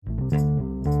Hello,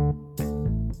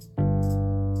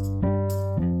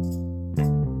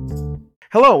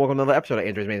 welcome to another episode of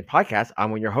Andrew's Main Podcast.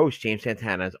 I'm one of your host, James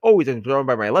Santana. As always, I'm joined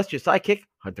by my illustrious sidekick,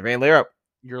 Hunter Van Leer.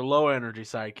 Your low energy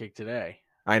sidekick today.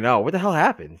 I know. What the hell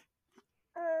happened?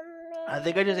 I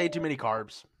think I just ate too many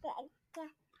carbs.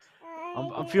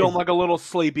 I'm feeling like a little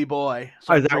sleepy boy.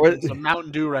 So I'm drinking some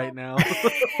Mountain Dew right now.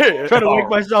 Trying to wake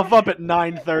myself up at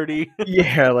 9:30.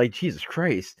 Yeah, like Jesus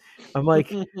Christ. I'm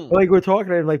like we're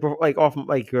talking and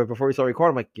before we start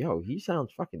recording, I'm like, yo, he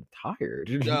sounds fucking tired.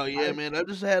 Oh yeah, man. I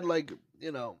just had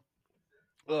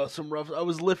some rough. I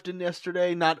was lifting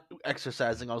yesterday, not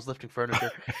exercising. I was lifting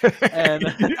furniture, and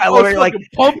I love was like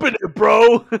pumping it,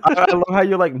 bro. I love how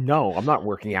you're like, no, I'm not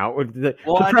working out. I need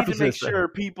to make sure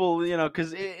people,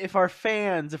 because if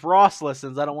Ross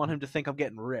listens, I don't want him to think I'm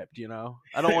getting ripped.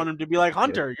 I don't want him to be like,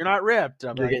 Hunter, you're not ripped.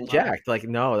 You're getting jacked. Like,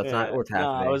 no, that's not what's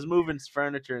happening. No, I was moving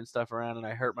furniture and stuff around, and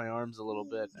I hurt my arms a little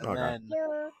bit, and then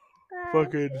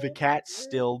fucking the cat's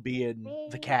still being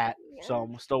the cat, so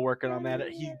I'm still working on that.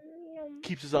 He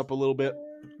keeps us up a little bit.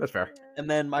 That's fair. And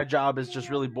then my job is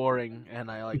just really boring, and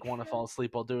I want to fall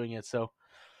asleep while doing it. So,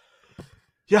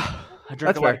 yeah, I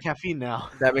drink a lot of caffeine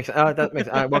now. That makes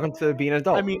welcome to being an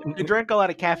adult. I mean, I drank a lot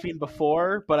of caffeine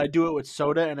before, but I do it with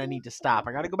soda, and I need to stop.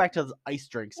 I got to go back to the ice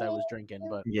drinks I was drinking,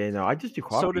 but yeah, no, I just do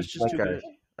coffee. Soda's just too good.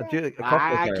 I do a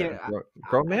coffee.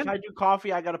 If I do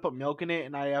coffee, I gotta put milk in it,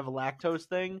 and I have a lactose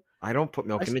thing. I don't put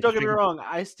milk in it. Don't get me wrong.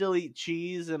 I still eat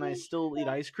cheese and I still eat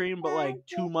ice cream, but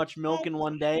too much milk in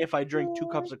one day. If I drink 2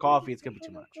 cups of coffee, it's gonna be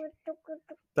too much.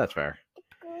 That's fair.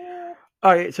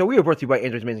 All right, so we are brought to you by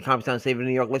Andrew's Amazing Comics Town, Save in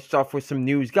New York. Let's start off with some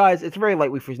news, guys. It's very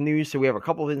light week for news, so we have a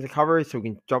couple of things to cover, so we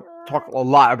can talk a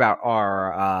lot about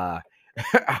our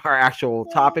our actual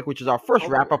topic, which is our first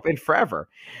wrap up in forever.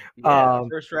 Yeah,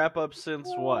 first wrap up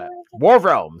since what? War of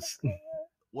Realms.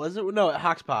 Was it? No,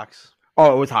 Hoxpox.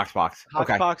 Oh, it was Hoxpox.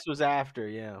 Hoxpox was after,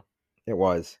 yeah. It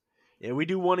was. Yeah, we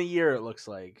do one a year, it looks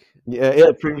like.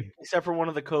 Yeah, except for one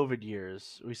of the COVID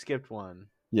years. We skipped one.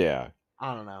 Yeah.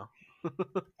 I don't know.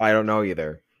 I don't know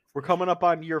either. We're coming up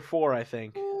on year 4, I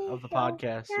think, of the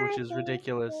podcast, which is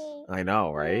ridiculous. I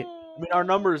know, right? I mean, our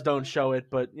numbers don't show it,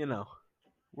 but,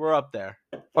 we're up there.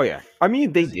 Oh, yeah. I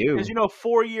mean, they do. Because,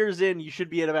 4 years in, you should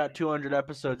be at about 200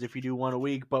 episodes if you do one a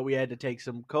week, but we had to take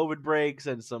some COVID breaks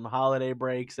and some holiday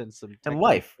breaks and some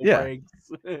life breaks.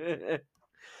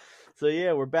 So,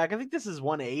 yeah, we're back. I think this is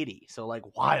 180, so,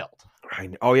 wild.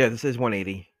 Oh, yeah, this is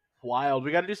 180. Wild.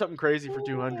 We got to do something crazy for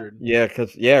 200. Yeah,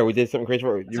 because, we did something crazy.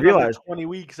 You realize 20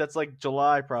 weeks. That's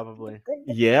July, probably.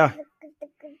 Yeah.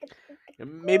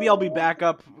 Maybe I'll be back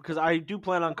up because I do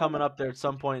plan on coming up there at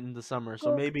some point in the summer.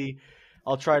 So maybe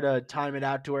I'll try to time it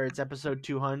out to where it's episode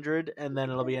 200, and then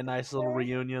it'll be a nice little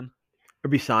reunion. It'd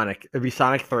be Sonic. It'd be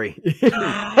Sonic 3.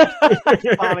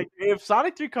 If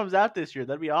Sonic 3 comes out this year,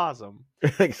 that'd be awesome.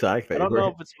 Exactly. I don't know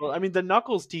if it's. I mean, the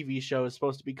Knuckles TV show is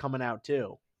supposed to be coming out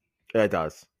too. Yeah, it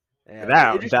does.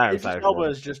 Yeah, Idris Elba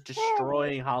is just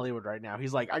destroying Hollywood right now.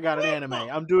 He's like, I got an anime.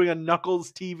 I'm doing a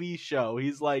Knuckles TV show.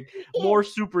 He's like, more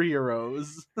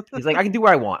superheroes. He's like, I can do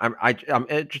what I want. I'm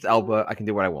Idris Elba. I can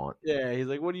do what I want. Yeah, he's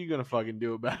like, what are you gonna fucking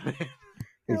do about it?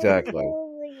 Exactly.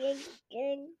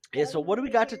 Yeah, so what do we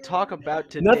got to talk about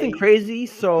today? Nothing crazy.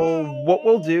 So what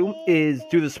we'll do is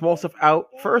do the small stuff out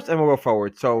first, and we'll go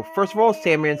forward. So first of all,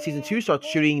 Sandman Season 2 starts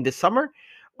shooting this summer.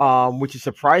 Which is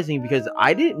surprising because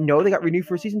I didn't know they got renewed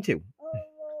for Season 2.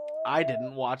 I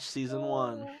didn't watch Season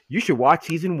 1. You should watch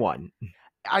Season 1.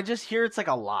 I just hear it's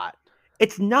a lot.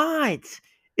 It's not.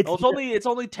 It's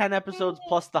only 10 episodes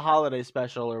plus the holiday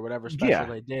special or whatever special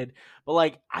they did.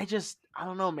 But I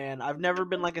don't know, man. I've never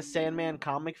been a Sandman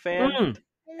comic fan.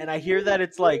 And I hear that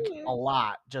it's a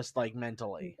lot, just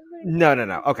mentally. No.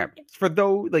 Okay. For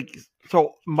those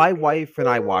so my wife and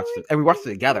I watched it, and we watched it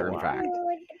together, in fact.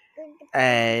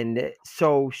 And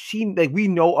so we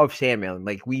know of Sandman,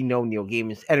 we know Neil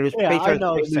Gaiman's, and it was based on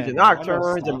the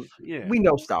Nocturnes, and we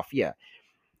know stuff, yeah.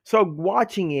 So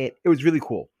watching it, it was really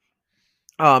cool.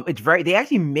 They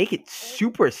actually make it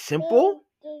super simple.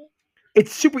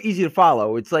 It's super easy to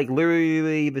follow. It's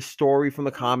literally the story from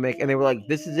the comic, and they were like,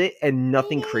 "This is it," and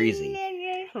nothing crazy.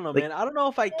 I don't know, man. I don't know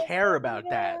if I care about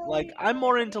that. I'm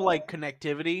more into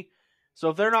connectivity. So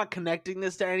if they're not connecting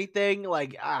this to anything,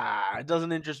 it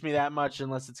doesn't interest me that much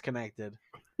unless it's connected.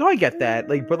 No, I get that.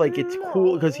 But it's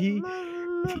cool because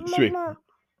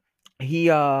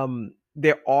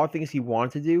there are things he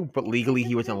wanted to do, but legally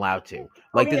he wasn't allowed to.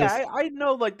 I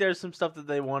know there's some stuff that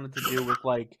they wanted to do with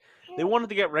they wanted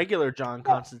to get regular John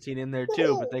Constantine in there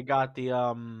too, but they got the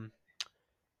oh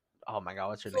my god,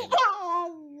 what's her name?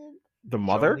 The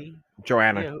mother?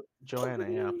 Joanna. Yeah, Joanna,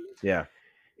 yeah. Yeah.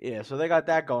 Yeah, so they got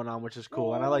that going on, which is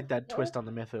cool, and I like that twist on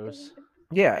the mythos.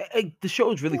 Yeah, the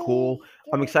show is really cool.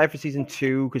 I'm excited for season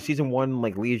 2 because season 1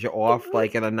 like leaves you off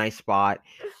like in a nice spot.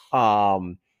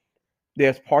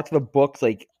 There's parts of the books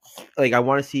like I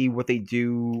want to see what they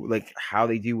do, like how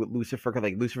they do with Lucifer. Cause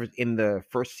like Lucifer's in the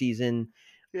first season.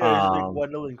 Yeah, is it like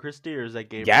Gwendolyn Christie or is that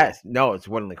Gabriel? Yes, no, it's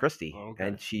Gwendolyn Christie, okay.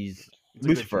 and she's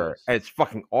Lucifer, and it's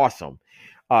fucking awesome.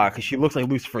 Because she looks like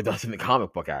Lucifer does in the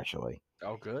comic book, actually.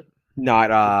 Oh, good.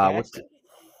 Not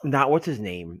what's his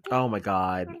name? Oh my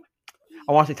god.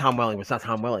 I want to say Tom Welling, but it's not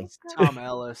Tom Welling. Tom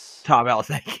Ellis. Tom Ellis,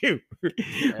 thank you.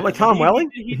 Yeah, I'm like Tom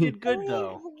Welling. He did good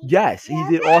though. Yes, he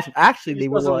did awesome. Actually, they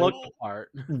doesn't were like, look the part.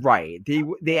 Right.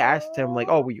 They asked him like,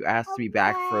 "Oh, were you asked to be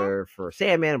back for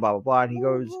Sandman?" And blah blah blah. And he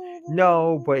goes,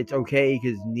 "No, but it's okay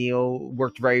because Neil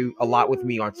worked a lot with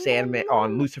me on Sandman,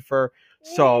 on Lucifer.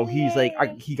 So he's like,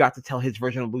 he got to tell his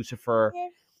version of Lucifer,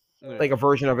 like a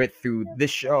version of it through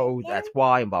this show. That's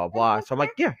why, and blah blah blah." So I'm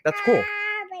like, "Yeah, that's cool."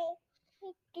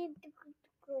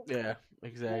 Yeah,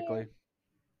 exactly.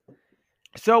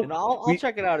 So I'll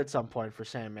check it out at some point for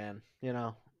Sandman. You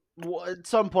know, at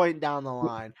some point down the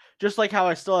line. Just like how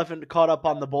I still haven't caught up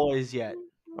on The Boys yet.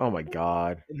 Oh my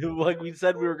god! Like we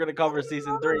said, we were going to cover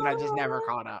season 3, and I just never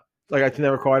caught up. Like I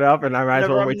never caught up, and I might as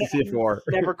well wait to see it 4.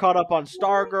 Never caught up on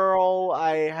Stargirl.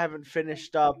 I haven't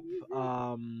finished up.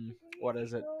 What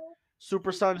is it?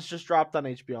 Super Sons just dropped on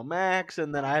HBO Max,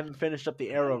 and then I haven't finished up the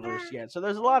Arrowverse yet. So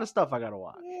there's a lot of stuff I got to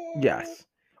watch. Yes.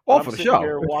 All for the show.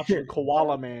 Here watching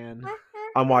Koala Man.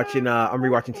 I'm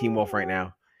rewatching Teen Wolf right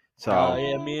now. So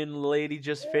yeah, me and the lady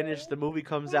just finished. The movie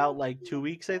comes out like 2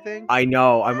 weeks, I think. I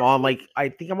know. I'm on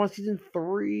I'm on season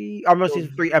 3. I'm on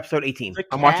season 3, episode 18.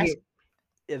 I'm watching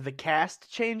it. The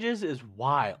cast changes is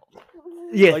wild.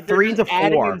 Yeah, 3 to 4.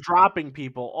 Adding and dropping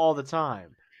people all the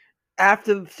time.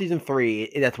 After season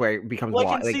 3, that's where it becomes a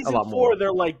lot season more. 4,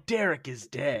 they're like, Derek is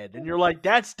dead. And you're like,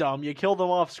 that's dumb. You killed him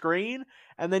off screen.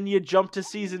 And then you jump to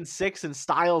season 6 and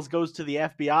Styles goes to the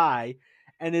FBI.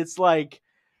 And it's like,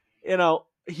 you know,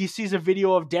 he sees a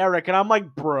video of Derek. And I'm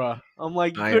like, bruh. I'm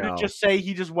like, you couldn't just say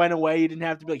he just went away. You didn't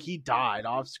have to be like, he died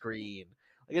off screen.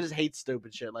 Like, I just hate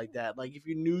stupid shit like that. Like, if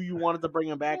you knew you wanted to bring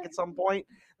him back at some point,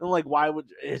 then like, why would...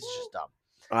 It's just dumb.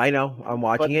 I know. I'm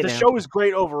watching it now. The show is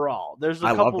great overall. There's a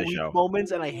couple weak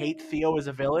moments, and I hate Theo as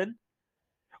a villain.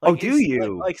 Like, do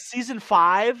you? Like season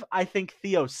 5, I think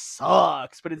Theo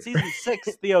sucks, but in season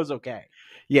 6, Theo's okay.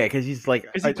 Yeah, because he's like,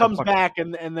 because he comes back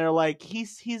and they're like,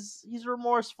 he's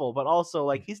remorseful, but also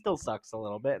like he still sucks a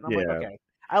little bit. And I'm like, okay,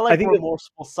 I like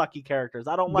remorseful, sucky characters.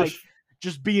 I don't like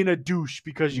just being a douche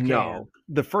because you can.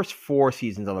 The first 4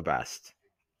 seasons are the best.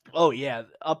 Oh yeah,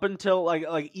 up until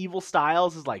like Evil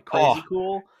Styles is like crazy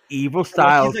cool. Evil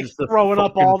Styles he's, is the throwing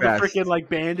up all best. the freaking like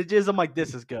bandages. I'm like,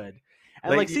 this is good.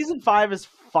 And like season 5 is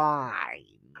fine.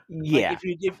 Yeah, like,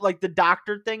 if like the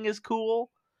doctor thing is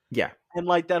cool. Yeah, and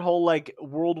like that whole like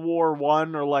World War I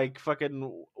or like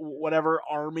fucking whatever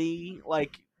army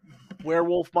like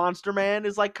werewolf monster man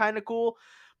is like kind of cool,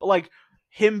 but like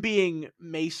him being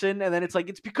Mason and then it's like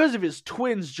it's because of his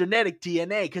twin's genetic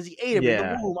DNA because he ate him in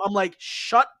the womb. I'm like,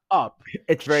 shut up.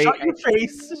 It's very shut your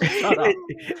face. Shut up.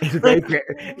 It's very great.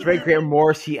 It's very Grant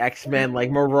Morrissey X-Men like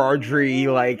Maraudery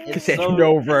like Cassandra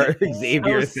Nova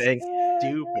Xavier thing.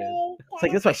 Stupid. It's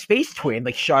like that's my space twin.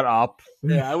 Like, shut up.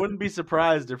 Yeah, I wouldn't be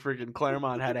surprised if freaking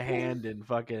Claremont had a hand in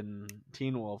fucking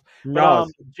Teen Wolf. No,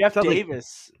 Jeff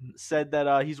Davis said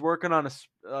that he's working on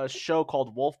a show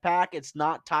called Wolfpack. It's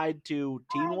not tied to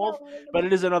Teen Wolf, but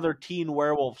it is another teen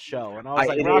werewolf show. And I was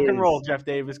like, rock and roll, Jeff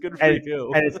Davis. Good for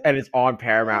you. And it's on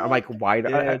Paramount. I'm like, why?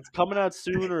 It's coming out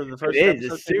soon, or the first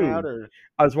episode came out. Or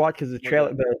I was watching because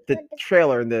the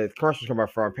trailer and the commercials come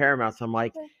out from Paramount. So I'm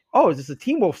like, oh, is this a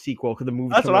Teen Wolf sequel? Because the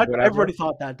movie. That's what everybody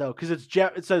thought that though, because it's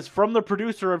Jeff. It says from the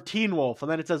producer of Teen Wolf,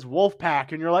 and then it says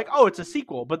Wolfpack, and you're like, oh, it's a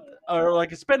sequel, or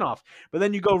like a spinoff. But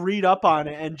then you go read up on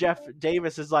it, and Jeff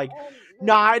Davis is like,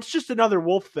 nah, it's just another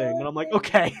wolf thing, and I'm like,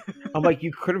 okay. I'm like,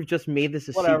 you could have just made this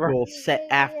a sequel set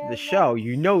after the show.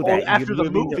 You know that after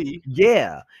the movie.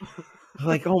 Yeah.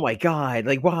 Like, oh my god,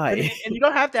 like why? And you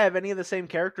don't have to have any of the same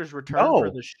characters return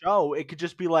for the show. It could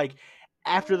just be like,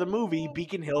 after the movie,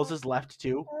 Beacon Hills is left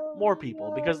to more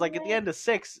people, because like at the end of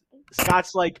 6,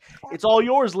 Scott's like, it's all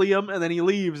yours, Liam, and then he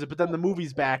leaves, but then the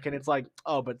movie's back and it's like,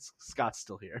 oh, but Scott's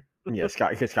still here. Yeah,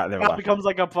 Scott becomes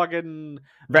like a fucking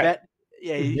vet.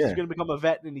 Yeah, he's gonna become a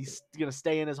vet, and he's gonna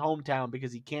stay in his hometown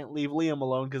because he can't leave Liam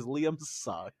alone because Liam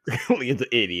sucks. Liam's an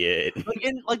idiot.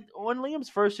 Like when Liam's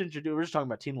first introduced, we're just talking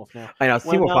about Teen Wolf now. I know,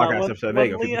 Teen Wolf podcast episode.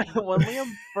 When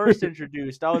Liam first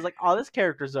introduced, I was like, oh, this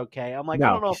character's okay. I'm like,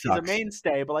 I don't know if he's a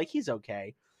mainstay, but like he's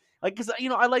okay. Like, because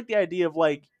I like the idea of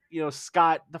like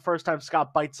Scott, the first time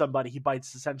Scott bites somebody, he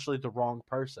bites essentially the wrong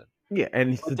person. Yeah,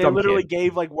 and they literally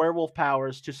gave like werewolf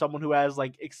powers to someone who has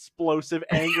like explosive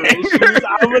anger issues.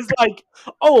 I was like,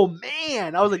 oh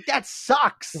man, I was like, that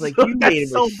sucks. Like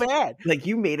that's so bad. Like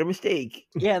you made a mistake.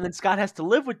 Yeah, and then Scott has to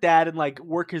live with that and like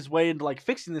work his way into like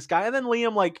fixing this guy, and then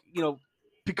Liam like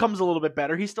becomes a little bit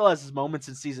better. He still has his moments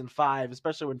in season 5,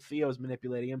 especially when Theo's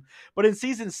manipulating him. But in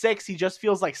season 6, he just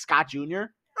feels like Scott Jr.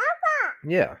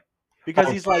 Yeah. Because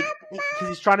he's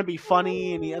trying to be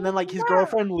funny, and then like his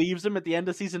girlfriend leaves him at the end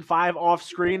of season 5 off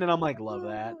screen, and I'm like, love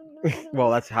that. Well,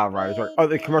 that's how writers work. Oh,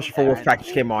 the commercial for Wolfpack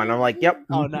just came on. I'm like, yep.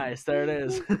 Oh, nice. There it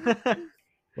is.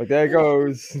 Like there it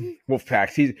goes.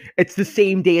 Wolfpack. It's the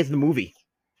same day as the movie.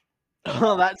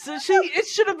 Oh, it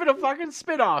should have been a fucking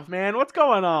spinoff, man. What's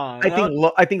going on?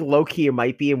 I think low key it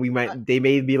might be, and they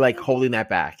may be like holding that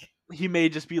back. He may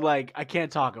just be like, I can't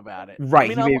talk about it.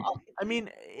 Right. I mean,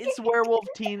 it's werewolf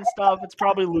teen stuff. It's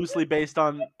probably loosely based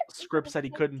on scripts that he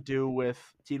couldn't do with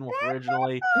Teen Wolf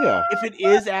originally. Yeah. If it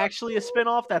is actually a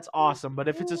spinoff, that's awesome. But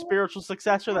if it's a spiritual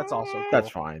successor, that's also cool. That's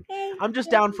fine. I'm just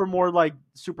down for more like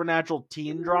supernatural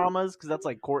teen dramas because that's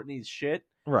like Courtney's shit.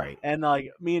 Right. And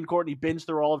like me and Courtney binged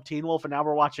through all of Teen Wolf, and now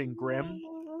we're watching Grimm.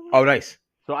 Oh, nice.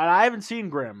 So I haven't seen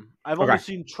Grimm. I've only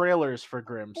seen trailers for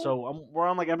Grimm. So we're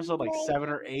on like episode like 7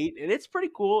 or 8, and it's pretty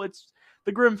cool. It's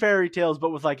the Grimm fairy tales,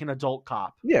 but with like an adult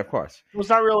cop. Yeah, of course. It's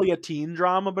not really a teen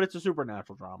drama, but it's a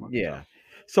supernatural drama. Yeah.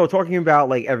 So talking about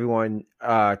like everyone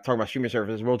talking about streaming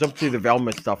services, we'll jump to the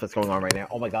Velma stuff that's going on right now.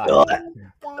 Oh my god,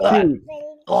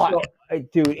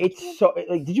 dude, it's so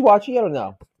like. Did you watch it yet or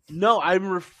no? No, I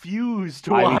refuse to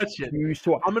watch it.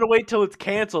 I'm gonna wait till it's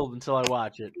canceled until I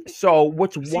watch it. So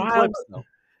what's wild?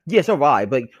 Yeah, so have I.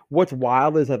 But like, what's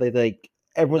wild is that they like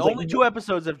everyone's only 2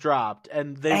 episodes have dropped,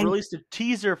 and they released a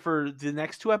teaser for the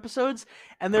next 2 episodes,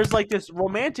 and there's like this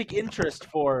romantic interest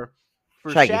for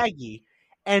Shaggy,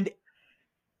 and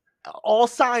all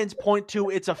signs point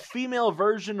to it's a female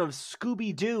version of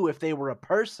Scooby-Doo if they were a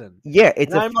person. Yeah,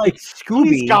 it's Scooby.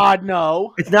 Please God,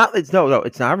 no. It's not a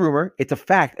rumor. It's a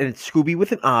fact, and it's Scooby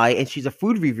with an I, and she's a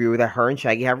food reviewer that her and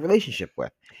Shaggy have a relationship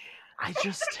with. I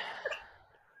just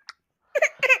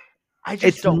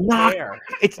don't care.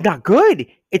 It's not good.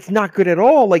 It's not good at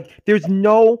all. Like there's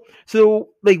no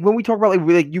like when we talk about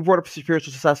like you brought up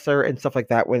spiritual successor and stuff like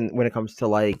that when it comes to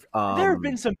like there have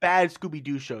been some bad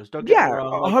Scooby-Doo shows. Don't get me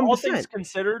wrong. Like, 100%. All things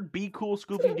considered, Be Cool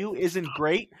Scooby-Doo isn't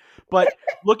great, but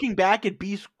looking back at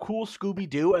Be Cool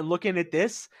Scooby-Doo and looking at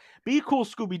this, Be Cool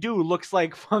Scooby-Doo looks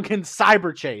like fucking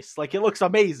Cyber Chase. Like it looks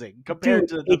amazing compared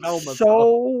to the Velma stuff.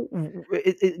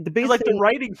 The biggest the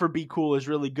writing for Be Cool is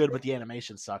really good, but the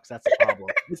animation sucks. That's the problem.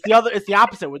 It's the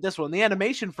opposite with this one. The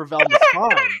animation for Velma's fine.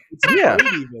 It's great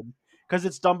even because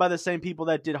it's done by the same people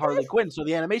that did Harley Quinn. So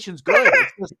the animation's good.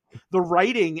 It's just the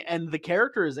writing and the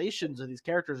characterizations of these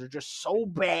characters are just so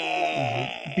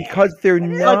bad. Because they're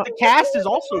not. Like the cast is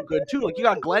also good too. Like you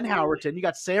got Glenn Howerton, you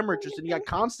got Sam Richardson, you got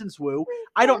Constance Wu.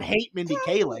 I don't hate Mindy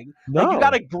Kaling. No. Like, you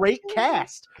got a great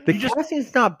cast. The casting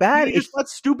is not bad. You just let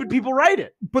stupid people write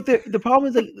it. But the problem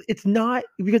is like it's not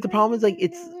because the problem is like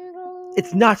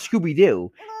it's not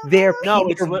Scooby-Doo.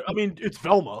 It's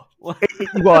Velma.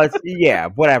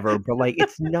 Whatever. But like,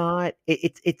 it's not.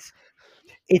 It's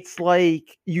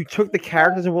like you took the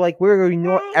characters and were like, we're going to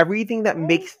ignore everything that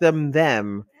makes them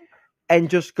them, and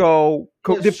just go.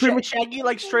 Shaggy,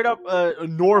 like straight up,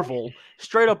 Norval,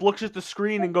 straight up looks at the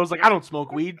screen and goes like, "I don't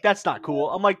smoke weed. That's not cool."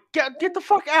 I'm like, get the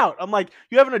fuck out. I'm like,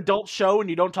 you have an adult show and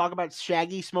you don't talk about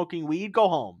Shaggy smoking weed. Go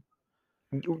home.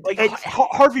 Like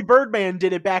Harvey Birdman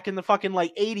did it back in the fucking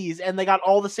like 80s, and they got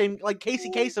all the same. Like Casey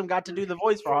Kasem got to do the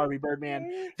voice for Harvey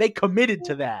Birdman. They committed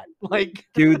to that. Like,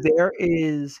 dude, there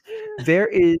is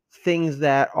things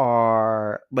that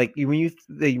are like when you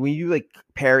like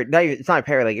parody. It's not a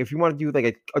parody. Like if you want to do like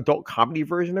an adult comedy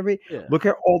version of it, look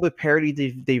at all the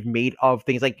parodies they've made of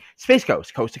things like Space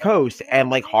Ghost, Coast to Coast, and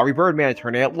like Harvey Birdman,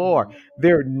 Attorney at Law.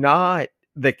 They're not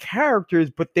the characters,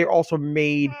 but they're also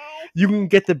made. You can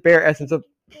get the bare essence of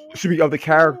the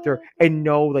character and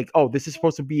know like, oh, this is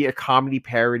supposed to be a comedy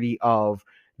parody of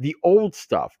the old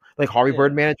stuff, like Harvey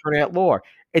Birdman, Attorney at Law.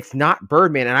 It's not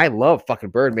Birdman, and I love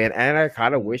fucking Birdman, and I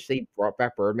kind of wish they brought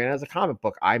back Birdman as a comic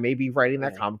book. I may be writing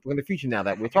that comic book in the future now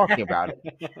that we're talking about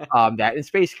it. That in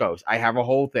Space Ghost, I have a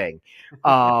whole thing.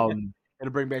 Gonna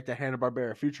bring back the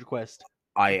Hanna-Barbera Future Quest.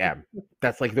 I am.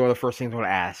 That's like one of the first things I want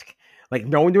to ask. Like,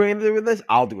 no one doing anything with this,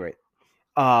 I'll do it.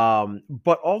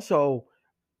 But also,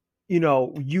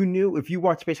 you knew if you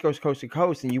watch Space Ghost Coast to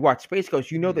Coast and you watch Space Ghost,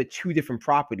 you know they're 2 different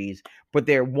properties, but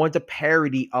one's a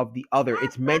parody of the other.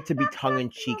 It's meant to be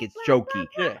tongue-in-cheek. It's jokey.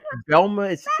 Yeah.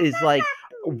 Velma is like,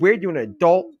 we're doing an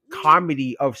adult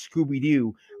comedy of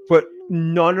Scooby-Doo, but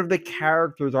none of the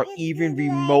characters are even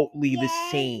remotely the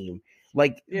same.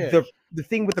 Like the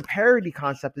thing with the parody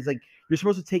concept is like you're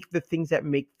supposed to take the things that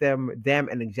make them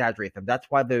and exaggerate them. That's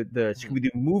why the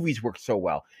Scooby-Doo movies work so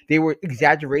well. They were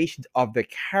exaggerations of the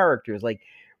characters. Like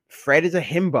Fred is a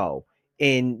himbo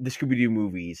in the Scooby-Doo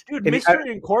movies. Dude,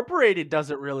 Mystery Incorporated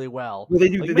does it really well. Well, they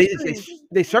do. Like,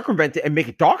 they circumvent it and make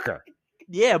it darker.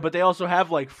 Yeah, but they also have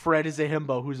like Fred is a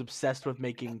himbo who's obsessed with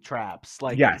making traps.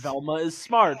 Like Velma is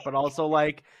smart, but also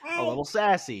like a little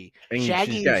sassy.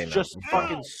 Shaggy's just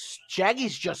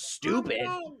Shaggy's just stupid.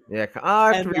 Yeah,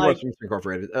 I have to rewatch Mystery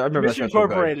Incorporated. I remember Mystery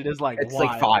Incorporated is like it's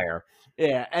like fire.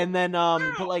 Yeah, and then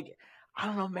but like I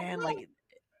don't know, man. Like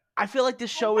I feel like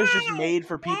this show is just made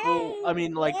for people. I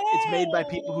mean, like it's made by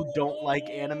people who don't like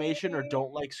animation or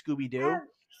don't like Scooby Doo,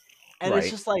 and it's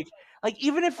just like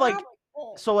even if like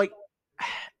so like.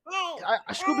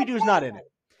 Scooby Doo's not in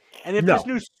it, and if this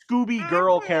new Scooby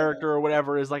Girl character or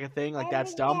whatever is like a thing, like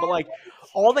that's dumb. But like,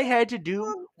 all they had to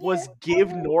do was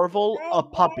give Norval a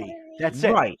puppy. That's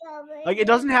it. Right. Like it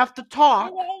doesn't have to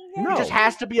talk. No. It just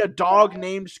has to be a dog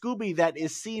named Scooby that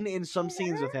is seen in some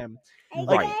scenes with him.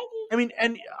 Like, right. I mean,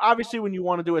 and obviously when you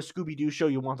want to do a Scooby-Doo show,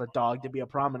 you want the dog to be a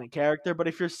prominent character. But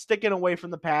if you're sticking away from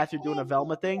the path, you're doing a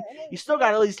Velma thing, you still got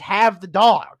to at least have the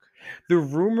dog. The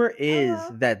rumor is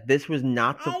that this was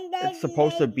not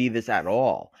supposed to be this at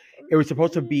all. It was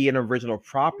supposed to be an original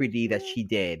property that she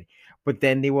did. But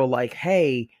then they were like,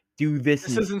 hey, do this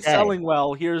instead. This isn't selling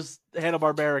well. Here's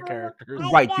Hanna-Barbera characters.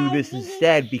 Right, do this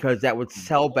instead because that would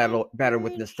sell better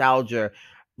with nostalgia,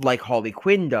 like Harley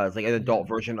Quinn does, like an adult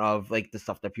version of like the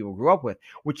stuff that people grew up with.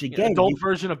 Which again, adult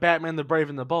version of Batman the Brave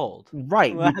and the Bold.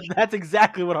 Right, that's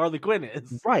exactly what Harley Quinn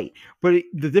is. Right, but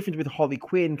the difference with Harley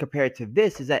Quinn compared to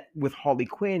this is that with Harley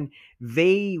Quinn,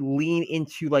 they lean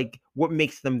into like what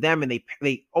makes them, and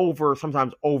they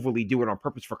sometimes overly do it on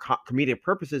purpose for comedic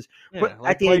purposes. Yeah, but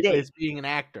like at the end of the day, being an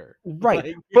actor, right?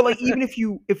 Like, but like even if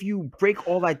you break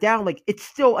all that down, like it's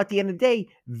still at the end of the day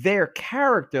their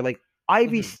character. Like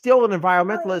Ivy's still an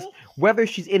environmentalist, whether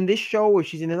she's in this show or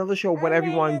she's in another show, whatever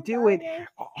you want to do it.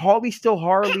 Harley's still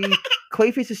Harley.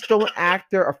 Clayface is still an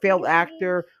actor, a failed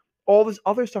actor. All this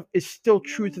other stuff is still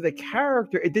true to the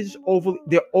character. It is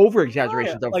they're over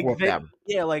exaggerations of them.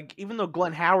 Yeah, like even though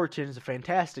Glenn Howerton is a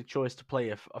fantastic choice to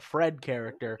play a Fred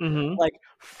character, like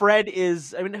Fred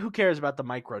is. I mean, who cares about the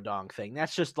microdong thing?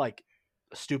 That's just like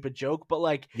a stupid joke. But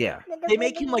like, they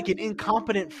make him like an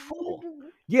incompetent fool.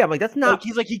 Yeah, like that's not. Like,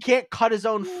 he's like he can't cut his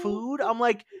own food. I'm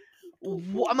like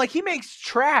he makes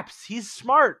traps. He's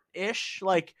smart-ish.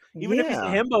 Like even if he's a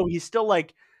himbo, he's still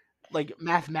like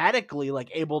mathematically like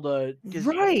able to.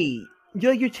 Right.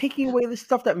 You're taking away the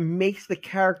stuff that makes the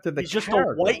character the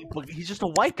character. He's just a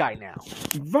white guy now.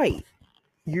 Right.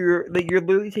 You're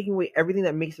literally taking away everything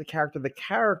that makes the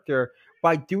character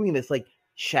by doing this. Like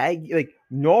Shaggy, like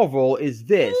Norval is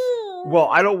this. Well,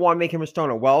 I don't want to make him a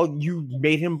stoner. Well, you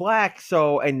made him black,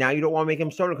 and now you don't want to make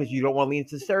him stoner because you don't want to lean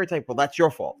into the stereotype. Well, that's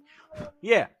your fault.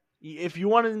 Yeah. If you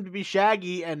wanted him to be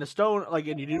Shaggy and a stoner,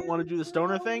 and you didn't want to do the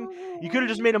stoner thing, you could have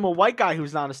just made him a white guy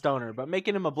who's not a stoner. But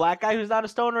making him a black guy who's not a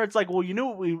stoner, it's like, well, you know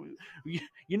what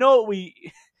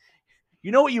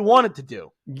you wanted to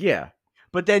do. Yeah.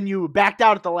 But then you backed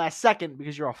out at the last second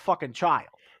because you're a fucking child.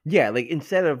 Yeah, like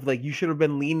instead of like you should have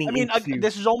been leaning. I mean,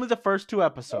 this is only the first 2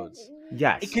 episodes.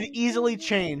 Yes, it could easily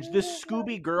change. This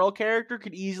Scooby Girl character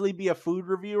could easily be a food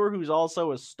reviewer who's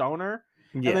also a stoner,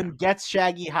 and then gets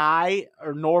Shaggy high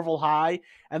or Norval high,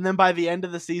 and then by the end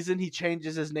of the season he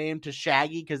changes his name to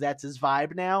Shaggy because that's his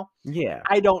vibe now. Yeah,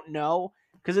 I don't know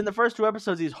because in the first 2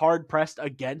 episodes he's hard pressed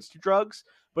against drugs.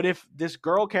 But if this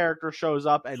girl character shows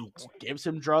up and gives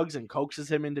him drugs and coaxes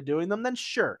him into doing them, then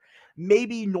sure,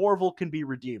 maybe Norval can be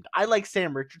redeemed. I like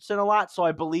Sam Richardson a lot, so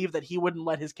I believe that he wouldn't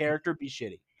let his character be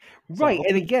shitty. Right,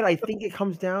 and again, I think it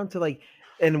comes down to like,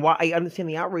 and why I understand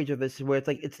the outrage of this is where it's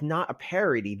like it's not a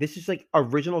parody. This is like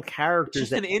original characters. It's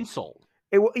just an insult.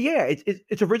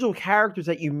 It's original characters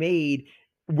that you made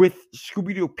with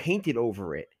Scooby-Doo painted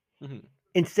over it. Mm-hmm.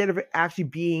 Instead of it actually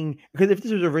being, because if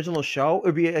this was an original show, it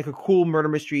would be like a cool murder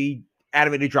mystery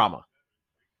animated drama.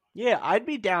 Yeah, I'd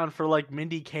be down for like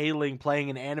Mindy Kaling playing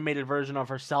an animated version of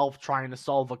herself trying to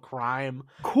solve a crime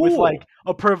with like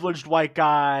a privileged white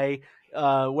guy,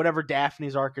 whatever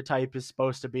Daphne's archetype is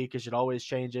supposed to be, because it always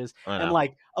changes, and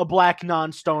like a black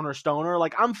non-stoner stoner.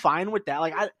 Like I'm fine with that.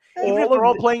 Like even if they're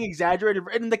all playing exaggerated,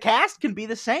 and the cast can be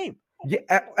the same.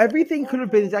 Yeah, everything could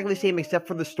have been exactly the same except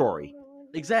for the story.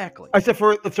 Exactly. Except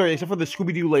for the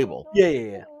Scooby-Doo label.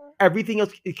 Yeah. Everything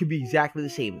else, it could be exactly the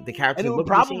same. The characters would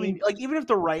probably like even if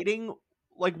the writing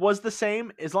like was the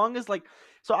same, as long as like,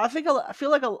 so I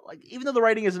feel like even though the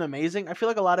writing isn't amazing, I feel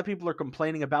like a lot of people are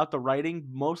complaining about the writing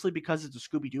mostly because it's a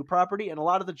Scooby-Doo property, and a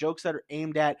lot of the jokes that are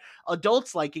aimed at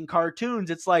adults liking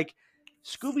cartoons, it's like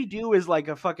Scooby-Doo is like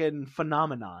a fucking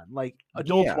phenomenon. Like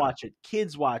adults watch it,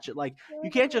 kids watch it. Like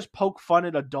you can't just poke fun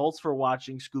at adults for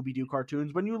watching Scooby-Doo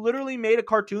cartoons when you literally made a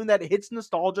cartoon that hits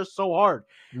nostalgia so hard.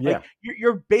 Yeah. Like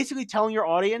you're basically telling your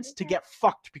audience to get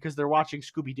fucked because they're watching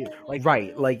Scooby-Doo. Like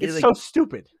right, like it's so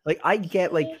stupid. Like I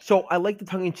get like, so I like the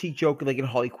tongue-in-cheek joke like in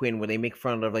Harley Quinn where they make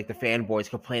fun of like the fanboys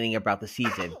complaining about the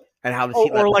season and how the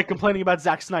season, or like complaining about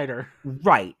Zack Snyder.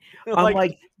 Right. I'm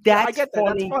like that's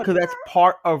funny because that's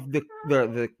part of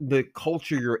the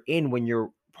culture you're in when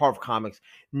you're part of comics,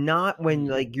 not when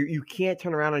like you can't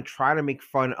turn around and try to make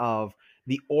fun of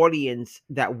the audience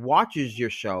that watches your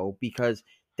show because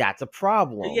that's a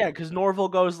problem. Yeah, because Norville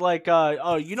goes like,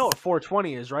 "Oh, you know what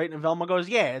 420 is, right?" And Velma goes,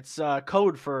 "Yeah, it's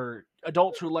code for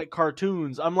adults who like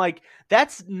cartoons." I'm like,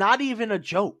 that's not even a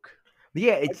joke.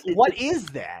 Yeah, what is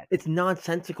that? It's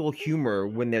nonsensical humor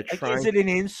when they're trying. Is it an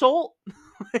insult?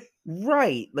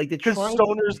 Right, like because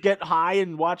stoners get high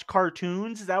and watch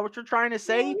cartoons. Is that what you're trying to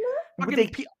say? But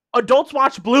adults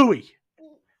watch Bluey.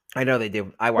 I know they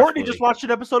do. I watched. Courtney just watched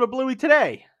an episode of Bluey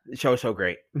today. The show's so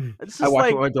great. I watched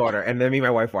it with my daughter, and then me and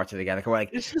my wife watch it together. Like,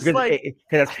 it's just because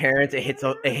as parents, it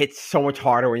hits so much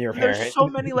harder when you're a parent. There's so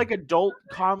many like adult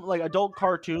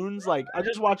cartoons. Like I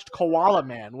just watched Koala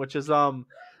Man, which is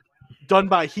done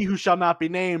by He Who Shall Not Be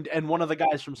Named and one of the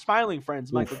guys from Smiling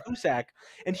Friends, Michael Cusack,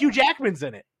 and Hugh Jackman's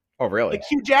in it. Oh, really? Like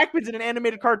Hugh Jackman's in an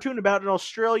animated cartoon about an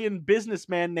Australian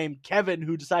businessman named Kevin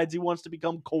who decides he wants to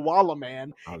become Koala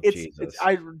Man. Oh,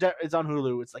 it's on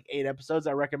Hulu. It's like 8 episodes.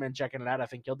 I recommend checking it out. I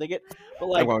think you'll dig it. But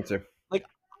like, I want to. Like,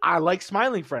 I like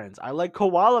Smiling Friends. I like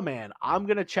Koala Man. I'm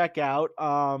gonna check out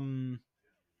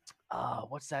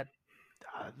what's that?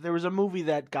 There was a movie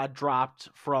that got dropped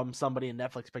from somebody and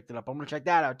Netflix picked it up. I'm gonna check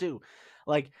that out too.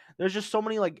 Like, there's just so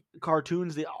many like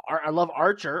cartoons. I love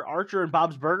Archer. Archer and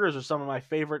Bob's Burgers are some of my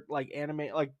favorite like anime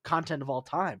like content of all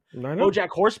time. BoJack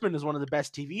Horseman is one of the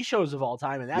best TV shows of all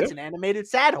time, and that's an animated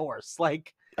sad horse.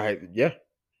 Like, and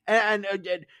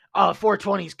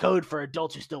 420's code for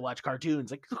adults who still watch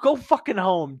cartoons. Like, go fucking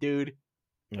home, dude.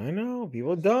 I know,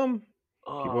 people are dumb.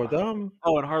 People are dumb.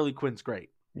 Oh, and Harley Quinn's great.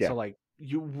 Yeah. So like.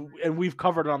 We've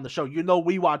covered it on the show. You know,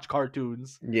 we watch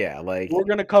cartoons. Yeah, like we're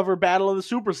gonna cover Battle of the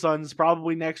Super Sons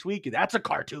probably next week. That's a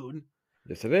cartoon.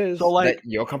 Yes, it is. So like that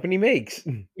your company makes.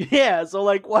 Yeah. So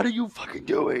like, what are you fucking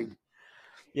doing?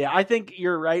 Yeah, I think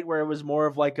you're right. Where it was more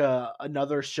of like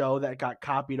another show that got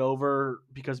copied over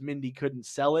because Mindy couldn't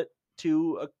sell it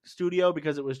to a studio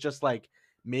because it was just like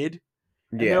mid.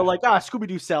 And they're like,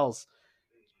 Scooby-Doo sells.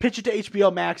 Pitch it to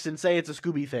HBO Max and say it's a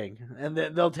Scooby thing, and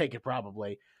they'll take it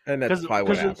probably. And that's probably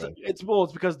what happened. It's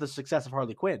because of the success of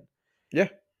Harley Quinn. Yeah.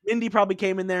 Mindy probably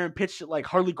came in there and pitched it like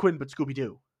Harley Quinn, but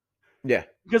Scooby-Doo. Yeah.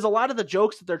 Because a lot of the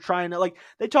jokes that they're trying to like,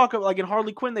 they talk about, like in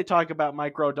Harley Quinn, they talk about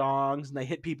microdongs and they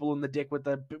hit people in the dick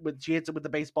she hits it with the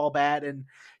baseball bat and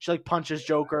she like punches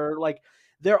Joker. Like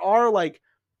there are like,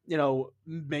 you know,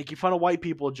 making fun of white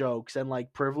people jokes and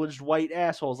like privileged white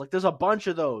assholes. Like there's a bunch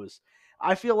of those.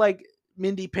 I feel like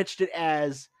Mindy pitched it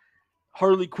as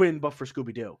Harley Quinn, but for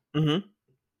Scooby-Doo. Mm-hmm.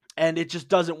 And it just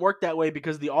doesn't work that way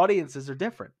because the audiences are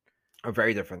different. Are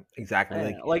very different. Exactly.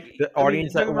 Yeah, like the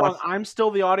audience I'm still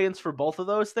the audience for both of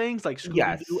those things, like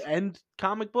Scooby-Doo and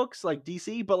comic books, like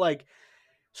DC, but like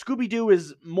Scooby-Doo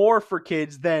is more for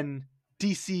kids than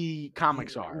DC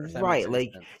comics are. Right.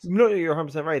 Like, no, you're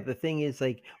 100% right. The thing is,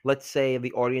 like, let's say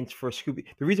the audience for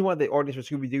the reason why the audience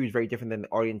for Scooby-Doo is very different than the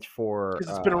audience for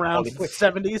because it's been around since the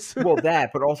 70s. Well,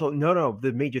 that, but also no.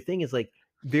 The major thing is like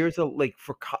there's a like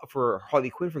for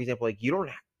Harley Quinn, for example, like you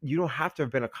don't have to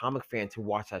have been a comic fan to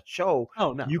watch that show.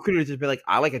 Oh no, you could have just been like,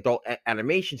 I like adult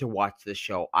animation to watch this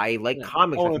show. I like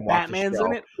comics. I can watch Batman's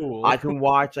in it. Ooh. I can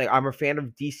watch I'm a fan of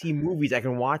DC movies. I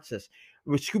can watch this.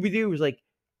 With Scooby-Doo, it was like,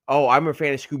 oh, I'm a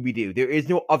fan of Scooby-Doo. There is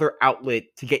no other outlet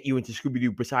to get you into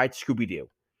Scooby-Doo besides Scooby-Doo.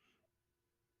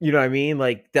 You know what I mean?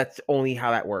 Like that's only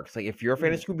how that works. Like if you're a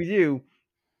fan of Scooby-Doo,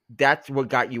 that's what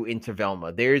got you into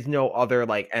Velma. There's no other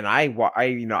like, and I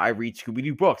read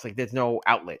Scooby-Doo books. Like there's no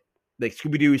outlet. Like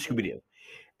Scooby-Doo is Scooby-Doo,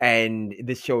 and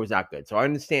this show is not good. So I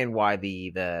understand why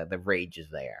the rage is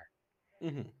there.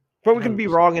 Mm-hmm. But we can be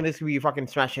wrong, and this could be fucking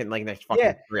smash it in like next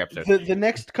fucking 3 episodes. The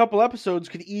next couple episodes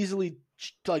could easily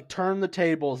like turn the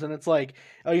tables, and it's like,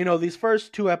 oh, you know, these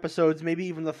first 2 episodes, maybe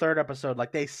even the 3rd episode,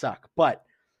 like they suck. But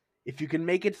if you can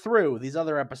make it through, these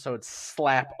other episodes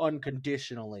slap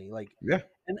unconditionally. Like,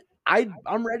 and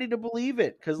I'm ready to believe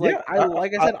it because, like, I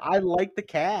like the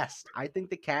cast. I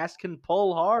think the cast can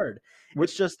pull hard.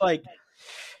 It's just like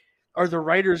are the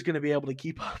writers going to be able to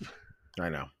keep up? I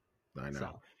know.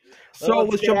 So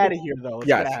let's get out of here, though. Let's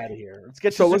get out of here. Let's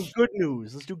get to some good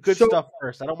news. Let's do good stuff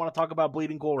first. I don't want to talk about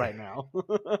Bleeding Cool right now.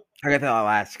 I got that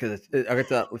last because I got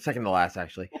the second to last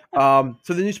actually. So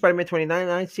the new Spider-Man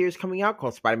 2099 series coming out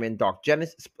called Spider-Man Dark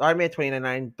Genesis. Spider-Man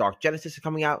 2099 Dark Genesis is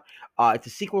coming out. It's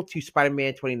a sequel to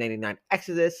Spider-Man 2099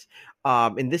 Exodus.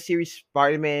 In this series,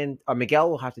 Spider-Man Miguel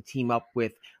will have to team up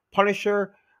with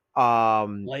Punisher,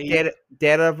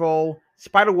 Daredevil,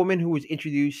 Spider-Woman, who was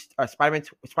introduced,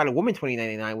 Spider-Woman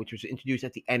 2099, which was introduced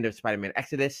at the end of Spider-Man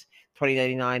Exodus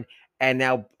 2099, and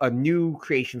now a new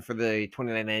creation for the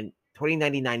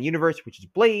 2099 universe, which is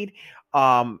Blade,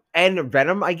 and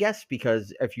Venom, I guess,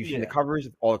 because if you've seen the covers,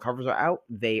 all the covers are out.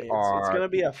 It's going to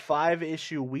be a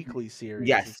 5-issue weekly series.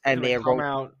 Yes, and they come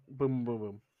out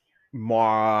boom.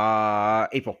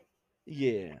 April.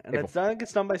 Yeah, and it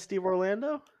gets done by Steve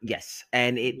Orlando. Yes,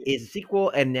 and it is a sequel,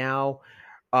 and now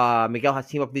Miguel has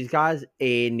teamed up with these guys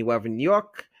in New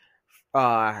York,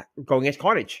 going against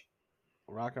Carnage.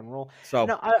 Rock and roll. So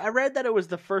now, I read that it was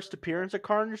the first appearance of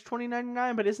Carnage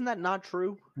 2099, but isn't that not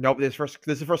true? Nope, this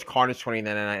is the first Carnage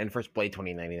 2099 and first Blade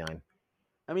 2099.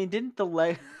 I mean, didn't the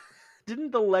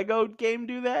Lego game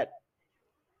do that?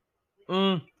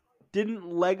 Didn't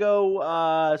Lego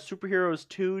Superheroes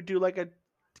 2 do like a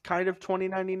kind of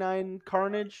 2099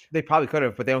 Carnage? They probably could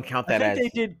have, but they don't count that as. They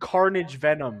did Carnage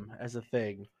Venom as a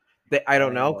thing. I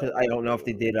don't know, because I don't know if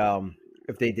they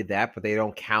did that, but they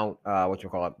don't count They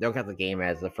don't count the game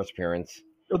as the first appearance.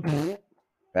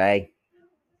 Hey.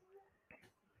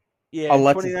 Yeah, in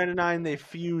 2099 they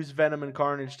fuse Venom and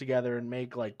Carnage together and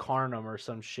make like Carnum or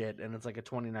some shit, and it's like a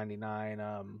 2099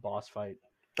 boss fight.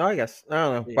 Oh, I guess I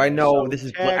don't know, but I know this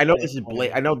is. I know this is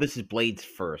Blade. I know this is Blade's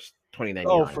first 2099.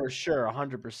 Oh, for sure,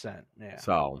 100%. Yeah.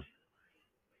 So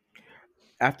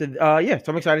after, so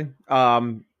I'm excited.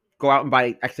 Go out and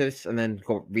buy Exodus, and then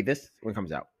go read this when it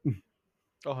comes out.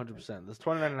 100%. This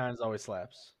 2099 always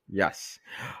slaps. Yes.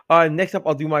 Next up,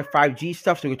 I'll do my 5G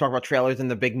stuff, so we can talk about trailers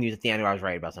and the big news at the end where I was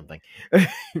right about something. To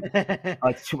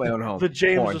my own home. The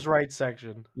James was right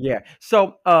section. Yeah.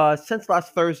 So since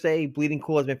last Thursday, Bleeding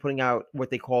Cool has been putting out what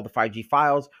they call the 5G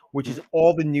files, which is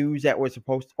all the news that was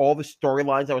all the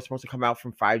storylines that were supposed to come out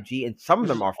from 5G, and some of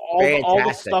them are fantastic. All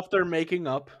the stuff they're making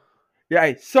up.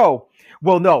 Yeah. So,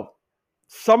 no.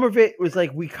 Some of it was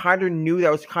like we kind of knew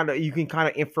that was you can kind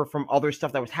of infer from other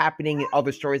stuff that was happening and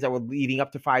other stories that were leading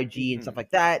up to 5G and stuff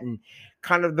like that, and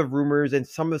kind of the rumors and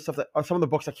some of the stuff some of the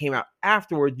books that came out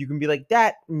afterward. You can be like,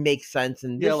 that makes sense,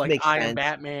 and this makes Iron sense.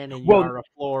 Batman and Yara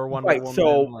Flor, Wonder Woman.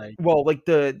 So,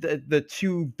 the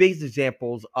two biggest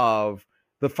examples of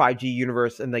the 5G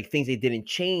universe and like things they didn't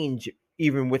change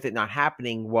even with it not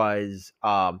happening was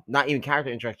not even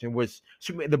character interaction, was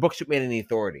the book Superman and the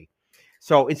Authority.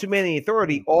 So in Superman and the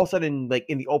Authority, all of a sudden, like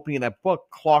in the opening of that book,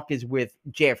 Clark is with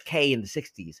JFK in the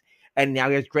 60s. And now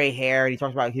he has gray hair, and he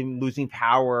talks about him losing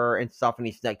power and stuff, and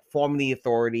he's like forming the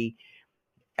Authority.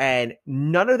 And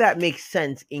none of that makes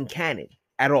sense in canon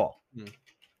at all.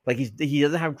 Like he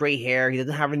doesn't have gray hair, he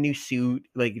doesn't have a new suit.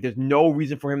 Like there's no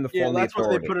reason for him to form the Authority. That's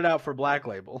why they put it out for Black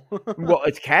Label. Well,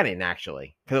 it's canon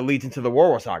actually, because it leads into the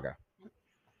War Saga.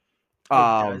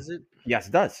 Does it? Yes,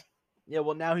 it does. Yeah,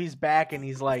 well, now he's back and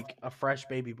he's like a fresh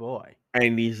baby boy.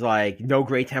 And he's like, no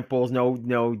gray temples, no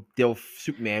Dilf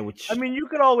Superman, which... I mean, you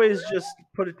could always just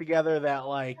put it together that,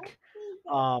 like,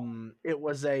 it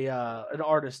was an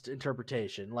artist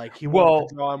interpretation. Like, he wanted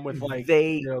to draw him with, like,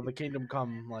 the Kingdom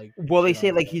Come, like... Well, they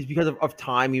say, like, he's because of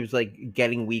time, he was, like,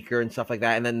 getting weaker and stuff like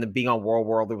that. And then being on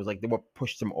World, it was, like, what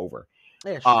pushed him over.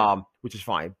 Yeah, sure. Which is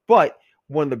fine. But...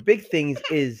 one of the big things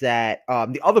is that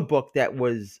the other book that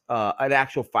was an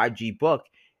actual 5G book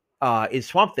is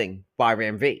Swamp Thing by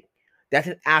Ram V. That's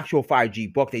an actual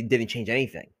 5G book. They didn't change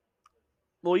anything.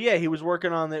 Well, yeah, he was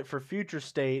working on it for Future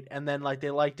State, and then like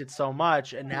they liked it so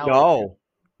much, and now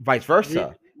vice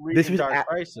versa. This was Dark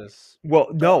Crisis.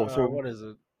 Well, no. So what is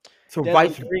it? So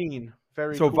Deadly Green.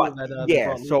 Very cool.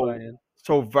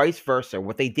 So vice versa.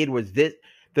 What they did was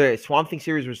the Swamp Thing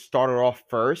series was started off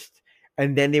first.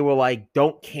 And then they were like,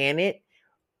 don't can it.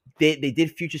 They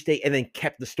did Future State and then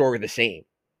kept the story the same.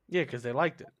 Yeah, because they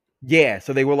liked it. Yeah,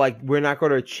 so they were like, we're not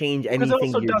going to change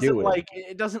anything you're doing. Like,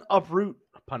 it doesn't uproot,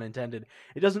 pun intended.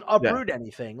 It doesn't uproot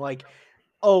anything. Like,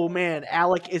 oh man,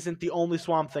 Alec isn't the only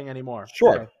Swamp Thing anymore.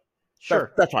 Sure. Okay.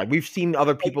 Sure. That's fine. We've seen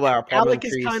other people that are part Alec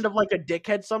is kind of like a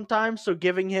dickhead sometimes, so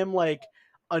giving him like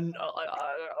a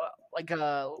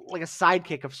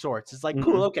sidekick of sorts is like,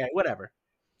 cool, okay, whatever.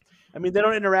 I mean, they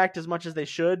don't interact as much as they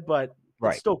should, but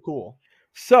it's still cool.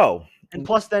 So, and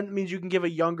plus, that means you can give a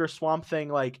younger Swamp Thing,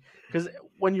 like, because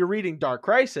when you're reading Dark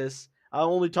Crisis,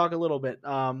 I'll only talk a little bit.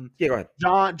 Yeah, go ahead.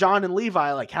 John and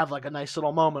Levi like have like a nice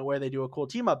little moment where they do a cool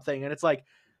team up thing, and it's like,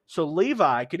 so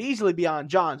Levi could easily be on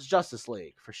John's Justice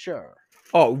League for sure.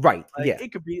 Oh, right. Like Yeah.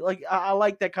 it could be like I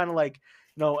like that kind of like,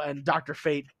 and Dr.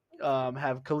 Fate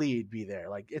have Khalid be there.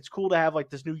 Like it's cool to have like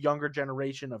this new younger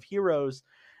generation of heroes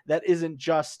that isn't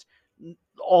just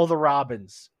all the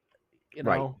Robins,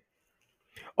 Right.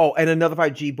 Oh, and another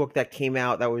 5G book that came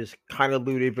out that was kind of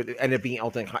looted, but ended up being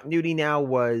alternate continuity now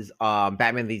was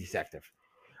Batman the Detective.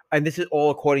 And this is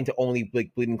all according to only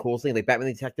like Bleeding Cool's thing. Like Batman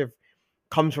the Detective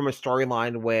comes from a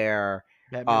storyline where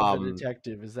Batman the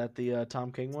Detective, is that the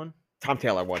Tom King one? Tom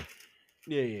Taylor one.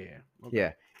 Yeah. Okay.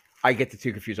 Yeah. I get the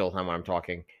two confused all the time when I'm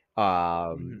talking.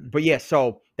 But yeah,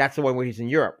 so that's the one where he's in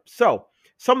Europe. So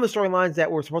some of the storylines that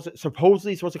were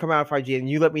supposedly supposed to come out of 5G, and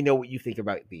you let me know what you think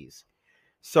about these.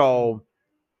 So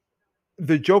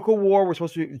the Joker War was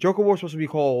supposed to be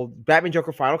called Batman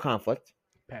Joker Final Conflict.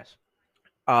 Pass.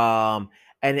 And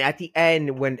at the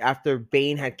end, after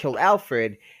Bane had killed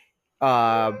Alfred,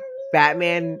 Joker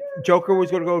was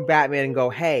going to go to Batman and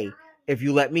go, "Hey, if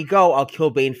you let me go, I'll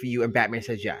kill Bane for you." And Batman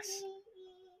says yes.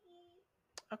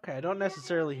 Okay, I don't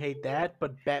necessarily hate that,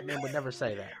 but Batman would never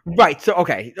say that. Right. So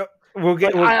okay, we'll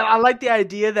get. I like the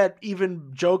idea that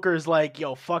even Joker's like,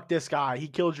 "Yo, fuck this guy. He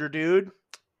killed your dude.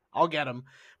 I'll get him."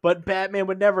 But Batman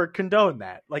would never condone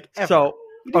that. Like ever. So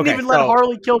he didn't even let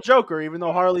Harley kill Joker, even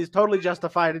though Harley's totally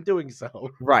justified in doing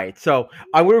so. Right. So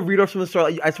I'm going to read off some of the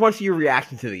story. I just want to see your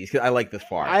reaction to these because I like this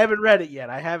part. I haven't read it yet.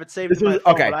 I have it saved in my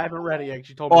phone, but I haven't read it yet.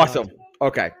 She told me. Awesome.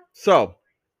 Okay. So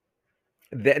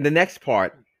the next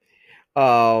part.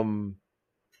 I'm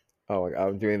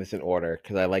doing this in order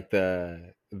because I like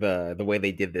the way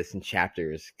they did this in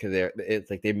chapters because it's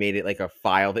like they made it like a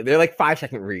file. They're like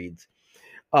 5-second reads.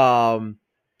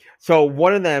 So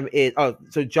one of them is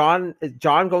so John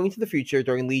going into the future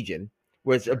during Legion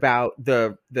was about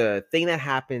the thing that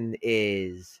happened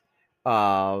is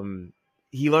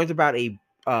he learns about the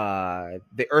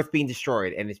Earth being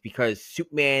destroyed, and it's because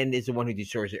Superman is the one who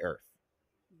destroys the Earth.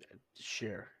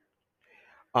 Sure.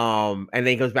 And then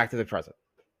he goes back to the present,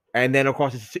 and then of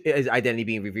course his identity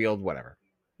being revealed. Whatever.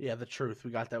 Yeah, the truth.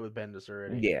 We got that with Bendis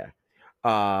already. Yeah.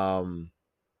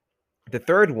 The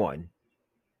third one.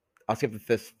 I'll skip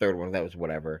this third one. That was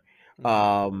whatever.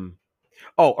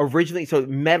 Originally, so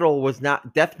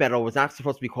Death Metal was not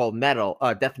supposed to be called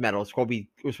Death Metal. It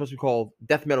was supposed to be called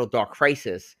Death Metal Dark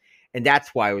Crisis, and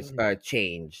that's why it was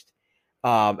changed.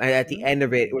 And at the end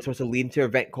of it, it was supposed to lead into an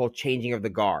event called Changing of the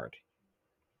Guard.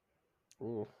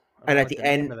 Ooh, and at the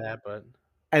end of that,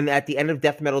 and at the end of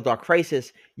Death Metal Dark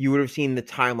Crisis, you would have seen the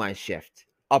timeline shift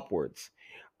upwards.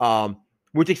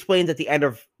 Which explains at the end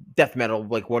of Death Metal,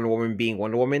 like Wonder Woman being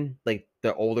Wonder Woman, like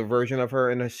the older version of her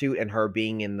in her suit, and her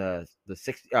being in the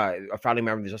founding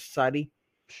member of the Justice Society.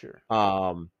 Sure.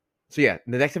 So yeah,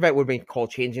 the next event would be called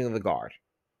Changing of the Guard,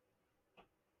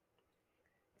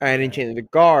 and in Changing the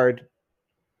Guard,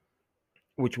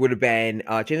 which would have been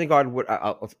Changing the Guard.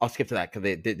 I'll skip to that because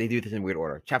they do this in weird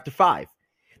order. Chapter 5,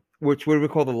 which would have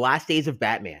been called The Last Days of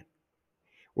Batman,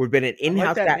 would have been an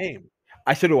in-house name.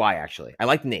 So do I actually. I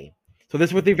like the name. So this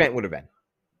is what the event would have been.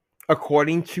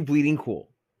 According to Bleeding Cool,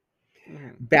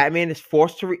 Batman is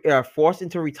forced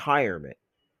into retirement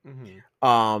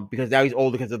because now he's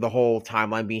older because of the whole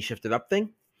timeline being shifted up thing.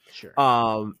 Sure.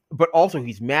 But also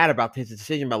he's mad about his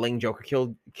decision about letting Joker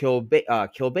kill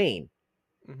Bane.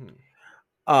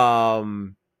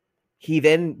 He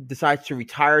then decides to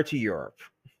retire to Europe.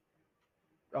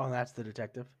 Oh, that's the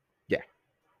detective. Yeah.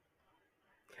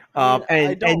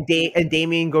 And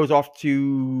Damian goes off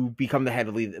to become the head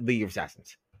of League of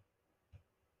Assassins.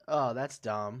 Oh, that's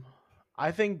dumb.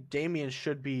 I think Damian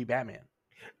should be Batman.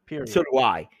 Period. So do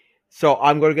I. So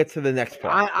I'm going to get to the next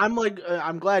part.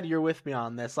 I'm glad you're with me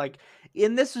on this. Like,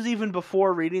 and this was even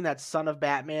before reading that Son of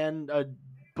Batman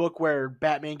book where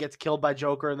Batman gets killed by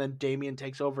Joker and then Damian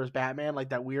takes over as Batman,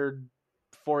 like that weird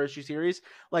 4-issue series.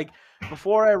 Like,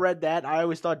 before I read that, I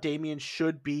always thought Damian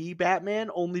should be Batman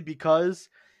only because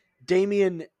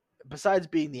Damian, besides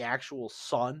being the actual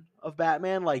son of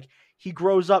Batman, like he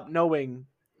grows up knowing,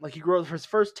 like his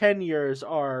first 10 years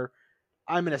are,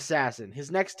 I'm an assassin.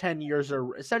 His next 10 years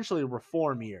are essentially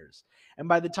reform years. And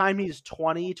by the time he's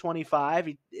 20, 25,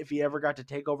 if he ever got to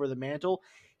take over the mantle,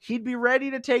 he'd be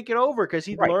ready to take it over because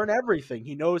he'd learn everything.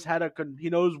 He knows he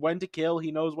knows when to kill.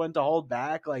 He knows when to hold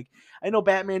back. Like, I know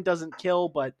Batman doesn't kill,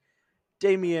 but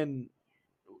Damian,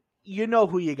 you know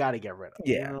who you got to get rid of.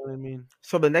 Yeah. You know what I mean?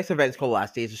 So the next event is called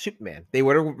Last Days of Superman. They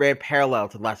would have ran parallel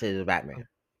to the Last Days of Batman.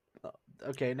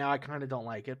 Okay, now I kind of don't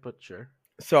like it, but sure.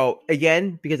 So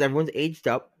again, because everyone's aged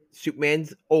up,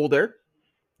 Superman's older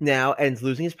now and is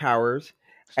losing his powers.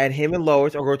 and him and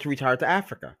Lois are going to retire to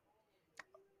Africa.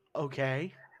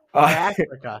 Okay. Why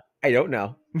Africa? I don't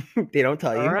know. They don't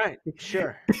tell you. All right,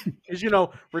 sure. Because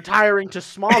retiring to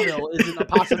Smallville isn't a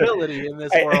possibility in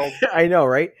this world. I know,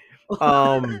 right?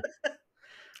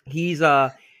 He's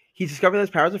discovering his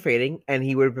powers are fading, and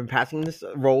he would have been passing this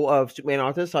role of Superman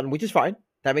on to his son, which is fine.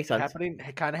 That makes sense.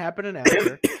 Kind of happening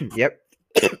after. Yep.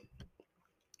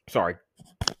 Sorry.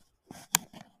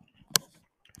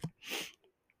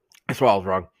 I swallowed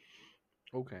wrong.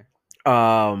 Okay.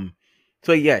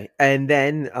 So yeah, and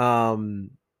then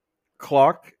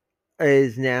Clark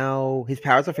is now, his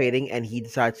powers are fading, and he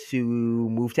decides to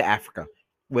move to Africa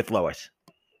with Lois.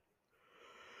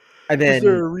 And then, is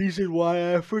there a reason why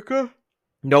Africa?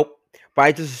 Nope. But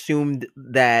I just assumed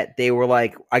that they were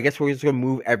like, I guess we're just gonna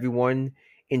move everyone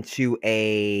into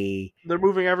They're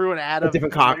moving everyone out of a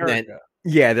different continent.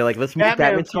 Yeah, they're like, let's move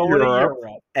Batman to Europe,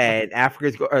 and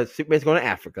Superman's going to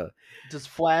Africa. Does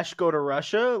Flash go to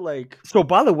Russia? So,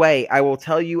 by the way, I will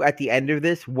tell you at the end of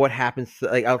this what happens.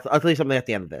 I'll tell you something at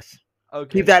the end of this.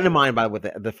 Okay. Keep that in mind, by with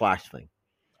the Flash thing.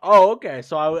 Oh, okay.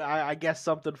 So I guess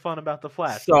something fun about the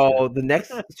Flash. So the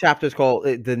next chapter is called.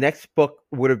 The next book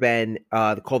would have been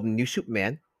called The New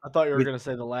Superman. I thought you were going to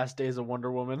say The Last Days of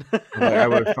Wonder Woman. I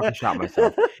would have fucking shot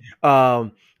myself.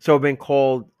 So it's been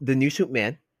called The New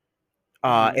Superman.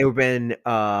 It would have been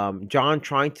John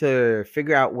trying to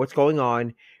figure out what's going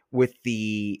on with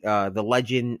the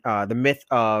legend, the myth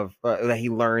of that he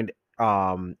learned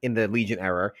in the Legion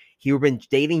era. He would have been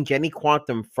dating Jenny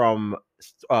Quantum from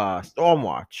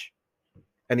Stormwatch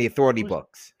and the Authority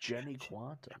books. Jenny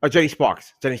Quantum. Jenny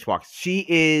Sparks. Jenny Sparks. She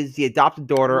is the adopted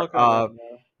daughter of.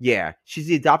 Yeah, she's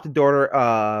the adopted daughter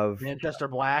of Manchester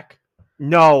Black.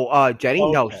 No, Jenny.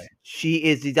 Okay. No, she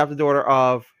is the adopted daughter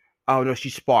of. Oh no,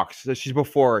 she's Sparks. So she's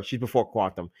before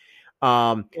Quantum.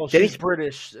 Well, she's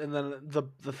British, and then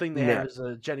the thing they have is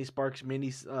a Jenny Sparks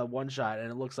mini one shot, and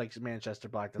it looks like Manchester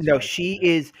Black. No,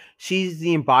 she's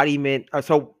the embodiment.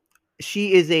 So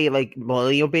she is a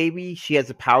millennial baby. She has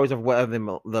the powers of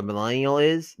whatever the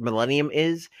millennium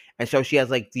is, and so she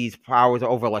has these powers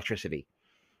over electricity.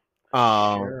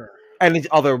 Sure. And these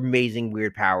other amazing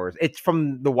weird powers. It's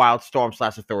from the Wildstorm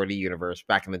 / Authority universe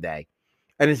back in the day.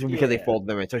 And it's because they folded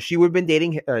them in. So she would have been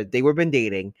dating. They would have been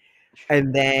dating,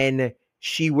 and then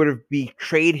she would have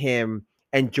betrayed him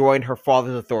and joined her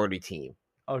father's Authority team.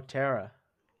 Oh, Tara!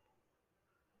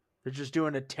 They're just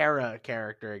doing a Tara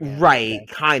character again, right?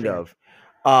 Kind of.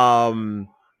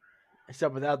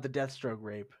 Except without the Deathstroke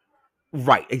rape.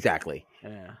 Right. Exactly.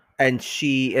 Yeah. And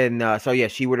she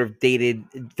she would have dated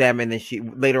them, and then she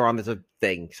later on there's a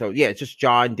thing. So yeah, it's just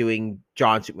John doing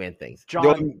John Superman things.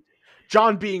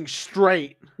 John being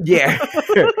straight. Yeah.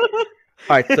 All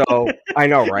right, so I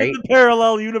know, right? In the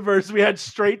parallel universe, we had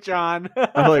straight John.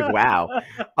 I'm like, wow.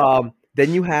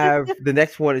 Then you have the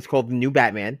next one is called The New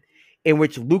Batman, in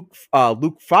which Luke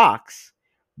Fox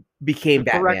became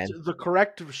Batman.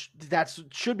 That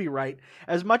should be right.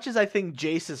 As much as I think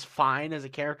Jace is fine as a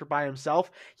character by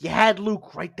himself, you had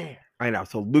Luke right there. I know.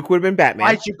 So Luke would have been Batman.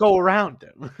 Why'd you go around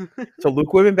him? So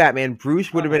Luke would have been Batman.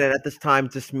 Bruce would have been at this time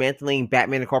dismantling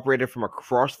Batman Incorporated from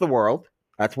across the world.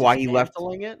 That's why he left.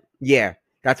 It? Yeah,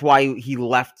 that's why he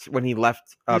left when he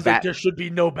left. There should be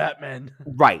no Batman.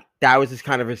 Right. That was his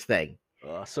thing.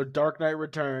 So Dark Knight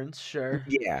Returns, sure.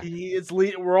 Yeah.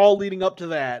 We're all leading up to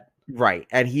that. Right,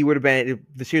 and he would have been.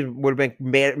 The series would have been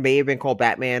may have been called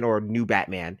Batman or New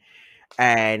Batman,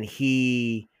 and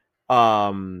he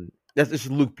that's just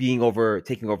Luke taking over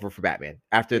for Batman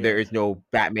after there is no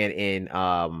Batman in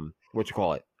Gotham.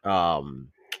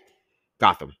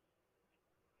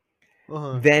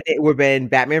 Then it would have been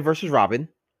Batman versus Robin,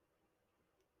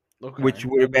 which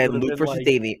would have been Luke versus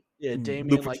Damian. Yeah,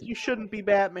 Damian you shouldn't be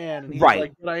Batman, and he's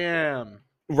like, but I am.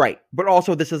 Right, but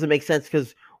also this doesn't make sense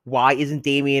because why isn't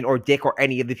Damian or Dick or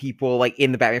any of the people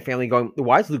in the Batman family going,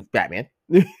 why is Luke Batman?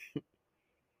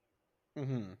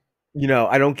 Mm-hmm.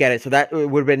 I don't get it. So that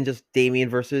would have been just Damian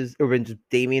versus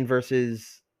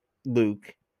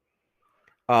Luke.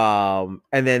 And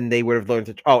then they would have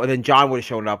learned and then John would have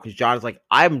shown up because John is like,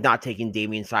 I'm not taking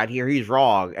Damian's side here. He's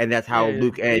wrong. And that's how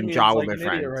Luke and Damian's John would have been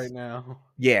friends. Right now.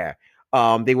 Yeah.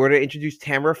 They would have introduced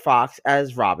Tamara Fox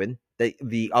as Robin,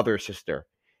 the other sister.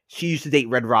 She used to date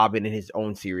Red Robin in his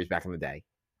own series back in the day.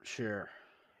 Sure.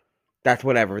 That's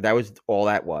whatever. That was all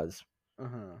that was.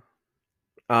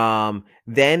 Uh-huh.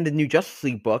 Then the new Justice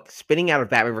League book, spinning out of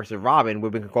Batman versus Robin,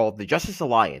 would have been called the Justice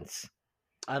Alliance.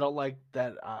 I don't like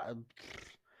that.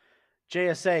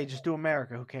 JSA, just do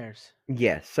America. Who cares?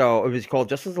 Yeah, so it was called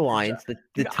Justice Alliance.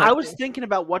 I was thinking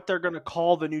about what they're going to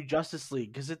call the new Justice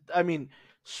League because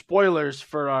spoilers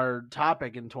for our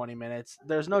topic in 20 minutes.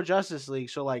 There's no Justice League,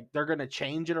 so like they're gonna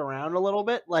change it around a little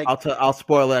bit. Like, I'll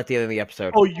spoil it at the end of the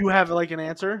episode. oh, you have like an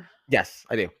answer? Yes,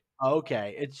 I do.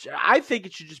 Okay, I think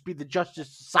it should just be the Justice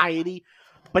Society,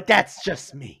 but that's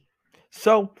just me.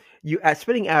 So you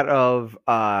spinning out of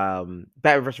Batman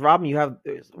vs. Robin, you have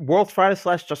World's Finest /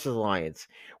 Justice Alliance,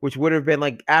 which would have been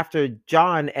like after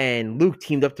John and Luke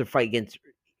teamed up to fight against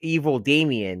evil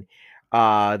Damian.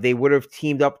 They would have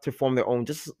teamed up to form their own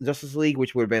Justice League,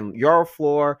 which would have been Yara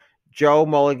Flor, Joe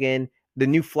Mulligan, the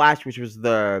new Flash, which was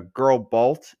the girl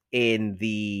Bolt in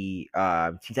the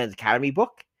Teen Titans Academy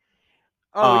book.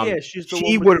 Oh yeah,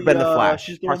 she would have been the Flash.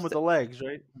 She's the one with the legs,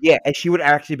 right? Yeah, and she would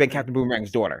have actually been Captain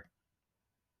Boomerang's daughter.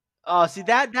 See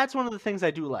that's one of the things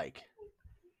I do like.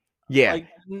 Yeah, like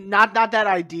not that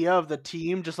idea of the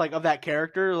team, just like of that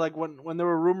character. Like when there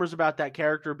were rumors about that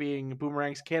character being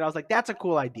Boomerang's kid, I was like, that's a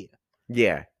cool idea.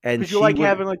 Yeah, and because you like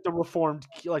having like the reformed,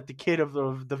 like the kid of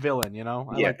the villain, you know.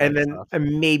 Yeah, and then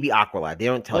maybe Aqualad. They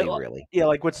don't tell you really. Yeah,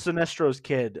 like with Sinestro's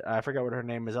kid, I forgot what her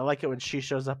name is. I like it when she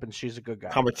shows up and she's a good guy.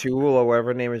 Kamatul or whatever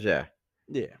her name is. Yeah.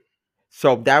 Yeah.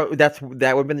 So that would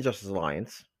have been the Justice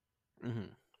Alliance. Mm-hmm.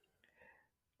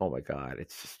 Oh my god,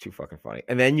 it's just too fucking funny.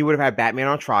 And then you would have had Batman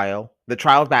on trial, the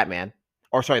trial of Batman,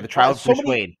 or sorry, the trial of Bruce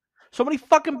Wayne. So many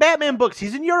fucking Batman books.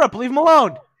 He's in Europe. Leave him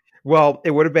alone. Well, it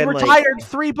would have been retired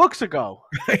 3 books ago.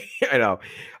 I know.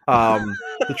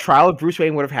 The trial of Bruce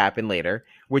Wayne would have happened later,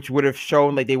 which would have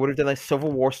shown like they would have done a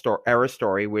Civil War era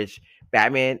story, which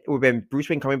Batman it would have been Bruce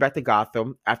Wayne coming back to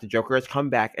Gotham after Joker has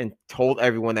come back and told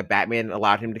everyone that Batman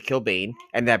allowed him to kill Bane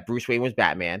and that Bruce Wayne was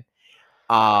Batman.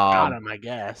 Got him, I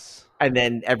guess. And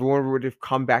then everyone would have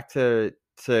come back to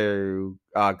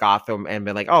Gotham and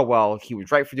been like, "Oh well, he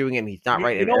was right for doing it, and he's not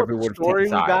right." You and know everyone what story we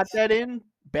got that in?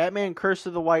 Batman Curse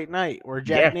of the White Knight, where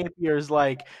Jack Napier is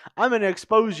like, I'm going to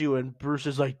expose you, and Bruce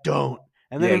is like, don't.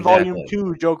 And then in Volume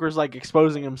 2, Joker's like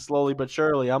exposing him slowly but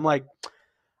surely. I'm like,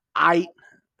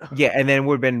 Yeah, and then it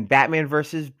would have been Batman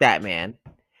versus Batman,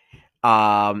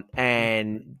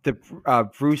 and the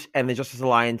Bruce and the Justice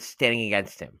Alliance standing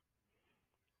against him.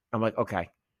 I'm like, okay.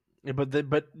 Yeah, but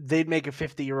they'd make a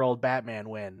 50-year-old Batman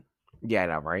win. Yeah, I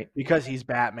know, right? Because he's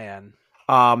Batman.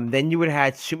 Then you would have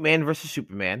had Superman versus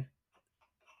Superman.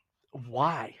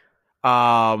 Why?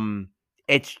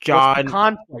 It's John. What's the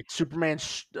conflict? Superman,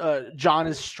 John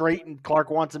is straight, and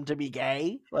Clark wants him to be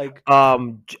gay. Like,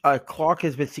 Clark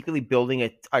has been secretly building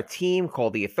a team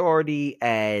called the Authority,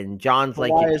 and John's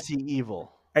like, why is he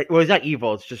evil? Well, he's not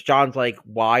evil. It's just John's like,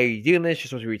 why are you doing this? You're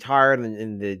supposed to be retired,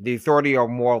 and the Authority are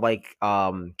more like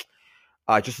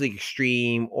just like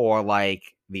Extreme or like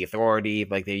the Authority,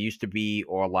 like they used to be,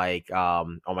 or like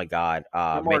oh my god,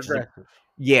 more aggressive.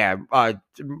 Yeah,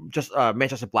 just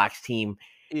Manchester Black's team.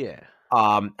 Yeah.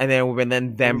 And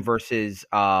then them versus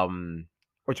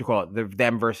what you call it?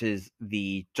 Them versus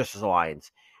the Justice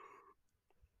Alliance.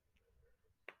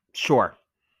 Sure.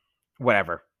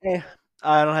 Whatever.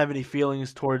 I don't have any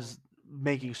feelings towards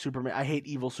making Superman. I hate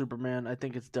evil Superman. I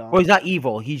think it's dumb. Well, he's not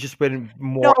evil. He's just been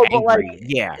more angry.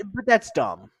 But that's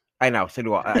dumb. I know. So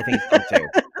do I. I think it's dumb too.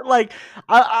 Like,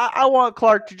 I want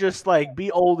Clark to just like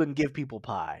be old and give people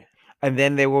pie. And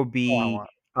then there will be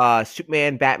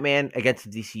Superman, Batman against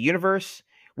the DC Universe,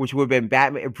 which would have been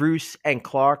Batman, Bruce, and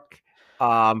Clark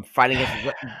fighting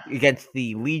against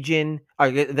the Legion,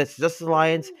 that's Justice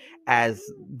Alliance. As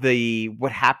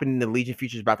what happened in the Legion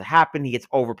future is about to happen, he gets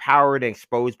overpowered and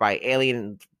exposed by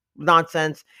alien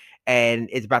nonsense, and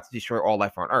is about to destroy all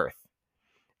life on Earth.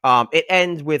 It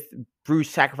ends with Bruce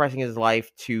sacrificing his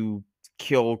life to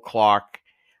kill Clark.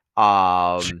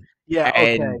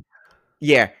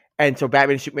 And so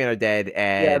Batman and Superman are dead,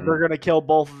 and they're gonna kill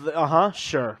both.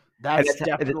 Sure, that's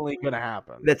definitely gonna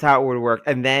happen. That's how it would work.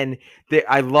 And then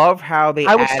I love how they.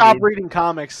 I would stop reading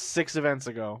comics 6 events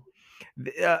ago.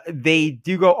 They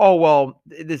do go, oh well,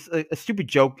 this a stupid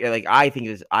joke. Like I think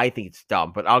it's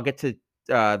dumb, but I'll get to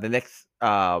the next.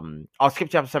 I'll skip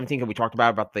chapter 17 because we talked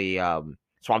about the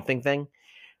Swamp Thing thing.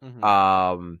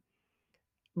 Mm-hmm.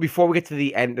 Before we get to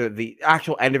the end of the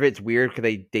actual end of it, it's weird because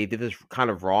they did this kind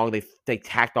of wrong. They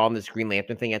tacked on this Green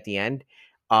Lantern thing at the end.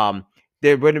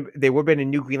 There would have been a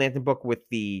new Green Lantern book with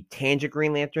the Tangent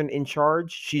Green Lantern in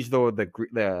charge. She's the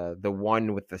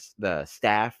one with the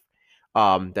staff.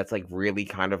 That's like really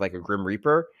kind of like a Grim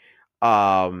Reaper.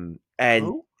 And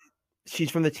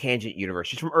she's from the Tangent universe.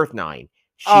 She's from Earth 9.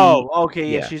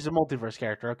 Yeah, she's a multiverse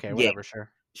character. Okay, whatever, sure.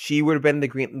 She would have been the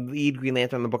lead Green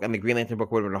Lantern in the book, and the Green Lantern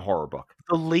book would have been a horror book.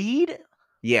 The lead?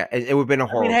 Yeah, it would have been a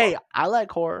horror book. Hey, I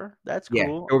like horror. That's cool. Yeah,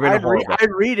 it would have been a horror book.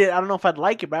 I'd read it. I don't know if I'd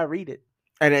like it, but I'd read it.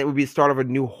 And it would be the start of a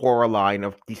new horror line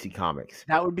of DC Comics.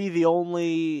 That would be the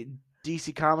only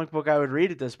DC comic book I would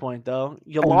read at this point, though.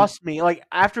 You lost me. Like,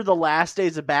 after the last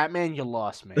days of Batman, you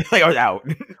lost me. Like, I was out.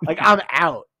 Like, I'm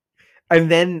out. And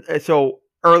then, so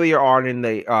earlier on in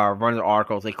the run of the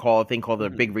articles, they call a thing called the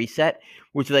Big Reset,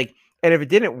 which is like, and if it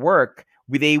didn't work,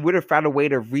 they would have found a way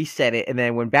to reset it. And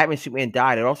then when Batman Superman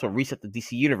died, it also reset the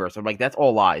DC universe. I'm like, that's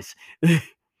all lies.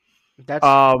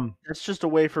 That's just a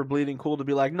way for Bleeding Cool to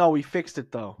be like, no, we fixed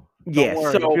it though. Yeah, so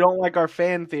if you don't like our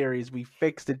fan theories, we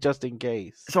fixed it just in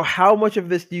case. So how much of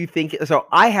this do you think? So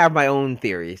I have my own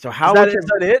theory. So how much? Is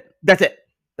that it? That's it.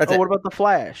 That's it. What about the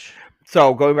Flash?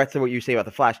 So going back to what you say about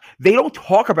the Flash, they don't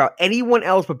talk about anyone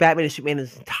else but Batman and Superman in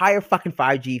this entire fucking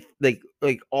 5G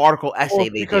like article essay.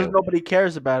 Because nobody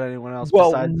cares about anyone else.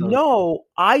 Well, besides no,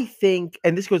 I think,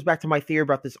 and this goes back to my theory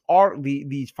about this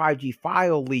these 5G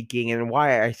file leaking, and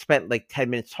why I spent like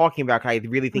 10 minutes talking about. I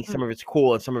really think some of it's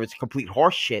cool and some of it's complete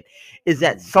horse shit. Is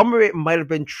that some of it might have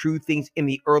been true things in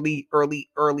the early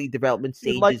development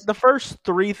stages? Like the first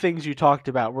 3 things you talked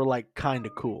about were like kind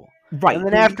of cool. Right. And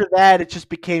then after that, it just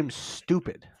became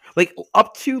stupid. Like,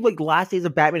 up to, like, last days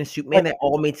of Batman and Superman, that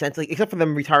all made sense. Like, except for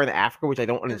them retiring to Africa, which I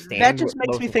don't understand. That just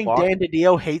makes me think Dan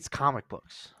DiDio hates comic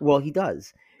books. Well, he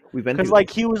does. We've been because, like,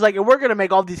 he was like, we're going to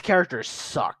make all these characters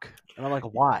suck. And I'm like,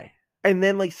 why? And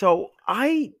then, like, so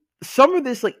some of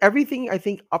this, like, everything, I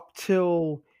think, up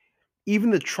till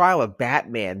even the trial of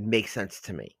Batman makes sense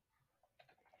to me.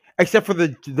 Except for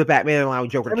the Batman allowing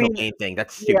Joker to kill Bane thing.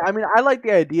 That's stupid. Yeah, I mean, I like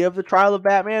the idea of the trial of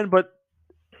Batman, but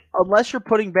unless you're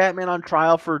putting Batman on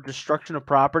trial for destruction of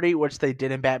property, which they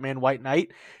did in Batman White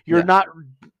Knight, you're not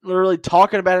literally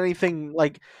talking about anything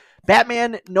like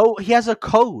Batman. No, he has a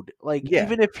code. Like,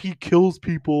 even if he kills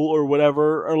people or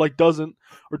whatever, or like doesn't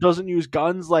use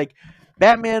guns, like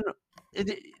Batman,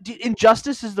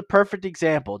 Injustice is the perfect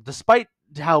example. Despite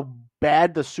how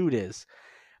bad the suit is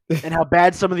and how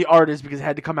bad some of the art is because it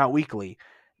had to come out weekly,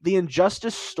 the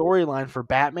Injustice storyline for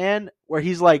Batman, where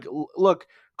he's like, look,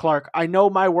 Clark, I know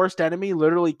my worst enemy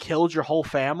literally killed your whole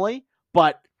family,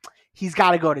 but he's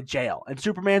got to go to jail. And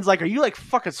Superman's like, are you like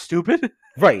fucking stupid?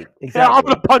 Right, exactly. Yeah, I'm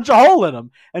going to punch a hole in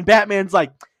him. And Batman's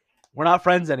like, we're not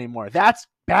friends anymore. That's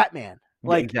Batman.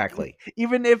 Like, exactly.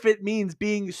 Even if it means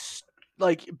being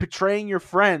like betraying your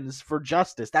friends for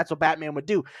justice, that's what Batman would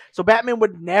do. So Batman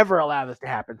would never allow this to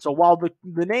happen. So while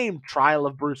the name Trial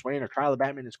of Bruce Wayne or Trial of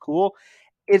Batman is cool,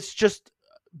 it's just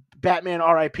Batman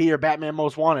R.I.P. or Batman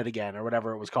Most Wanted again or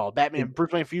whatever it was called. Batman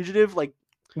Bruce Wayne Fugitive. Like,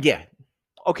 yeah.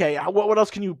 Okay, what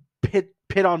else can you pit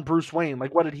on Bruce Wayne?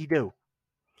 Like, what did he do?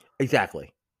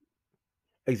 Exactly.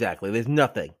 There's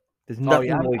nothing.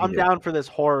 I'm down for this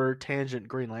horror tangent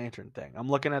Green Lantern thing. I'm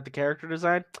looking at the character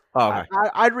design. Oh, okay.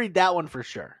 I'd read that one for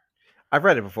sure. I've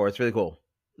read it before. It's really cool.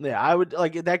 Yeah, I would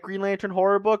like that Green Lantern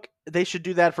horror book. They should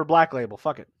do that for Black Label.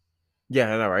 Fuck it.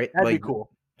 Yeah, I know, right? That'd be cool.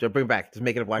 Just bring it back. Just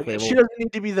make it a Black Label. She doesn't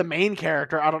need to be the main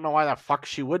character. I don't know why the fuck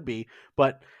she would be,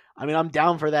 but I mean, I'm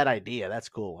down for that idea. That's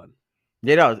a cool one.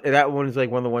 Yeah, no, that one is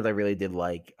like one of the ones I really did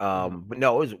like. But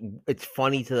no, it's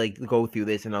funny to like go through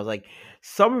this, and I was like,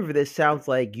 some of this sounds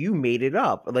like you made it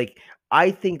up. Like,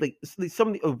 I think like some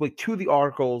of the, like 2 of the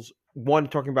articles, one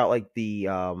talking about like the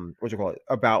what's it called,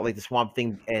 about like the Swamp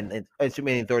Thing and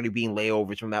Superman Authority being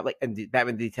layovers from that, like, and the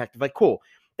Batman the Detective, like, cool,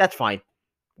 that's fine,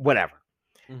 whatever,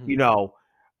 you know.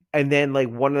 And then like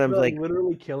one of them's like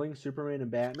literally killing Superman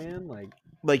and Batman,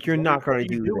 like you're not going to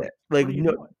do that. Like,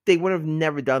 no, they would have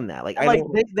never done that. Like,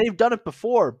 they've done it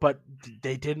before, but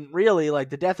they didn't really. Like,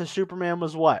 the death of Superman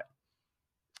was what?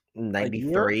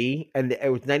 93, and it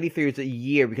was 93 was a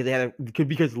year because they had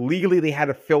because legally they had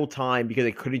to fill time because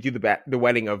they couldn't do the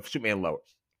wedding of Superman and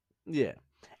Lois. Yeah.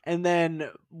 And then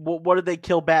what did they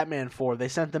kill Batman for? They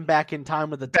sent them back in time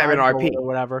with the Batman RIP or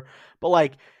whatever. But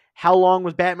like, how long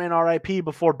was Batman RIP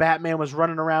before Batman was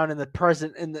running around in the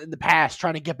present in the past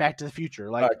trying to get back to the future?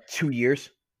 Like 2 years.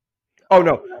 Oh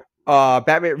no,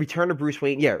 Batman Return of Bruce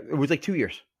Wayne. Yeah, it was like 2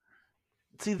 years.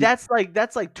 See, that's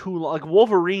like too long. Like,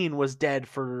 Wolverine was dead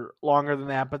for longer than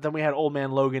that, but then we had Old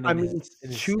Man Logan. I mean,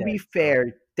 to be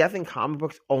fair, death in comic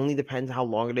books only depends on how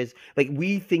long it is. Like,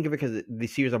 we think of it because the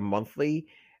series are monthly.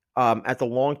 That's a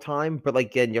long time, but like,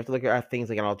 again, you have to look at things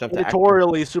like, and I'll jump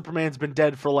editorially, Superman's been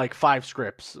dead for like 5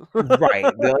 scripts, right?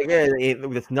 They're like,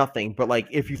 it's nothing. But like,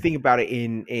 if you think about it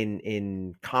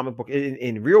in comic book,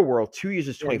 in real world, 2 years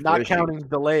is 24. Not counting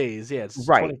delays, yeah, it's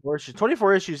right. 24 issues.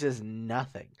 24 issues is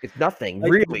nothing. It's nothing.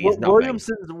 Like, really, is nothing.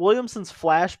 Williamson's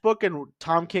Flash book and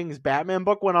Tom King's Batman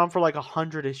book went on for like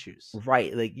 100 issues.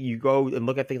 Right. Like, you go and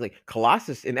look at things like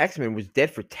Colossus in X-Men was dead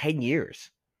for 10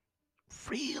 years.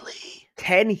 Really?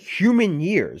 10 human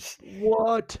years.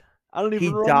 What? I don't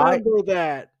even remember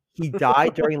that. He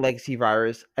died during Legacy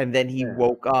Virus, and then he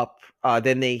woke up.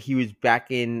 He was back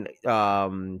in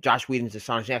Josh Whedon's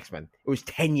Astonishing X-Men. It was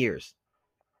 10 years.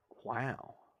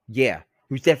 Wow. Yeah,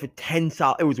 he was dead for 10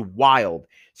 solid. It was wild.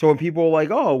 So when people were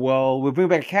like, "Oh, well, we'll bring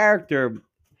back a character,"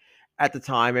 at the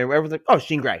time, and everyone's like, "Oh,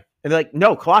 Jean Grey," and they're like,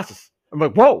 "No, Colossus." I'm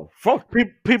like, "Whoa, fuck!"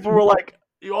 People were like,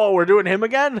 "Oh, we're doing him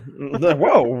again?" Like,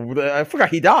 whoa, I forgot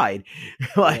he died.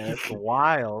 Like, yeah, that's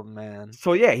wild, man.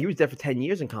 So yeah, he was dead for 10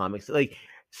 years in comics. Like,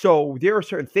 so there are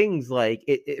certain things like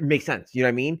it makes sense. You know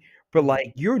what I mean? But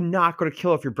like, you're not going to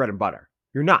kill off your bread and butter.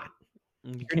 You're not.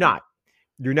 You're not.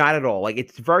 You're not at all. Like,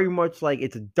 it's very much like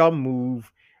it's a dumb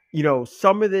move. You know,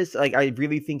 some of this, like, I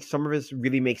really think some of this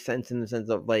really makes sense in the sense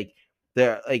of like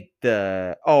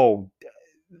the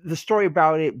story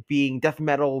about it being death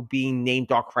metal being named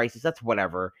Dark Crisis. That's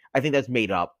whatever. I think that's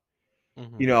made up.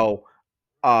 You know,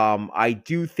 I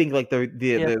do think like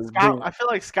Scott, I feel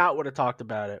like Scott would have talked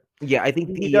about it. Yeah, I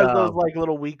think he does those like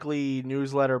little weekly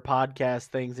newsletter podcast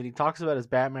things, and he talks about his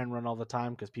Batman run all the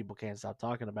time because people can't stop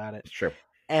talking about it. It's true.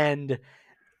 And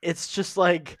it's just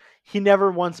like he never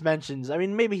once mentions. I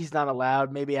mean, maybe he's not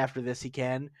allowed. Maybe after this he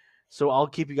can. So I'll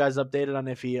keep you guys updated on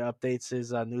if he updates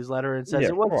his newsletter and says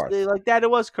it was like that. It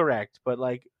was correct, but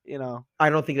like, you know, I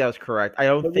don't think that was correct. I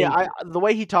don't think. Yeah, the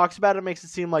way he talks about it makes it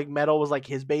seem like Metal was like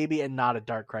his baby and not a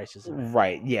Dark Crisis.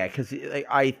 Right? Yeah, because like,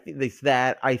 I think it's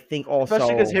that. I think also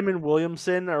especially because him and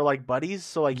Williamson are like buddies,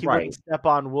 so like he wouldn't step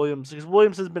on Williams because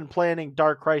Williamson's been planning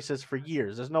Dark Crisis for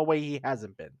years. There's no way he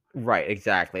hasn't been. Right,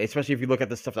 exactly. Especially if you look at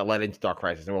the stuff that led into Dark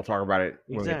Crisis, and we'll talk about it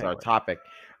when we get to our topic.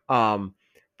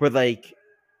 But like,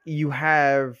 you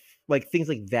have like things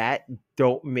like that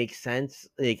don't make sense.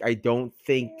 Like, I don't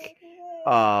think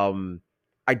the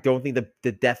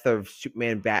death of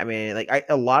Superman, Batman, like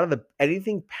a lot of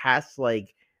anything past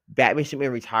like Batman,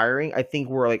 Superman retiring, I think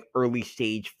were like early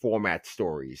stage format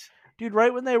stories. Dude,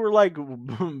 right when they were like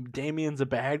Damian's a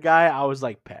bad guy, I was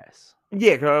like, pass.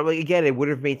 Yeah, cause like again, it would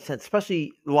have made sense.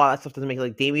 Especially a lot of that stuff doesn't make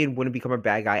like Damian wouldn't become a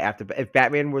bad guy after if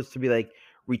Batman was to be like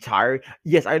retired.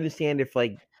 Yes, I understand if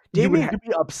like Damian could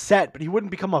be upset, but he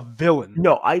wouldn't become a villain.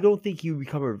 No, I don't think he would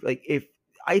become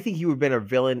I think he would have been a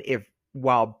villain if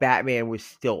while Batman was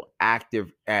still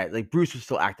active Bruce was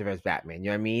still active as Batman. You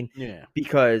know what I mean? Yeah.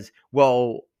 Because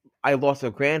I lost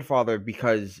a grandfather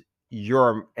because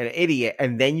you're an idiot,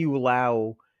 and then you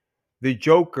allow the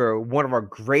Joker, one of our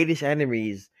greatest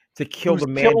enemies, to kill the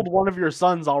man. Killed one of your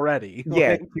sons already.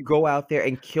 Yeah, to go out there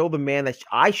and kill the man that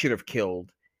I should have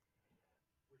killed,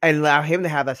 and allow him to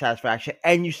have that satisfaction,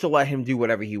 and you still let him do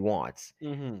whatever he wants.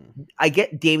 I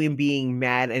get Damian being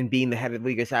mad and being the head of the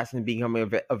League Assassin and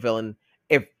becoming a villain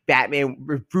if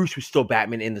Bruce was still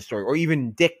Batman in the story, or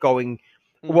even Dick going,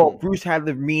 well, Bruce had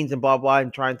the means and blah, blah,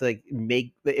 and trying to like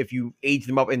make, if you age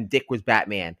them up, and Dick was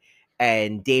Batman,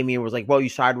 and Damian was like, well, you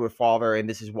sided with father, and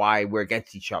this is why we're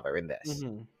against each other in this.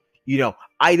 You know,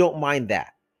 I don't mind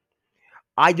that.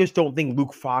 I just don't think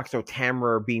Luke Fox or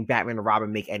Tamara being Batman and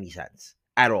Robin make any sense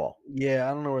at all. Yeah,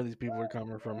 I don't know where these people are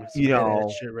coming from. You know,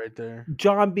 that shit right there.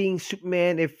 John being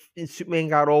Superman, if Superman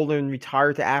got older and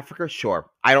retired to Africa, sure.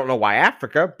 I don't know why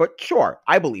Africa, but sure,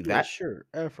 I believe that. Sure,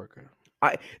 Africa.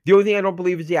 The only thing I don't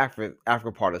believe is the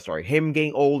Africa part of the story. Him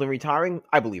getting old and retiring,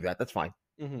 I believe that. That's fine.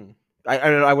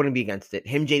 I wouldn't be against it.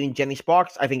 Him dating Jenny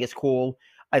Sparks, I think it's cool.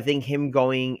 I think him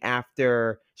going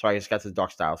after. Sorry, I just got to the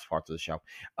Dark Styles parts of the show.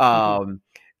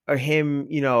 Or him,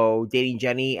 you know, dating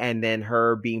Jenny and then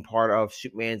her being part of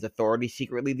Superman's authority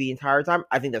secretly the entire time.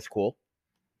 I think that's cool.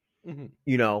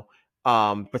 You know,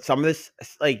 but some of this,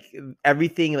 like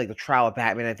everything, like the trial of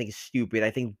Batman, I think is stupid.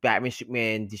 I think Batman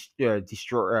Superman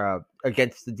destroy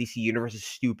against the DC universe is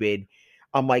stupid.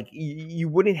 I'm like, you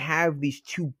wouldn't have these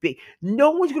two big.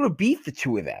 No one's gonna beat the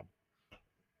two of them.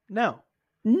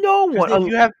 No one. If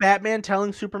you have Batman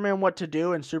telling Superman what to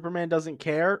do and Superman doesn't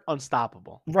care,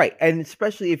 unstoppable. Right, and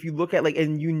especially if you look at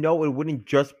and you know it wouldn't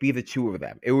just be the two of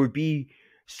them. It would be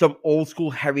some old school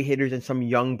heavy hitters and some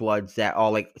young bloods that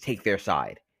all like take their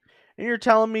side. And you're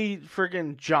telling me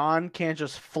friggin' John can't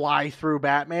just fly through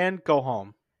Batman? Go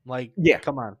home. Like, yeah,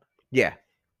 come on. Yeah.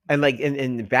 And like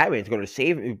and Batman's going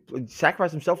to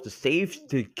sacrifice himself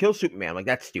to kill Superman. Like,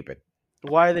 that's stupid.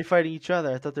 Why are they fighting each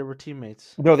other? I thought they were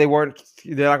teammates. No, they weren't.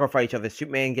 They're not going to fight each other.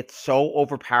 Superman gets so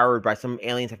overpowered by some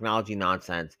alien technology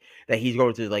nonsense that he's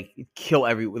going to like kill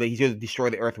he's going to destroy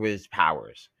the Earth with his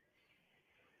powers.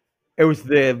 It was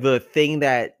the thing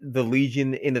that the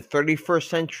Legion in the 31st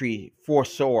century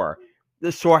foresaw.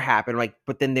 The SOAR happened,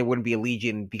 but then there wouldn't be a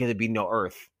Legion because there'd be no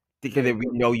Earth. Because there'd be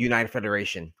no United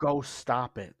Federation. Go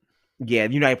stop it. Yeah,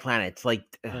 United Planets.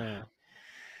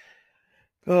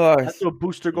 That's what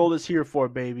Booster Gold is here for,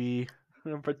 baby.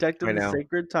 Protecting the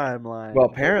sacred timeline. Well,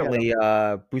 apparently,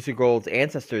 Booster Gold's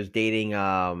ancestor is dating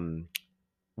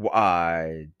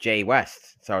Jay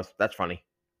West, so that's funny.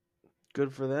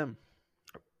 Good for them.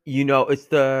 It's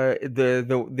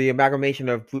the amalgamation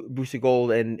of Booster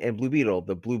Gold and Blue Beetle,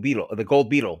 the Gold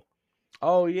Beetle.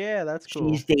 Oh yeah, that's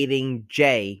cool. She's dating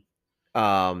Jay,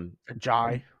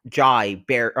 Jai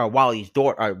Wally's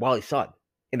son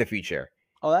in the future.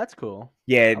 Oh, that's cool.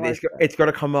 Yeah, it's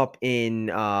going to come up in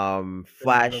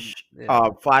Flash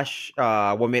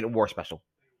 1 Minute War special.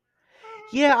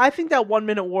 Yeah, I think that 1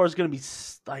 Minute War is going to be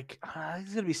it's going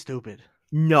to be stupid.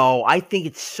 No, I think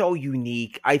it's so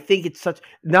unique. I think it's such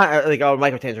not like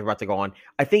Michael Tanner about to go on.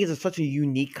 I think it's such a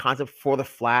unique concept for the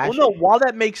Flash. Well, no, while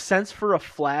that makes sense for a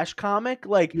Flash comic,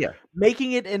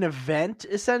 making it an event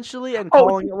essentially and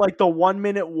calling it like the 1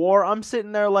 Minute War, I'm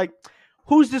sitting there like,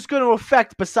 who's this going to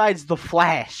affect besides the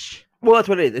Flash? Well, that's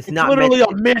what it is. It's not literally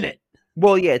a minute.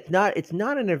 Well, yeah, it's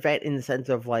not an event in the sense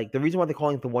of like the reason why they're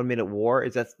calling it the 1 Minute War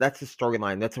is that's the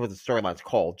storyline. That's what the storyline's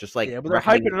called. Just like but they're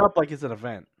hyping it up like it's an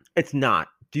event. It's not.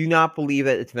 Do not believe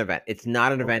that it's an event. It's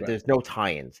not an event. There's no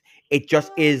tie-ins. It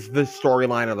just is the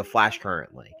storyline of the Flash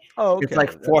currently. Oh, okay. It's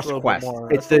like Force Quest.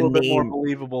 It's the name more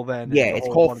believable than it's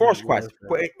called Force Quest.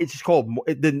 But it's just called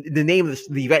the name of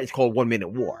the event is called 1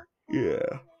 Minute War. Yeah.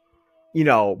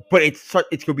 But it's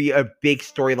gonna be a big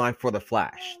storyline for the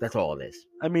Flash. That's all it is.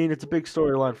 I mean, it's a big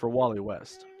storyline for Wally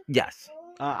West. Yes.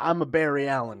 I'm a Barry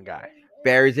Allen guy.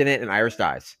 Barry's in it, and Iris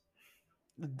dies.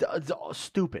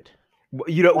 Stupid.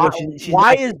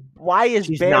 Why is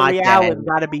Barry Allen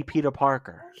got to be Peter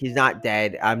Parker? He's not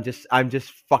dead. I'm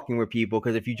just fucking with people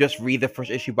because if you just read the first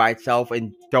issue by itself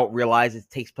and don't realize it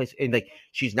takes place in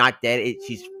she's not dead.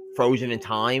 She's frozen in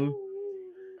time.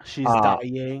 She's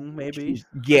dying, maybe.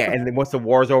 And then once the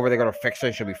war's over, they're gonna fix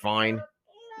her. She'll be fine.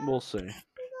 We'll see.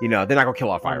 They're not gonna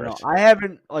kill off Iris. I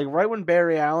haven't right when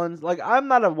Barry Allen's I'm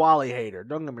not a Wally hater.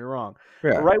 Don't get me wrong.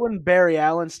 Yeah. But right when Barry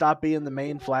Allen stopped being the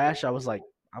main Flash, I was like,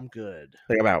 I'm good.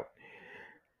 I'm out.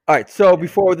 All right. So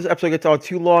before this episode gets on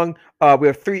too long, we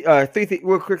have three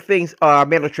real quick things.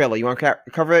 Mando trailer. You want to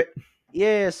cover it?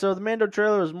 Yeah. So the Mando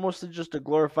trailer is mostly just a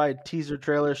glorified teaser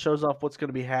trailer. Shows off what's going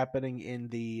to be happening in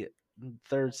the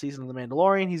 3rd season of The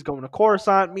Mandalorian. He's going to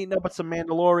Coruscant, meeting up with some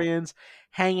Mandalorians,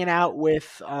 hanging out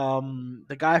with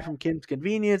the guy from Kim's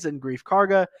Convenience and Greef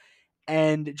Karga,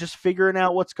 and just figuring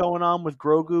out what's going on with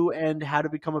Grogu and how to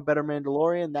become a better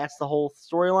Mandalorian. That's the whole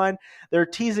storyline. They're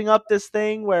teasing up this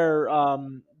thing where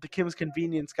the Kim's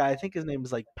Convenience guy, I think his name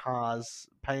is like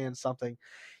Pan something.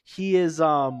 He is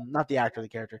not the actor, the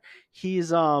character. He's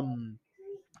telling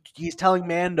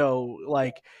Mando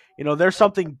there's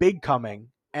something big coming.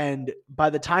 And by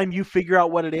the time you figure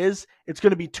out what it is, it's going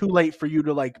to be too late for you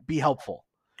to be helpful.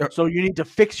 So you need to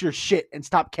fix your shit and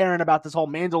stop caring about this whole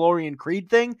Mandalorian Creed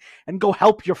thing and go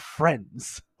help your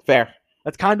friends. Fair.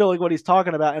 That's kind of like what he's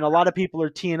talking about. And a lot of people are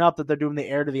teeing up that they're doing the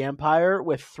Heir to the Empire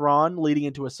with Thrawn leading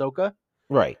into Ahsoka.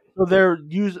 Right. So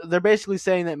they're basically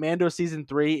saying that Mando Season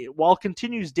 3, while it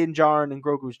continues Din Djarin and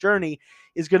Grogu's journey,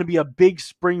 is going to be a big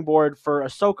springboard for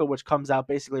Ahsoka, which comes out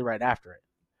basically right after it.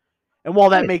 And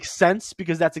while that makes sense,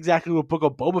 because that's exactly what Book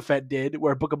of Boba Fett did,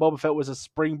 where Book of Boba Fett was a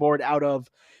springboard out of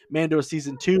Mando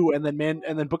Season 2, and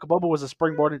then Book of Boba was a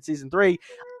springboard in Season 3,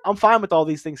 I'm fine with all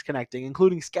these things connecting,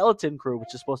 including Skeleton Crew,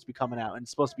 which is supposed to be coming out, and it's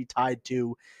supposed to be tied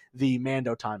to the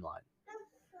Mando timeline.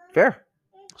 Fair.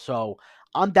 So,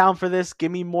 I'm down for this.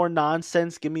 Give me more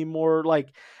nonsense. Give me more,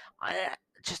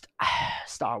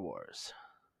 Star Wars.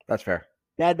 That's fair.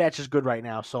 Bad Batch is good right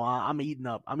now, so I'm eating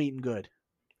up. I'm eating good.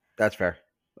 That's fair.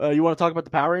 You want to talk about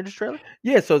the Power Rangers trailer?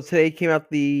 Yeah, so today came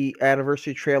out the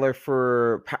anniversary trailer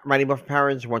for Mighty Morphin Power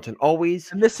Rangers Once and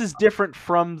Always. And this is different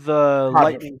from the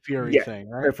Lightning Fury thing,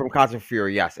 right? From Cosmic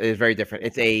Fury, yes. It is very different.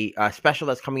 It's a special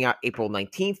that's coming out April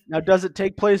 19th. Now, does it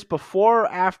take place before,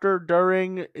 after,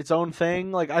 during its own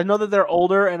thing? I know that they're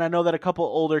older, and I know that a couple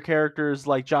older characters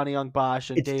like Johnny Young Bosch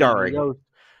and David during.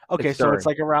 Okay, so it's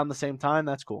around the same time?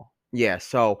 That's cool. Yeah,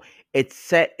 so it's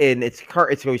set in it's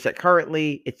going to be set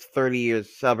currently. It's 30 years,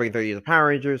 celebrating 30 years of Power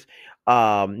Rangers.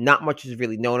 Not much is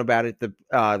really known about it.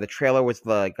 The trailer was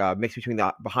a mix between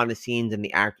the behind the scenes and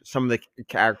some of the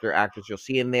actors you'll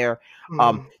see in there.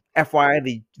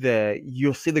 FYI,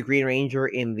 you'll see the Green Ranger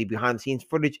in the behind the scenes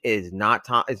footage is not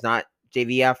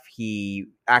JDF. He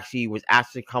actually was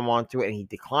asked to come onto it and he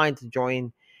declined to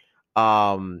join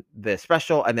the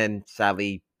special, and then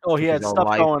sadly. Oh, he had stuff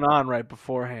going on right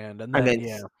beforehand, and then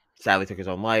sadly took his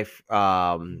own life.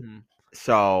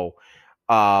 So,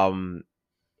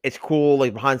 it's cool.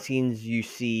 Behind the scenes, you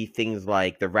see things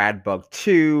like the Rad Bug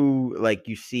 2.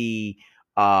 You see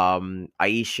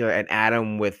Aisha and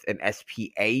Adam with an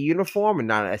SPA uniform and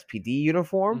not an SPD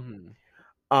uniform.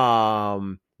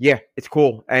 Yeah, it's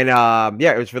cool. And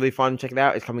yeah, it was really fun. Check it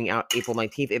out. It's coming out April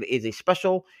 19th. It is a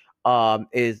special.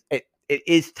 It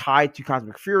is tied to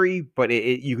Cosmic Fury, but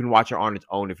you can watch it on its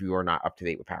own if you are not up to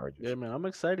date with Power Rangers. Yeah, man, I'm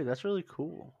excited. That's really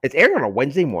cool. It's airing on a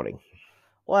Wednesday morning.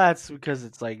 Well, that's because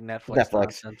it's like Netflix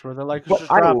nonsense where they're like, just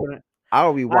dropping it.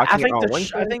 I'll be watching it on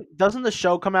Wednesday. I think doesn't the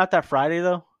show come out that Friday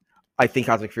though? I think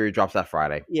Cosmic Fury drops that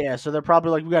Friday. Yeah, so they're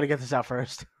probably like, we got to get this out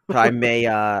first. I may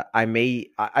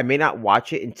not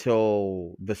watch it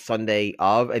until the Sunday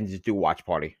of and just do a watch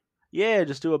party. Yeah,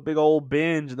 just do a big old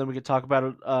binge, and then we can talk about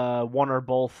it, one or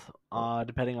both,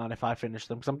 depending on if I finish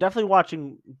them. Because I'm definitely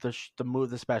watching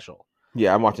the special.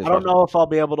 Yeah, I'm watching. I don't know if I'll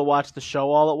be able to watch the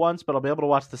show all at once, but I'll be able to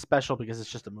watch the special because it's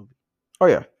just a movie. Oh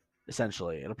yeah.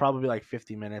 Essentially, it'll probably be like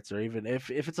 50 minutes, or even if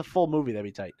it's a full movie, that'd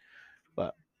be tight.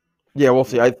 But yeah, we'll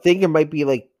see. I think it might be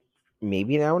like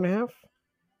maybe an hour and a half.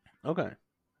 Okay,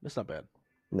 that's not bad.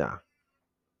 Nah,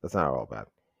 that's not all bad.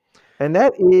 And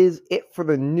that is it for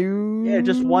the news. Yeah,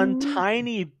 just one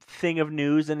tiny thing of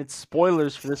news, and it's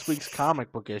spoilers for this week's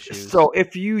comic book issues. So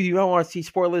if you don't want to see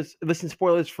spoilers, listen to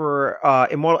spoilers for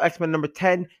Immortal X-Men number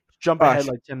 10. Jump ahead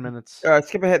like 10 minutes.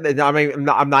 Skip ahead.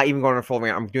 I'm not even going to full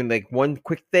rant. I'm doing like one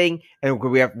quick thing, and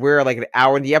we're like an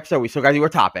hour in the episode. We still got to do our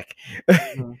topic.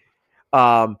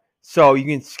 Mm-hmm. So you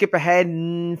can skip ahead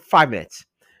in 5 minutes.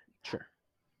 Sure.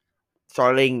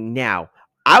 Starting now.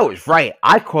 I was right.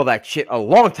 I called that shit a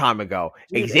long time ago.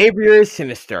 Dude, Xavier is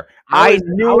Sinister. I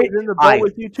knew it. In the boat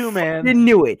with you too, man. I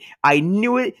knew it. I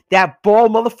knew it. That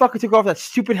bald motherfucker took off that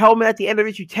stupid helmet at the end of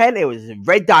issue 10. It was a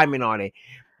red diamond on it.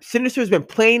 Sinister has been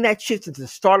playing that shit since the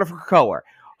start of Krakoa.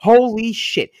 Holy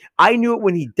shit. I knew it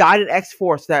when he died in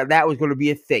X-Force that was going to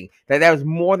be a thing. That was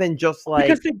more than just like...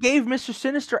 Because they gave Mr.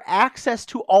 Sinister access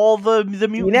to all the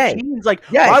mutant genes. Like,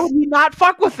 why would he not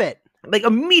fuck with it? Like,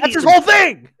 immediately. That's his whole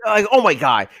thing! Like, oh my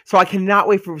god. So I cannot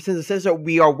wait for Sinister.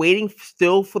 We are waiting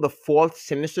still for the fourth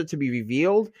Sinister to be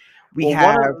revealed.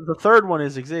 The third one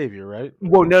is Xavier, right?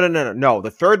 Well, no. The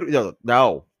third...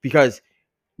 No. Because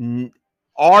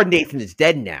our Nathan is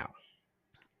dead now.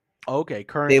 Okay,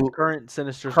 current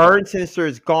Sinister. Sinister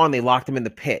is gone. They locked him in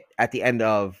the pit at the end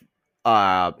of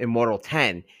Immortal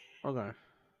 10. Okay.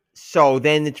 So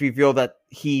then it's revealed that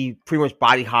he pretty much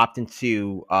body hopped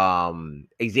into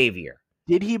Xavier.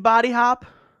 Did he body hop,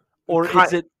 or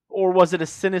was it a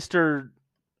Sinister?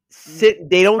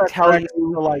 They don't tell you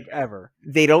like ever.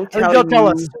 They don't tell you. Tell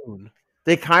us soon.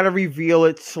 They kind of reveal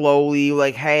it slowly,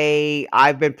 like, "Hey,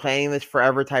 I've been planning this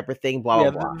forever," type of thing.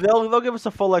 Blah blah blah. They'll give us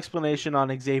a full explanation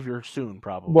on Xavier soon,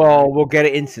 probably. Well, we'll get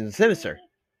it in Sinister.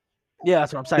 Yeah,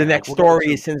 that's what I'm saying. The next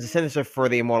story is Sinister for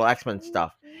the Immortal X-Men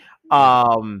stuff.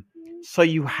 So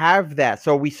you have that.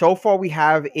 So we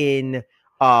have in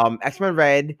X-Men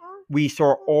Red, we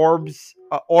saw Orbis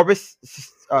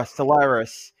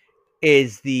Stellaris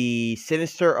is the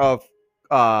Sinister of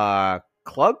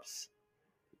clubs.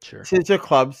 Sure. Sinister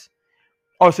clubs.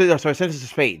 Oh, sorry, Sinister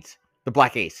Spades. The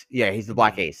Black Ace. Yeah, he's the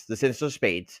Black Ace. The Sinister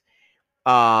Spades.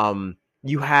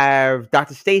 You have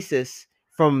Dr. Stasis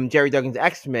from Jerry Duggan's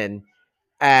X-Men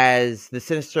as the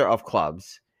Sinister of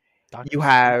clubs. You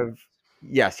have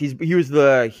he's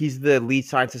the lead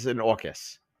scientist in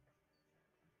Orcus.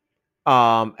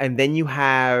 And then you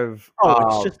have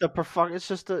I'm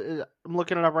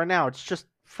looking it up right now. It's just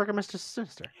freaking Mr.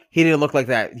 Sinister. He didn't look like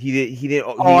that. He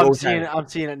didn't. I'm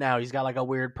seeing it now. He's got like a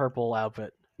weird purple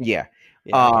outfit. Yeah.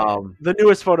 Okay. The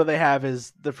newest photo they have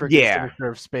is the freaking Sinister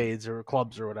of Spades or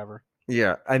clubs or whatever.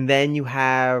 Yeah, and then you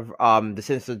have the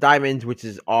Sinister Diamonds, which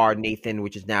is our Nathan,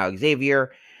 which is now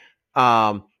Xavier.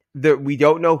 We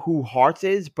don't know who Hearts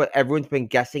is, but everyone's been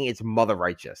guessing it's Mother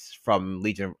Righteous from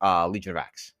Legion of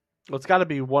X. Well, it's got to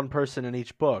be one person in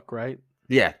each book, right?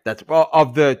 Yeah, that's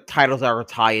of the titles that are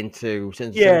tied into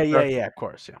Sinister. Yeah, of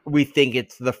course. Yeah, we think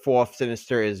it's the fourth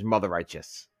Sinister is Mother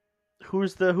Righteous.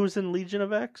 Who's in Legion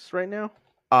of X right now?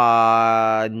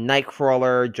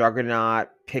 Nightcrawler, Juggernaut,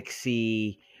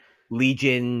 Pixie,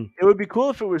 Legion. It would be cool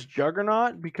if it was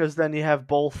Juggernaut because then you have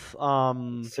both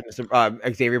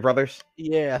Xavier brothers.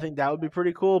 Yeah, I think that would be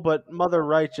pretty cool. But Mother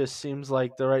Righteous seems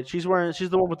like she's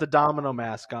the one with the domino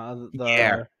mask on.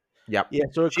 Yep. Yeah,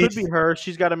 so it could be her.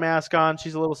 She's got a mask on.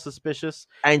 She's a little suspicious.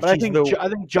 And I think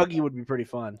Juggy would be pretty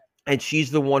fun. And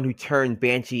she's the one who turned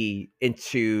Banshee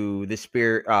into the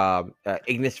spirit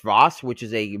Ignis Voss, which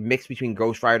is a mix between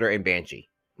Ghost Rider and Banshee.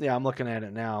 Yeah, I'm looking at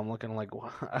it now. I'm looking like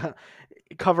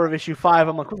cover of issue 5.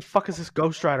 I'm like, what the fuck is this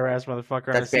Ghost Rider ass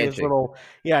motherfucker? That's Banshee.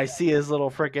 I see his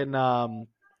little freaking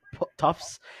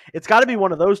tufts. It's got to be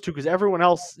one of those two because everyone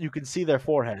else you can see their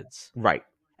foreheads. Right.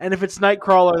 And if it's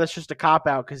Nightcrawler, that's just a cop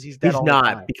out because he's dead. He's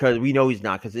not, because we know he's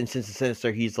not, because in Sinister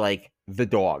Sinister he's like the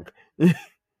dog.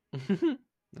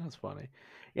 That's funny.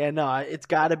 Yeah, no, it's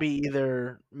got to be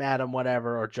either Madam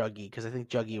Whatever or Juggy, because I think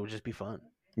Juggy would just be fun.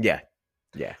 Yeah.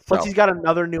 Plus, he's got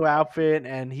another new outfit,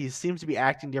 and he seems to be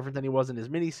acting different than he was in his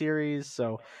miniseries.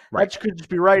 So that could just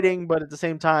be writing, but at the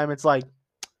same time, it's like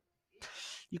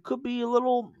you could be a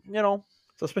little,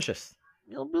 suspicious.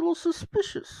 You'll be a little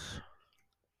suspicious.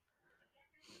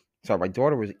 Sorry, my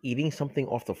daughter was eating something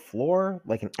off the floor,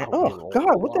 like an. Oh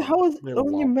God! What the hell is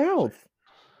on your mouth?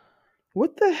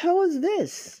 What the hell is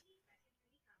this?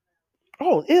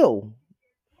 Oh, ew.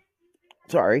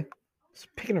 Sorry. It's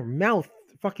picking her mouth.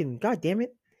 Fucking God damn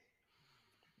it.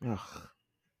 Ugh.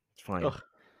 It's fine. Ugh.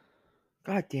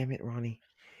 God damn it, Ronnie.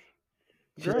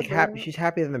 She's like happy. She's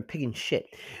happier than picking shit.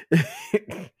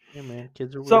 Yeah, man.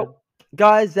 Kids are weird.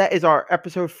 Guys, that is our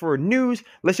episode for news.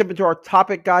 Let's jump into our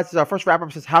topic, guys. This is our first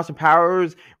wrap-up since House of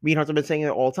Powers. Me and Hunter have been saying it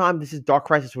all the time. This is Dark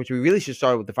Crisis, which we really should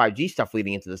start with the 5G stuff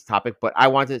leading into this topic, but I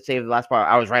wanted to say the last part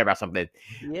I was right about something.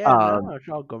 Yeah, it's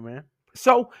all good, man.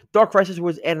 So, Dark Crisis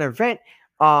was an event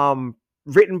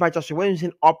written by Justin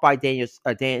Williamson, art by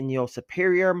Daniel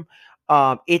Superior.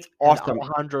 It's awesome. And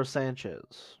Alejandro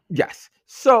Sanchez. Yes.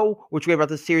 So, what's great about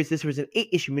this series, this was an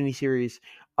 8-issue miniseries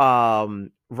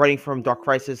running from Dark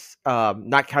Crisis,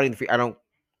 not counting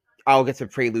I'll get some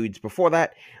preludes before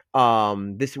that.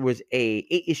 This was a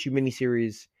 8-issue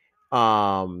miniseries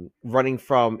running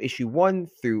from issue 1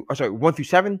 through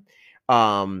 7,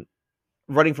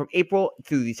 running from April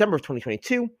through December of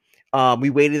 2022. We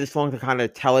waited this long to kind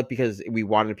of tell it because we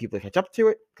wanted people to catch up to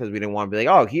it, because we didn't want to be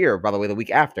like, oh, here, by the way, the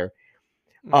week after.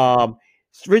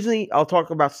 Originally, I'll talk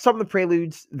about some of the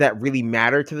preludes that really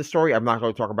matter to the story. I'm not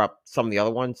going to talk about some of the other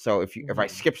ones. So if I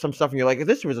skip some stuff and you're like, if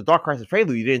this was a Dark Crisis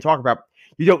prelude you didn't talk about,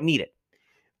 you don't need it.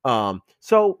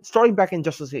 So starting back in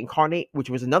Justice League Incarnate, which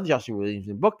was another Justin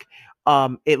Williamson book,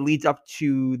 it leads up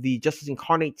to the Justice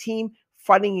Incarnate team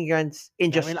fighting against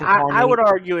Injustice Incarnate. I would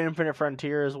argue Infinite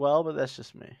Frontier as well, but that's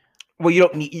just me. Well, you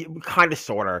don't need, kind of,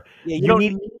 sort of. Yeah, you don't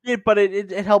need it, but it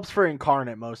helps for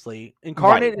Incarnate mostly.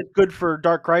 Incarnate is good for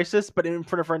Dark Crisis, but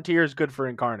Infinite Frontier is good for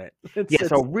Incarnate.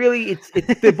 So really, it's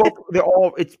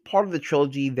part of the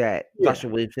trilogy that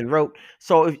Justin Williamson wrote.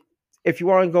 So if you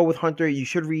want to go with Hunter, you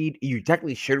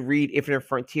definitely should read Infinite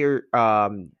Frontier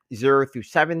 0 through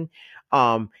 7.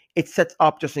 It sets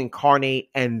up just Incarnate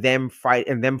and them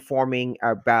forming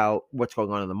about what's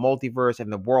going on in the multiverse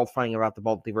and the world fighting about the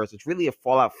multiverse. It's really a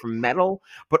fallout from Metal,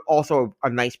 but also a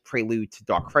nice prelude to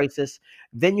Dark Crisis.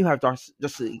 Then you have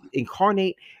Justice League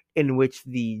Incarnate, in which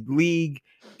the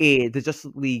Justice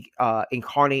League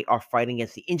Incarnate are fighting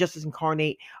against the Injustice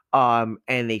Incarnate, and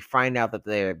they find out that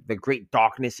the Great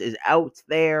Darkness is out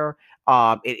there.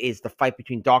 It is the fight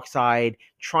between Darkseid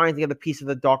trying to get a piece of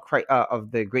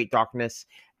the Great Darkness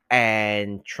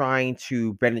and trying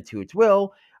to bend it to its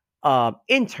will.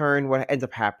 In turn, what ends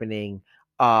up happening,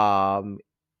 the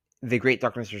Great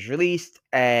Darkness was released,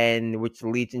 and which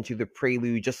leads into the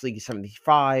prelude Justice League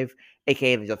 75,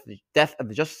 aka the Death of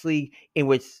the Justice League, in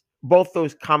which both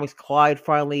those comics collide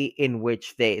finally, in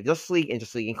which Justice League and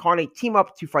Justice League Incarnate team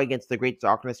up to fight against the Great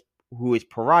Darkness, who is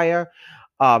Pariah,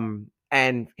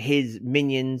 and his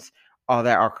minions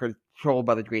that are controlled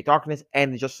by the Great Darkness,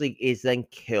 and the Justice League is then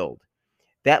killed.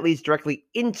 That leads directly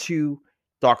into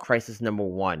Dark Crisis number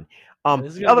 1.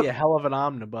 This is going to be a hell of an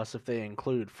omnibus if they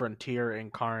include Frontier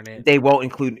Incarnate. They won't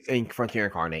include Frontier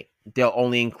Incarnate. They'll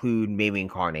only include maybe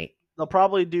Incarnate. They'll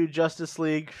probably do Justice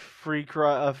League, Free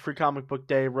Comic Book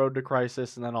Day, Road to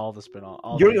Crisis, and then all the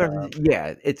spin-off.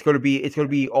 It's going to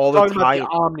be all the time. The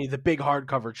Omni, the big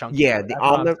hardcover chunk. Yeah,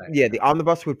 the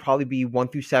omnibus would probably be 1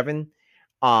 through 7.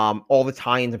 All the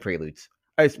tie-ins and preludes.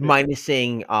 It's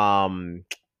minusing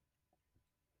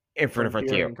Infinite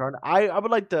Frontier. I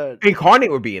would like to. Incarnate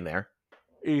would be in there.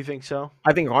 You think so?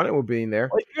 I think Incarnate would be in there.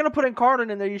 Well, if you're gonna put Incarnate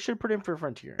in there, you should put Infinite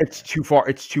Frontier. It's too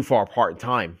far apart in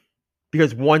time,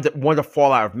 because one's a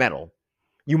fallout of Metal.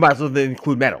 You might as well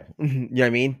include Metal. You know what I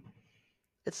mean?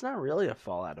 It's not really a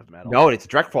fallout of Metal. No, it's a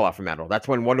direct fallout from Metal. That's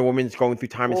when Wonder Woman's going through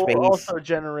time and space. Also,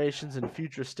 Generations and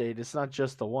Future State. It's not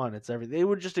just the one. It's everything. They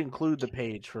would just include the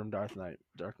page from Dark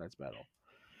Knight's Metal.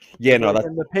 Yeah, no, that's...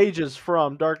 and the pages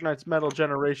from Dark Knight's Metal,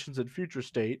 Generations, and Future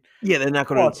State. Yeah, they're not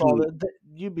going to.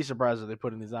 You'd be surprised if they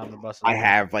put in these omnibuses. I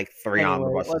have like 3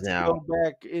 omnibuses now. Let's go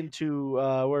back into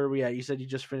where are we at? You said you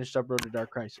just finished up Road to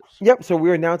Dark Crisis. Yep. So we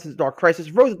are now to Dark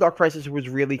Crisis. Road to Dark Crisis was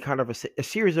really kind of a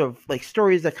series of like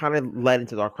stories that kind of led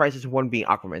into Dark Crisis. One being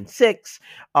Aquaman 6,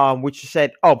 which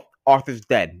said, "Oh, Arthur's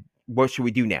dead. What should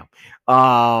we do now?"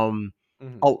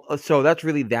 So that's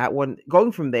really that one.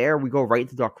 Going from there, we go right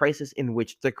into Dark Crisis, in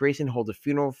which Dick Grayson holds a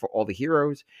funeral for all the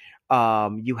heroes.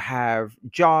 You have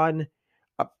John.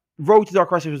 Road to Dark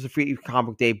Crisis was a free comic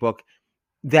book day book.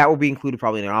 That will be included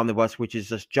probably in an omnibus, which is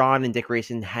just John and Dick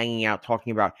Grayson hanging out,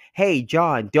 talking about, hey,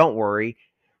 John, don't worry.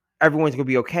 Everyone's going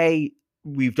to be okay.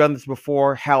 We've done this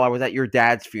before. Hell, I was at your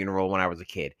dad's funeral when I was a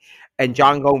kid. And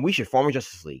John going, we should form a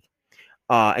Justice League.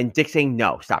 And Dick saying,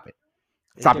 no, stop it.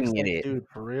 Stop being an idiot. Dude,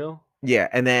 for real? Yeah,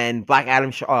 and then Black Adam,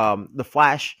 the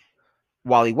Flash,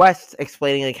 Wally West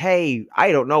explaining like, "Hey,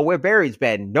 I don't know where Barry's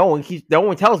been. No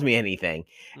one tells me anything."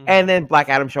 And then Black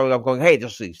Adam showing up, going, "Hey,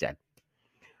 Justice League's dead."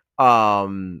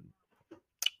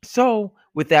 So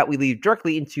with that, we lead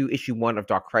directly into issue 1 of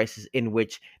Dark Crisis, in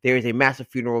which there is a massive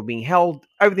funeral being held,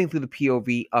 everything through the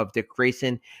POV of Dick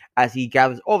Grayson, as he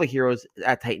gathers all the heroes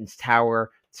at Titan's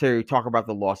Tower to talk about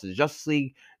the loss of the Justice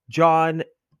League. John.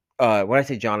 When I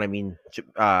say John, I mean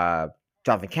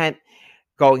Jonathan Kent,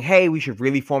 going, hey, we should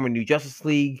really form a new Justice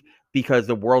League because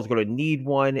the world's going to need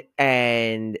one.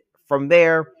 And from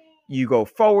there, you go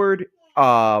forward.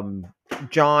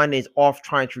 John is off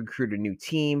trying to recruit a new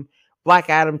team.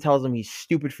 Black Adam tells him he's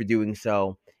stupid for doing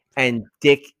so. And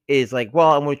Dick is like,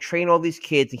 well, I'm going to train all these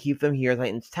kids and keep them here at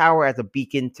Titan's Tower as a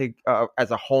beacon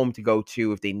as a home to go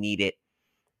to if they need it.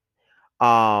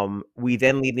 We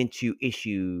then lead into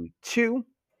issue 2.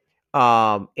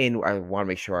 And I want to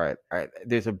make sure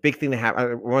there's a big thing that happens.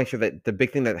 I want to make sure that the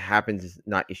big thing that happens is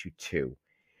not issue 2.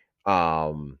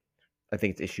 I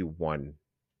think it's issue 1.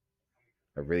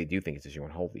 I really do think it's issue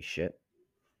 1. Holy shit.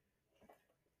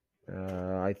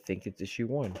 I think it's issue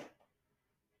 1.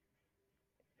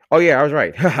 Oh yeah, I was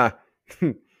right. I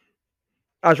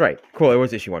was right. Cool. It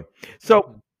was issue 1.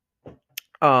 So,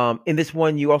 in this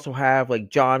one, you also have like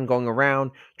John going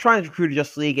around trying to recruit a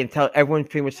Justice League and tell everyone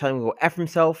pretty much telling him to go F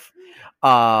himself.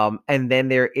 And then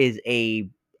there is a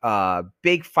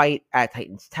big fight at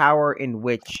Titan's Tower in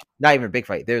which, not even a big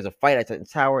fight, there's a fight at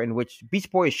Titan's Tower in which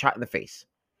Beast Boy is shot in the face.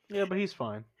 Yeah, but he's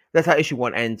fine. That's how issue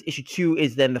 1 ends. Issue 2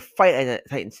 is then the fight at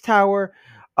Titan's Tower.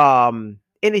 In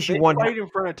issue 1, fight in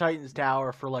front of Titan's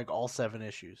Tower for like all 7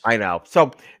 issues. I know.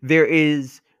 So there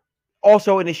is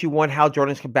also in issue 1, Hal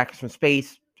Jordan's come back from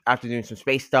space after doing some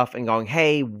space stuff and going,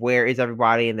 hey, where is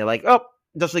everybody? And they're like, oh,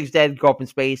 Justice League's dead, go up in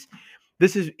space.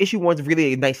 This is issue 1's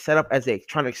really a nice setup as they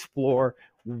trying to explore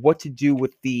what to do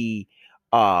with the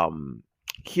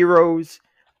heroes.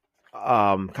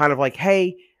 Kind of like,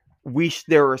 hey,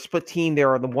 they're a split team.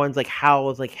 There are the ones like Hal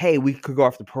is like, hey, we could go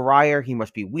after Pariah. He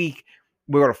must be weak.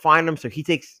 We're going to find him. So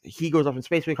he goes up in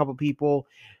space with a couple people.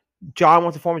 John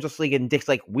wants to form a Justice League, and Dick's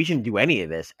like, we shouldn't do any of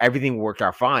this. Everything worked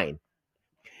out fine.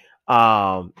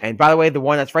 And by the way, the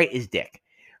one that's right is Dick.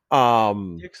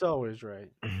 Dick's always right.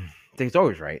 Dick's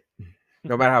always right.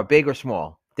 No matter how big or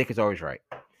small, Dick is always right.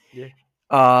 Yeah.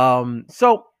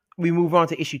 So we move on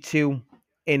to issue 2,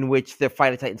 in which the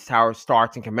fight at Titan's Tower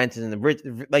starts and commences.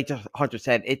 And like Hunter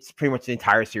said, it's pretty much the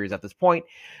entire series at this point.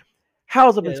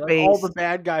 Hal's up in space. All the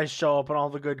bad guys show up and all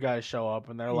the good guys show up,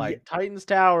 and they're like, Titan's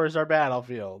Tower is our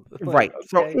battlefield. Like, right. Okay.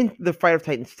 So in the fight of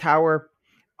Titan's Tower,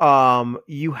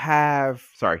 you have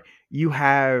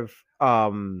Deathstroke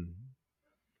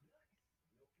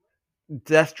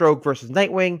versus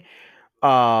Nightwing.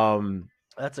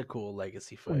 That's a cool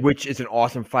legacy fight, which is an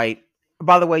awesome fight.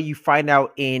 By the way, you find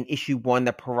out in issue 1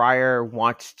 that Pariah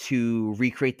wants to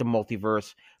recreate the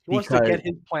multiverse. He wants to get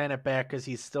his planet back because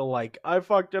he's still like, I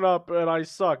fucked it up and I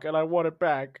suck and I want it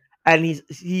back. And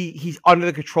he's under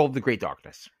the control of the Great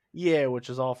Darkness. Yeah, which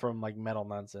is all from like Metal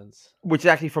Nonsense. Which is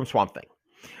actually from Swamp Thing.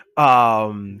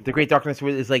 The Great Darkness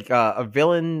is like a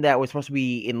villain that was supposed to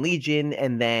be in Legion,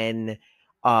 and then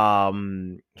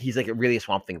he's like really a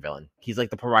Swamp Thing villain. He's like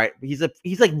the Pariah.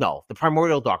 He's like Null, the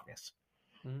Primordial Darkness.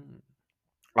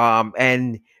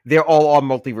 And they're all on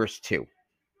Multiverse 2.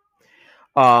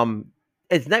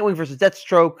 It's Nightwing versus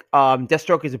Deathstroke.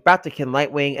 Deathstroke is about to kill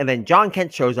Nightwing, and then John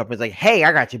Kent shows up and is like, hey,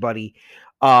 I got you, buddy.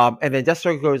 And then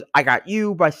Deathstroke goes, I got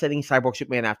you, by sending Cyborg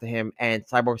Superman after him, and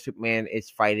Cyborg Superman is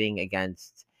fighting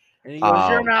against... And he goes,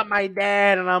 you're not my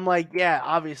dad, and I'm like, yeah,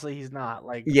 obviously he's not.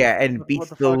 Like, yeah, and beats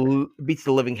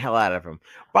the living hell out of him.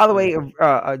 By the way,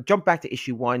 jump back to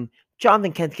issue 1.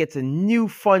 Jonathan Kent gets a new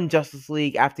fun Justice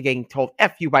League after getting told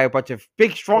F you by a bunch of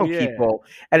big, strong people.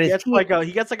 And he gets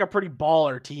like a pretty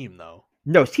baller team, though.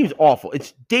 No, his team's awful.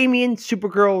 It's Damian,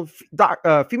 Supergirl,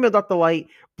 female Dr. Light,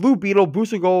 Blue Beetle,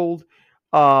 Booster Gold,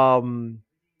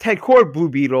 Ted Kord, Blue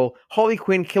Beetle, Harley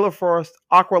Quinn, Killer Frost,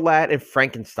 Aqualad, and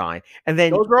Frankenstein. And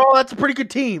then that's a pretty good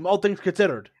team, all things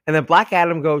considered. And then Black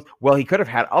Adam goes, well, he could have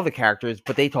had other characters,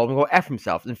 but they told him to go F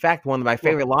himself. In fact, one of my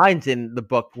favorite lines in the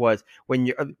book was when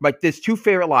you're like, there's two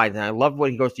favorite lines, and I love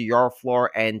when he goes to Yara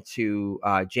Flor and to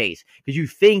Jace, because you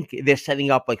think they're setting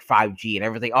up like 5G and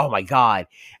everything. Oh my God.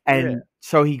 And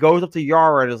so he goes up to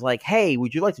Yara and is like, hey,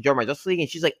 would you like to join my Justice League? And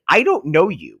she's like, I don't know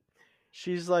you.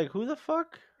 She's like, who the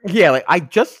fuck? Yeah, like I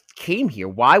just came here.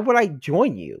 Why would I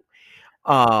join you?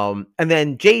 And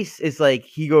then Jace is like,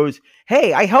 he goes,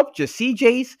 hey, I helped you. See,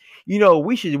 Jace,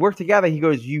 we should work together. He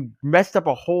goes, you messed up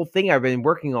a whole thing I've been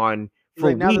working on for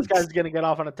weeks. Now this guy's gonna get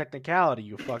off on a technicality,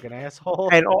 you fucking asshole.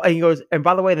 And he goes, and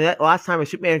by the way, the last time a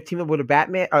Superman teamed up with a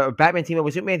Batman teamed up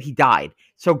with Superman, he died.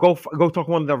 So go talk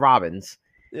to one of the Robins.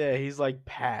 Yeah, he's like,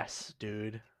 pass,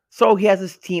 dude. So he has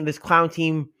this team, this clown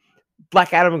team.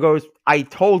 Black Adam goes, I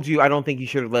told you I don't think you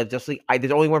should have led Justice League.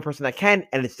 There's only one person that can,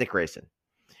 and it's Dick Grayson.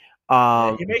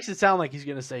 He makes it sound like he's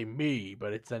gonna say me,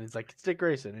 but it's like it's Dick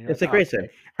Grayson. And it's Dick Grayson,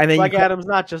 and then Black Adam's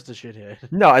not just a shithead.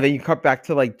 No, and then you cut back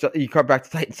to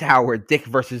Titan Tower, where Dick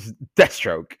versus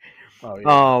Deathstroke. Oh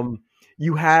yeah.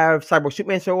 You have Cyborg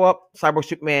Superman show up. Cyborg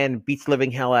Superman beats living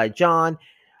hell out of John.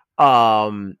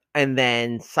 And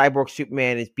then Cyborg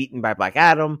Superman is beaten by Black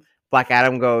Adam. Black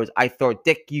Adam goes, I thought,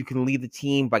 Dick, you can lead the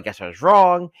team, but I guess I was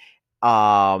wrong.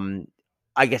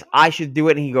 I guess I should do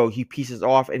it. And he pieces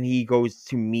off and he goes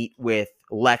to meet with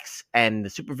Lex and the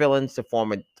supervillains to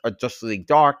form a Justice League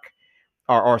Dark.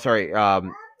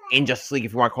 Injustice League,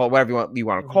 if you want to call it, whatever you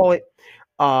want to call it.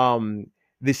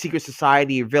 The Secret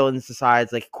Society of Villains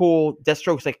decides, like, cool,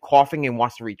 Deathstroke's like coughing and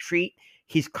wants to retreat.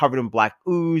 He's covered in black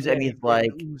ooze, and he's like,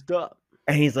 oozed up.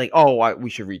 And he's like, oh, we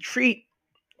should retreat,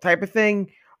 type of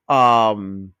thing. But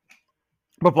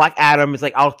Black Adam is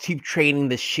like, I'll keep training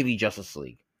this shitty Justice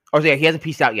League. Oh, yeah, he hasn't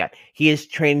pieced out yet. He is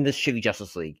training this shitty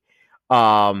Justice League.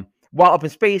 While up in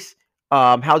space,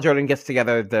 Hal Jordan gets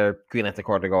together the Green Lantern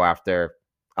Corps to go after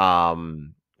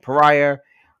Pariah.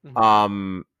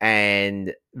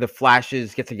 And the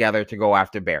Flashes get together to go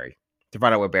after Barry, to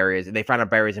find out where Barry is. And they find out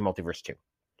Barry's in Multiverse 2.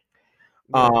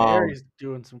 Barry's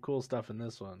doing some cool stuff in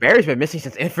this one. Barry's been missing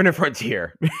since Infinite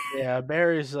Frontier. Yeah,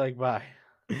 Barry's like, bye.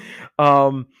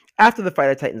 After the fight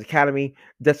at Titans Academy,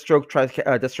 Deathstroke tries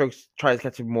to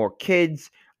catch more kids.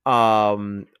 A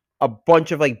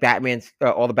bunch of like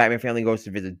all the Batman family goes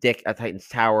to visit Dick at Titans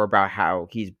Tower about how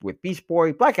he's with Beast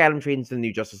Boy. Black Adam trains the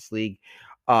new Justice League.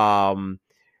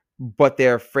 But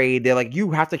they're afraid. They're like,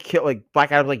 you have to kill. Like,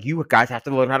 Black Adam's like, you guys have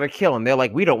to learn how to kill. And they're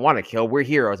like, we don't want to kill. We're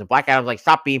heroes. And Black Adam's like,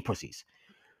 stop being pussies.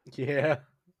 Yeah.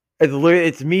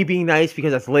 It's me being nice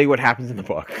because that's literally what happens in the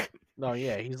book. No,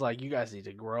 yeah. He's like, you guys need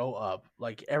to grow up.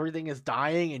 Like, everything is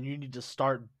dying and you need to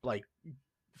start, like,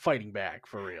 fighting back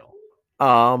for real.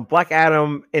 Black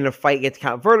Adam in a fight against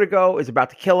Count Vertigo is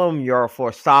about to kill him. Yara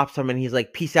Flor stops him and he's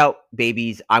like, peace out,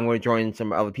 babies. I'm going to join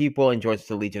some other people and join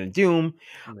the Legion of Doom,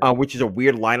 which is a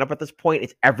weird lineup at this point.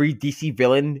 It's every DC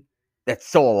villain that's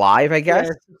still alive, I guess.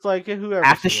 Yeah, it's like whoever.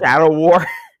 After Shadow War.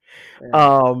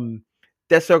 Yeah.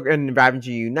 Deathstroke and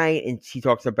Ravager unite, and she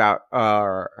talks about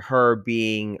her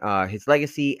being his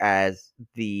legacy as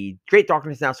the Great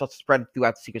Darkness now starts to spread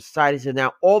throughout the Secret Society. So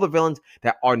now all the villains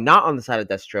that are not on the side of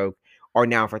Deathstroke are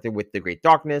now infected with the Great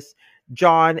Darkness.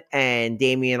 John and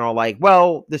Damian are like,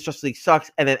 well, this Justice League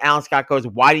sucks. And then Alan Scott goes,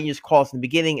 why didn't you just call us in the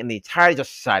beginning? And the entire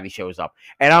Justice Society shows up.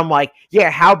 And I'm like, yeah,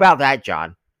 how about that,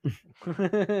 John?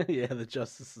 Yeah, the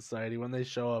Justice Society, when they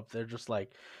show up, they're just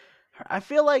like, I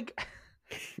feel like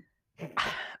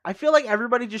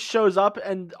everybody just shows up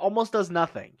and almost does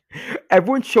nothing.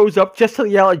 Everyone shows up just to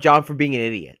yell at John for being an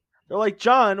idiot. They're like,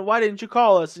 John, why didn't you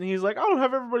call us? And he's like, I don't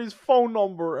have everybody's phone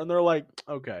number. And they're like,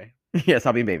 okay. Yes,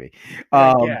 I'll be baby.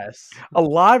 Yes. A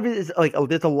lot of it is like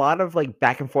there's a lot of like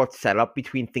back and forth setup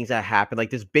between things that happen. Like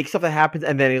there's big stuff that happens,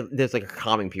 and then there's like a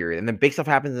calming period, and then big stuff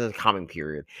happens, and there's a calming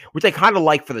period, which I kind of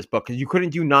like for this book because you couldn't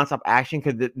do nonstop action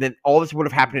because then all this would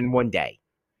have happened in one day.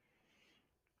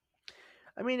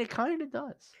 I mean, it kind of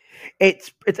does.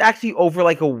 It's actually over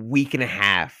like a week and a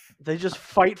half. They just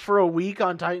fight for a week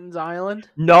on Titan's Island?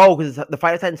 No, because the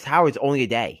fight at Titan's Tower is only a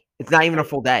day. It's not even a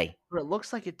full day. But it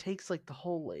looks like it takes like the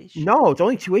whole issue. No, it's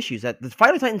only 2 issues. The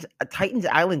fight at Titan's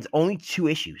Island is only 2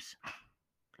 issues.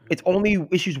 It's only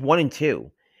issues 1 and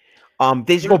 2.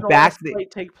 They just go back.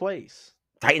 Take place.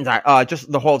 Titan's Island,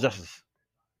 just the whole Justice.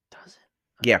 Does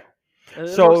it? Yeah.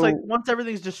 It looks like once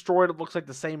everything's destroyed, it looks like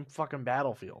the same fucking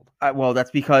battlefield. Well, that's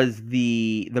because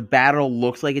the battle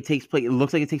looks like it takes place. It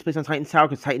looks like it takes place on Titan's Tower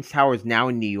because Titan's Tower is now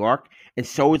in New York, and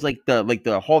so is like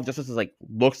the Hall of Justice is like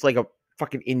looks like a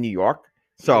fucking in New York.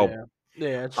 So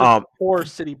Yeah, it's just poor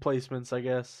city placements, I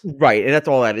guess. Right, and that's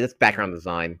all that is. That's background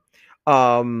design.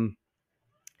 Hal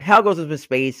goes into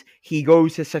space. He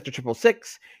goes to Sector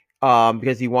 666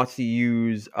 because he wants to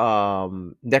use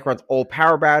Necron's old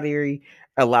power battery.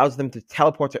 Allows them to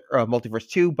teleport to Multiverse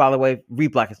 2. By the way,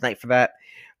 read Blackest Night for that.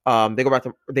 They go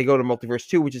to Multiverse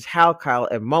 2, which is Hal, Kyle,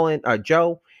 and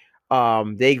Joe.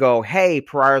 They go, hey,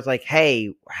 Pariah's like,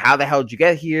 hey, how the hell did you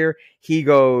get here? He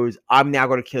goes, I'm now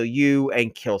going to kill you,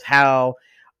 and kills Hal.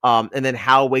 And then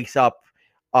Hal wakes up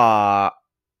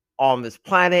on this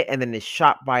planet, and then is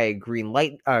shot by a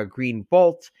green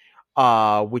bolt,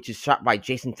 which is shot by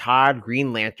Jason Todd,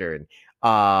 Green Lantern.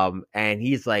 And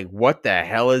he's like, what the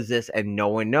hell is this? And no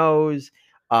one knows.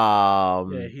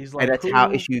 Yeah, he's like, and that's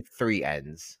how issue 3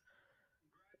 ends.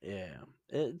 Yeah,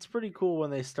 it's pretty cool when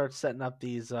they start setting up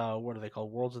these what are they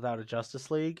called, Worlds Without a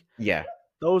Justice League. Yeah,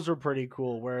 those are pretty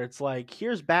cool, where it's like,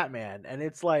 here's Batman, and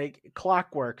it's like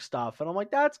clockwork stuff, and I'm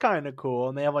like, that's kind of cool.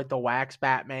 And they have like the wax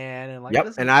Batman, and like,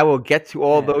 yep. And I will get to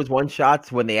all those one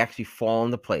shots when they actually fall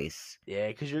into place. Yeah,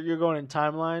 because you're going in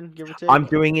timeline, give or take. I'm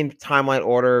doing in timeline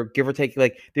order, give or take.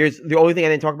 Like, there's the only thing I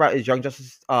didn't talk about is Young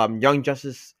Justice,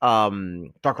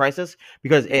 Dark Crisis,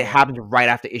 because it happens right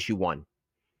after issue 1.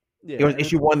 Yeah, it was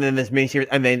issue 1, then this miniseries,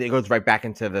 and then it goes right back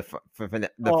into the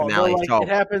finale. Like, so it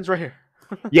happens right here.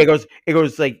 Yeah, it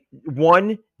goes like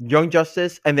 1, Young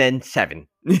Justice, and then 7.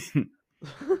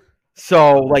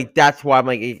 So like that's why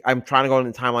I'm trying to go in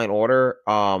the timeline order.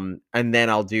 And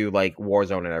then I'll do like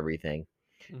Warzone and everything.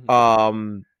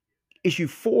 Mm-hmm. Issue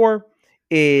 4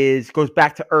 goes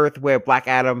back to Earth, where Black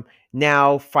Adam,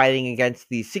 now fighting against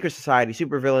the Secret Society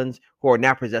supervillains who are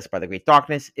now possessed by the Great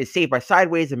Darkness, is saved by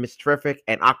Sideways and Mr. Terrific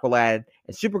and Aqualad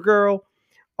and Supergirl.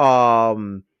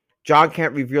 John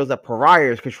Kent reveals that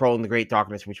Pariah is controlling the Great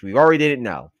Darkness, which we already didn't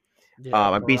know.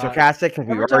 I'm being sarcastic because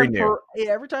we already knew.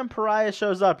 Every time Pariah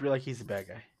shows up, you're like, he's a bad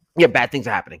guy. Yeah, bad things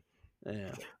are happening.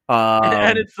 Yeah.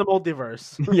 And it's the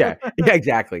multiverse. yeah,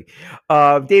 exactly.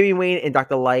 Damian Wayne and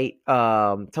Dr. Light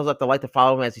tells Dr. Light to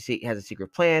follow him as he has a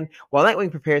secret plan, while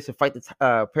Nightwing prepares the Titans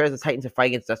to fight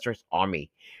against Deathstroke's army.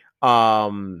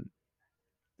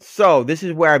 So this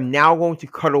is where I'm now going to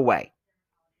cut away,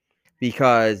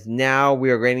 because now we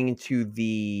are getting into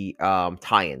the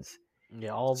tie-ins.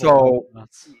 Yeah,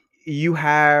 you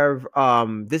have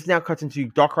this now cuts into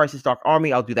Dark Crisis, Dark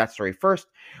Army. I'll do that story first,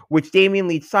 which Damian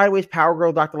leads Sideways, Power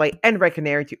Girl, Dr. Light, and Red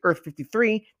Canary to Earth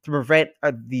 53 to prevent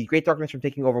the Great Darkness from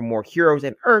taking over more heroes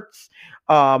and Earths.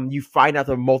 You find out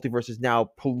the multiverse is now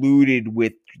polluted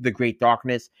with the Great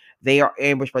Darkness. They are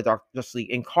ambushed by Justice League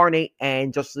Incarnate,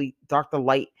 and Justice League Dr.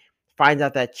 Light finds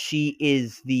out that she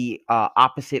is the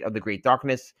opposite of the Great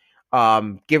Darkness,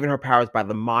 given her powers by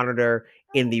the Monitor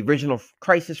in the original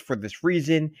Crisis for this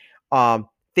reason.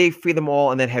 They free them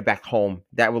all and then head back home.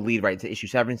 That will lead right into issue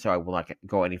 7, so I will not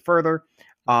go any further.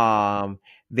 I'm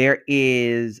not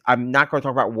going to talk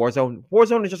about Warzone.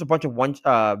 Warzone is just a bunch of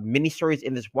mini-stories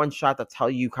in this one shot that tell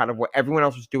you kind of what everyone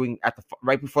else was doing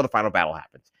right before the final battle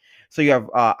happens. So you have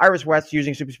Iris West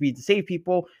using super speed to save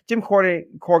people. Jim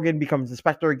Corrigan becomes the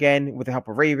Spectre again with the help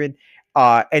of Raven.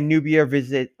 And Nubia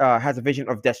has a vision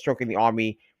of Deathstroke in the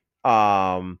army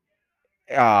in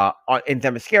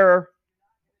Themyscira.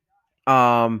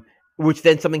 Which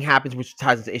then something happens which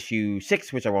ties into issue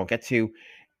 6, which I won't get to.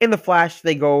 In the Flash,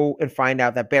 they go and find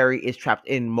out that Barry is trapped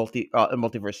in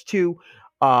Multiverse 2.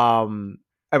 And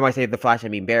when I say the Flash, I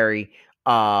mean Barry.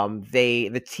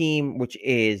 The team, which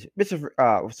is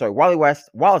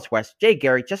Wallace West, Jay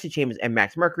Garrick, Jesse Chambers, and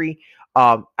Max Mercury.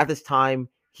 At this time,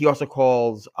 he also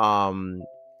calls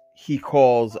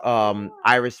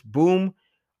Iris Boom.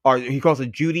 Or he calls her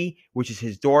Judy, which is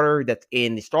his daughter that's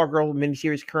in the Stargirl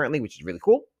miniseries currently, which is really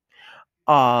cool.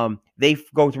 They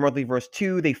go to Multiverse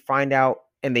 2, they find out,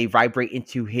 and they vibrate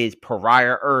into his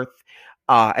Pariah Earth,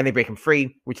 and they break him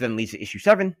free, which then leads to issue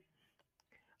 7.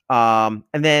 And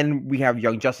then we have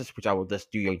Young Justice, which I will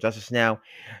just do Young Justice now.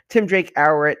 Tim Drake,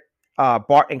 Arrowhead,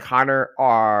 Bart, and Connor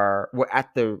were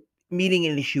at the meeting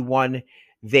in issue 1.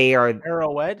 They are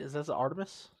Arrowhead? Is that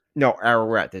Artemis? No,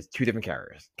 Arrowhead. There's 2 different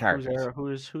characters. Who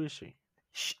is she?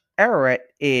 Arrowhead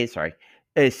is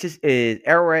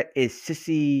Arrowhead is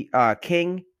Sissy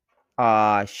King.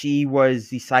 She was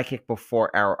the sidekick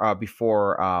before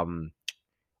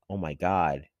oh my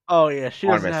god. Oh yeah, she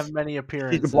doesn't have many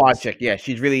appearances. She's a blonde chick. Yeah,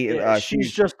 she's really she's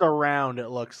just around, it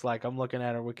looks like. I'm looking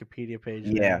at her Wikipedia page.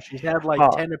 Yeah. Now. She's had like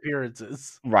 10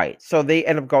 appearances. Right. So they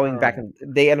end up going back and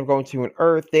they end up going to an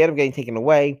Earth. They end up getting taken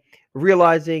away.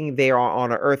 Realizing they are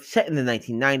on an Earth set in the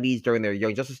 1990s during their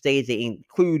Young Justice days, they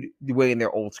include wearing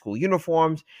their old school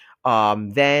uniforms.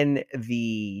 Then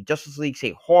the Justice League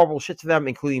say horrible shit to them,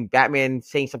 including Batman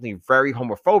saying something very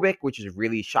homophobic, which is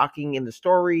really shocking in the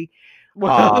story.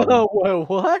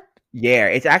 What? Yeah,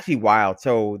 it's actually wild.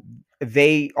 So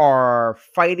they are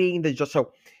fighting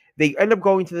so they end up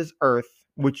going to this Earth,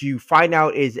 which you find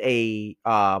out is a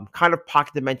kind of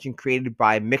pocket dimension created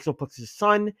by Mxyzptlk's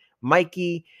son,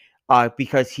 Mikey,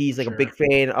 because he's like a big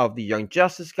fan of the Young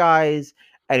Justice guys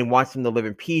and wants them to live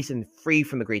in peace and free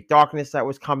from the great darkness that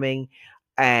was coming.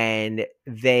 And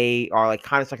they are like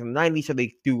kind of stuck in the 90s, so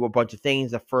they do a bunch of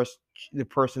things. The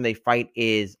person they fight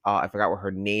is I forgot what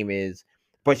her name is,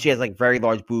 but she has like very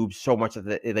large boobs, so much that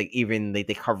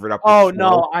they cover it up. Oh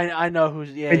no, I know who's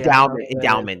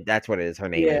Endowment. That's what it is. Her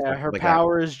name is. Yeah, her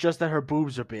power is just that her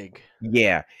boobs are big.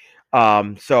 Yeah.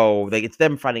 So like it's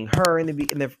them fighting her in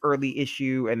the early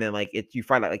issue, and then like you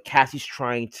find out like Cassie's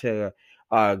trying to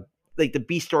like the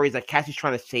B story is that Cassie's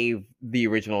trying to save the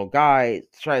original guys,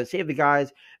 trying to save the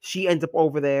guys. She ends up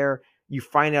over there. You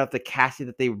find out the Cassie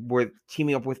that they were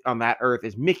teaming up with on that Earth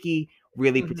is Mickey,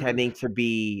 really pretending to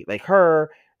be like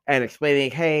her and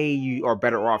explaining, hey, you are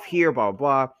better off here, blah,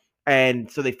 blah, blah.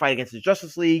 And so they fight against the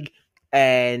Justice League,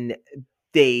 and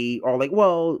they are like,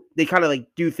 well, they kind of like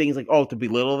do things like, oh, to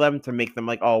belittle them, to make them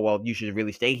like, oh, well, you should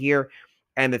really stay here.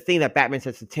 And the thing that Batman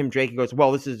says to Tim Drake, he goes,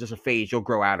 well, this is just a phase. You'll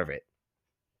grow out of it.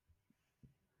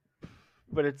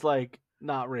 But it's like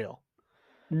not real.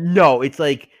 No, it's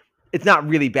like it's not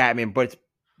really Batman, but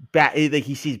it's like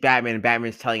he sees Batman and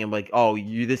Batman's telling him like, "Oh,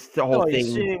 the whole thing."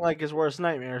 He's seeing like his worst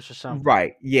nightmares or something.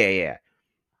 Right? Yeah.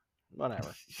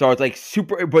 Whatever. So it's like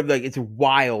super, but like it's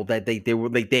wild that they were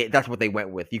like that's what they went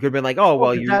with. You could have been like, "Oh,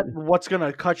 well, what's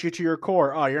gonna cut you to your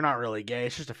core? Oh, you're not really gay.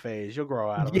 It's just a phase. You'll grow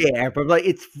out of it." Yeah, but like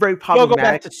it's very problematic. You'll go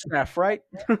back to Steph, right?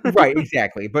 Right,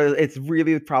 exactly. But it's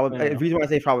really problematic. The reason why I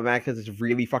say problematic because it's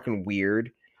really fucking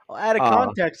weird. Well, out of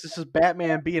context, this is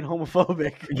Batman being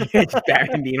homophobic. Yeah, it's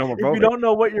Batman being homophobic. If you don't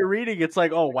know what you're reading, it's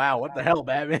like, oh wow, what the hell,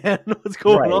 Batman? What's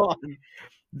going on?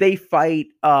 They fight.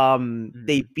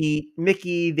 They beat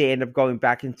Mickey. They end up going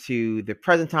back into the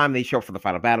present time. They show up for the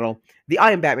final battle. The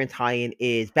I Am Batman tie-in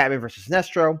is Batman versus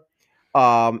Sinestro.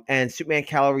 And Superman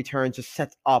Kal-El Returns just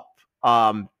sets up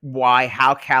how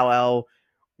Kal-El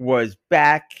was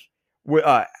back.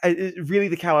 Really,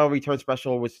 the Kal-El Return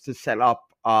special was to set up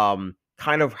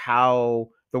kind of how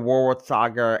the Warworld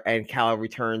Saga and Kal-El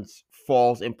Returns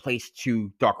falls in place to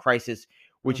Dark Crisis,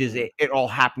 which is it all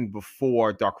happened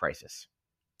before Dark Crisis.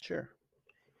 Sure.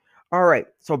 All right.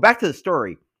 So back to the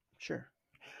story. Sure.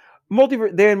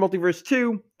 They're in Multiverse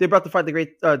 2. They're about to fight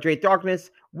the Great Darkness.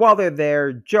 While they're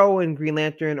there, Joe and Green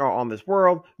Lantern are on this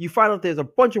world. You find out there's a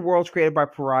bunch of worlds created by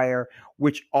Pariah,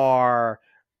 which are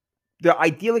the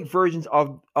idyllic versions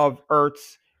of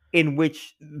Earths, in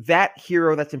which that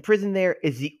hero that's in prison there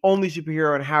is the only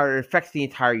superhero and how it affects the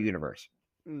entire universe.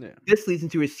 Yeah. This leads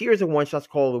into a series of one-shots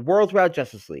called the World's Without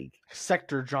Justice League.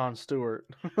 Sector John Stewart.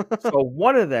 So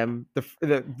one of them,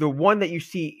 the one that you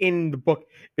see in the book,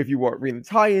 if you want reading the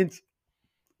tie-ins,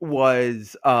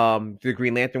 was the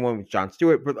Green Lantern one with John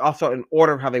Stewart, but also in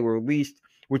order of how they were released,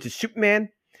 which is Superman.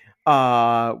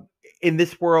 In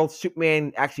this world,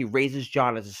 Superman actually raises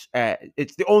John as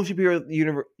it's the only superhero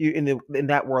universe in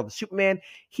that world is Superman.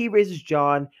 He raises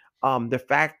John. The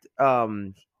fact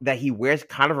that he wears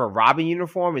kind of a Robin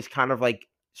uniform is kind of like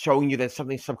showing you that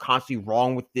something's subconsciously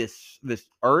wrong with this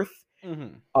Earth.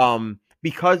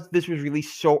 Because this was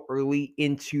released so early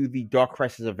into the Dark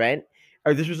Crisis event,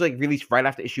 or this was like released right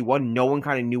after issue 1. No one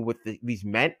kind of knew what these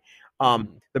meant. The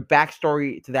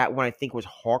backstory to that one, I think, was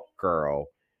Hawk Girl.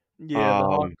 Yeah, the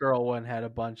Hawk Girl one had a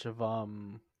bunch of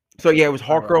So yeah, it was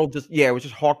Hawk Girl. It was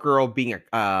just Hawk Girl being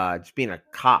a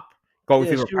cop going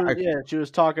through. She was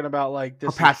talking about like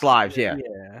this her past lives. Yeah,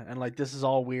 and like this is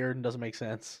all weird and doesn't make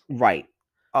sense. Right.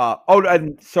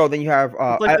 And so then you have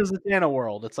it's like the Zatanna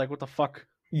world. It's like what the fuck.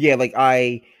 Yeah, like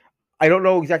I don't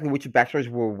know exactly which backstories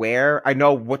were where. I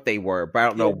know what they were, but I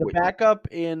don't know. The backup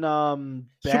in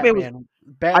Batman.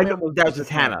 Batman was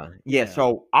Zatanna. Yeah,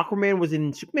 so Aquaman was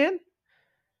in Superman.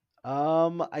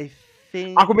 I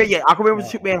think Aquaman. Yeah, Aquaman was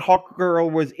Superman. Hawk Girl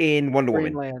was in Wonder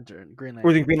Woman. Green Lantern.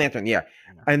 Was in Green Lantern. Yeah.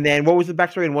 And then what was the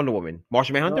backstory in Wonder Woman?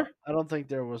 Martian Manhunter. No, I don't think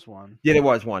there was one. Yeah, there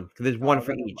was one because there's one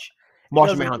for each.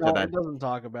 Martian Manhunter. It doesn't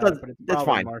talk about it, but it's that's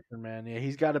fine. Martian Man. Yeah,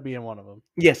 he's got to be in one of them.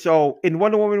 Yeah. So in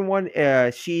Wonder Woman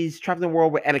 1, she's trapped in a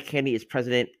world where Etta Candy is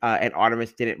president, and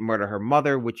Artemis didn't murder her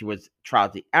mother, which was Trial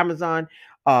of the Amazon.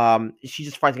 She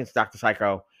just fights against Dr.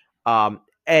 Psycho.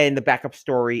 And the backup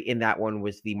story in that one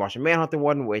was the Martian Manhunter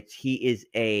one, which he is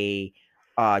a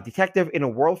detective in a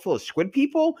world full of squid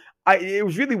people. It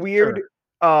was really weird.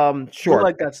 Sure. I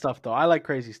like that stuff though. I like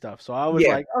crazy stuff, so I was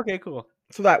like, okay, cool.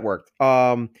 So that worked.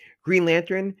 Green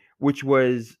Lantern, which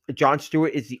was John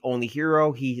Stewart, is the only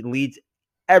hero. He leads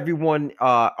everyone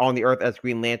on the Earth as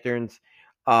Green Lanterns.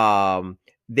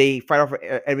 They fight off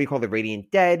an enemy called the Radiant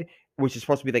Dead, which is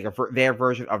supposed to be like their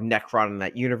version of Necron in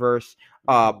that universe.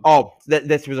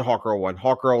 This was a Hawkgirl one.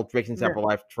 Hawkgirl breaks into Temple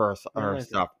Life for her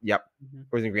stuff. Yep, it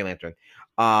was in Green Lantern.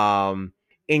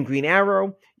 In Green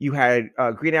Arrow, you had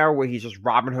Green Arrow where he's just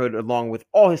Robin Hood along with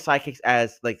all his sidekicks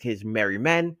as like his merry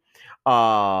men,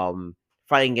 fighting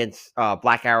against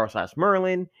Black Arrow /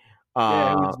 Merlin.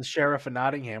 Yeah, who's the sheriff of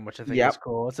Nottingham, which I think is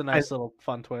cool. It's a nice little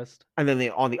fun twist. And then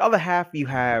on the other half, you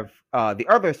have the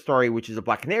other story, which is a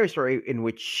Black Canary story, in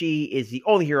which she is the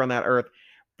only hero on that Earth,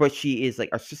 but she is like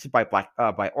assisted by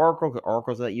Oracle.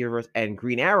 Oracle's in that universe, and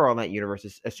Green Arrow in that universe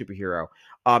is a superhero.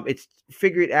 It's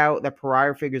figured out that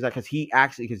Pariah figures out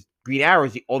because Green Arrow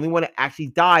is the only one that actually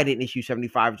died in issue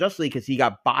 75 Justice League because he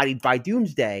got bodied by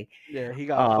Doomsday. Yeah, he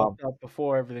got fucked up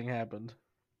before everything happened.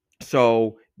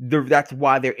 So that's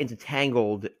why they're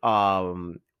intertangled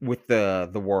with the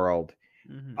world.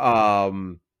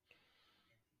 Mm-hmm.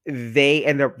 They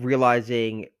end up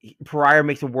realizing Pariah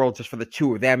makes a world just for the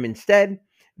two of them instead.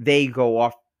 They go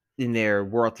off in their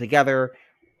world together.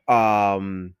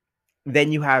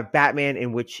 Then you have Batman,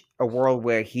 in which a world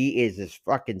where he is this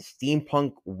fucking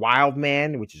steampunk wild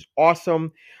man, which is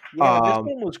awesome. Yeah, this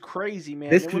one was crazy,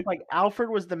 man. It was like Alfred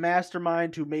was the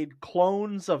mastermind who made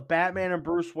clones of Batman and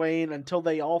Bruce Wayne until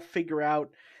they all figure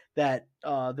out that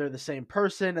they're the same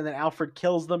person, and then Alfred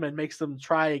kills them and makes them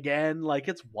try again. Like,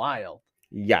 it's wild.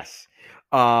 Yes.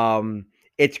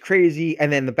 It's crazy.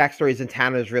 And then the backstory is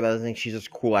Zatanna's realizing she's just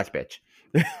a cool ass bitch.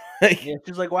 Yeah,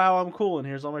 she's like, wow, I'm cool, and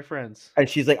here's all my friends. And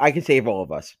she's like, I can save all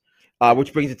of us.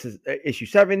 Which brings it to issue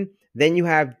 7. Then you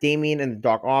have Damian and the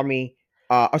Dark Army.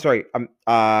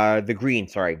 The Green,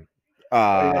 sorry.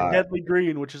 Deadly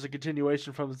Green, which is a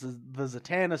continuation from the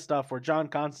Zatanna stuff, where John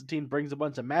Constantine brings a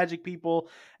bunch of magic people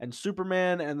and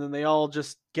Superman, and then they all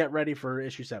just get ready for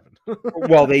issue 7.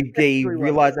 Well, they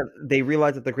realize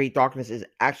that the Great Darkness is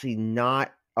actually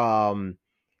not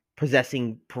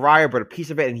possessing Pariah, but a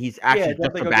piece of it, and he's actually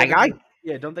just a bad guy.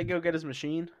 Don't they go get his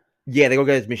machine? Yeah, they go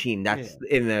get his machine. That's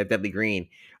in the Deadly Green.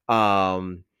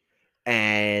 And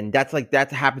that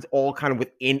happens all kind of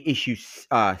within issue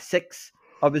 6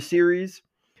 of the series.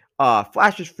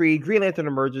 Flash is free. Green Lantern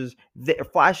emerges.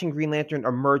 Flash and Green Lantern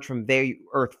emerge from their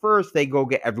Earth first. They go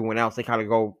get everyone else. They kind of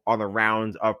go on the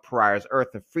rounds of Pariah's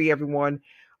Earth to free everyone.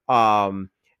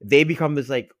 They become this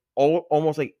like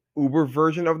almost like Uber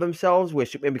version of themselves, where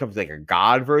Superman becomes like a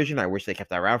god version. I wish they kept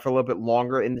that around for a little bit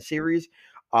longer in the series.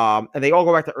 And they all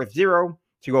go back to Earth Zero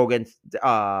to go against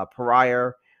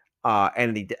Pariah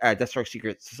and the Deathstroke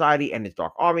Secret Society and his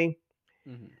Dark Army.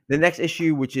 Mm-hmm. The next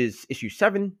issue, which is issue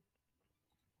 7,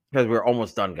 because we're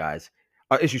almost done, guys.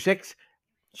 Issue 6,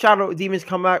 Shadow Demons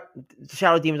come out.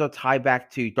 Shadow Demons are tied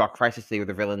back to Dark Crisis. They were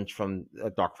the villains from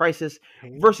Dark Crisis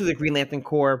versus the Green Lantern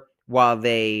Corps while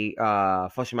they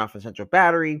flush them out from Central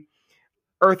Battery.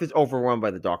 Earth is overrun by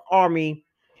the Dark Army.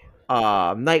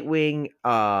 Nightwing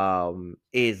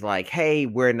is like, hey,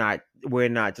 we're not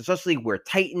Justice League, we're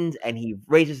Titans, and he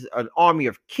raises an army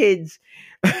of kids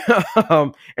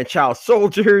and child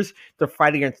soldiers to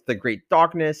fight against the Great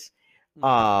Darkness.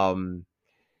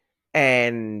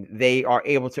 And they are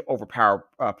able to overpower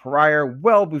Pariah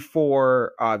well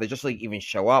before the Justice League even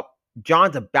show up.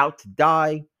 John's about to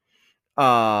die.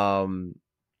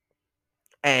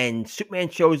 And Superman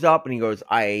shows up and he goes,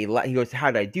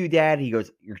 how did I do that? He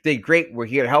goes, you did great. We're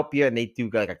here to help you. And they do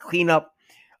like a cleanup.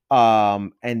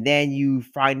 And then you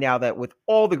find out that with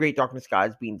all the Great Darkness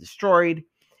guys being destroyed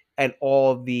and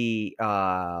all the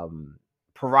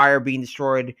Pariah being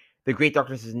destroyed, the Great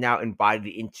Darkness is now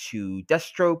embodied into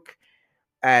Deathstroke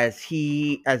as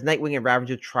Nightwing and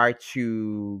Ravager try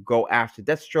to go after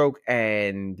Deathstroke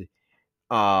and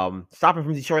stop him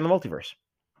from destroying the multiverse.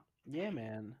 Yeah,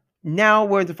 man. Now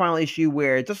we're in the final issue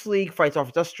where Justice League fights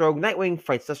off Deathstroke. Nightwing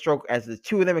fights Deathstroke as the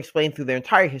two of them explain through their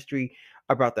entire history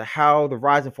about how the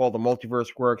rise and fall of the multiverse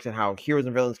works and how heroes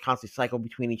and villains constantly cycle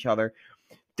between each other.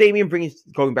 Damian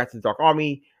going back to the Dark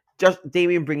Army.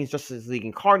 Damian brings Justice League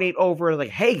Incarnate over, like,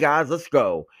 hey guys, let's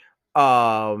go.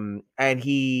 And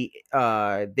they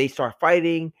start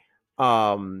fighting.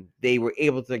 They were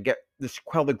able to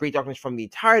quell the Great Darkness from the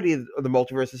entirety of the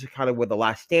multiverse. This is kind of where the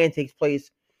last stand takes place.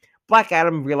 Black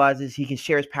Adam realizes he can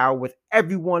share his power with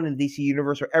everyone in the DC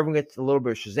universe, where everyone gets a little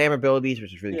bit of Shazam abilities,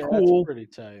 which is really cool. That's pretty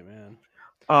tight, man.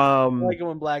 I like it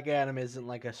when Black Adam isn't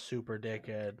like a super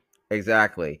dickhead.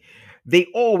 Exactly. They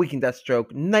all weaken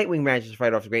Deathstroke. Nightwing manages to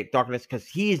fight off the Great Darkness because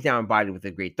he is now embodied with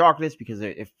the Great Darkness because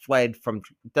it fled from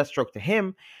Deathstroke to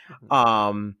him.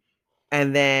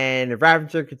 And then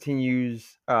Ravager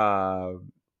continues.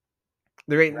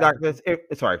 The Great Darkness.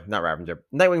 Sorry, not Ravager.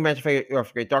 Nightwing Magic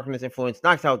of Great Darkness influence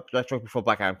knocks out Deathstroke before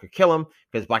Black Adam could kill him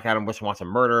because Black Adam just wants to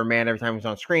murder a man every time he's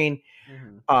on screen.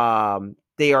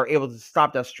 They are able to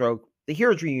stop Deathstroke. The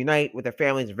heroes reunite with their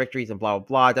families and victories and blah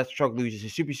blah blah. Deathstroke loses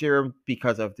his super serum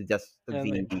because of the death.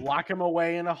 They lock him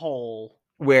away in a hole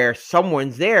where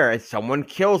someone's there and someone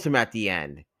kills him at the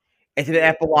end. It's an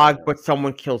epilogue, but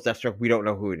someone kills Deathstroke. We don't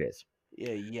know who it is.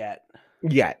 Yeah, yet. We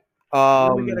get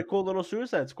a cool little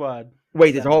Suicide Squad.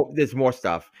 Wait, there's more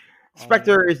stuff.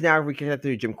 Spectre is now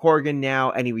reconnected to Jim Corrigan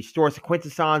now, and he restores the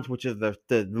Quintessons, which is the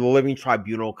living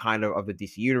tribunal kind of the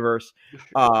DC universe.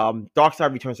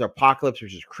 Darkseid returns to Apocalypse,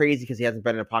 which is crazy because he hasn't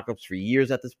been in Apocalypse for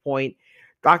years at this point.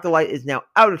 Dr. Light is now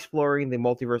out exploring the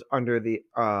multiverse under the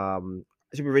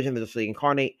supervision of the Justice League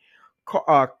Incarnate.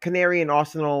 Canary and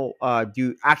Arsenal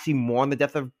do actually mourn the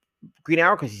death of Green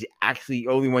Arrow because he's actually the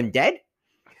only one dead.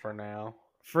 For now.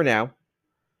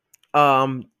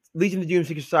 Legion of Doom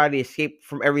Secret Society escape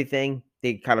from everything.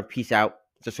 They kind of peace out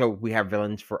just so we have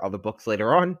villains for other books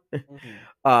later on.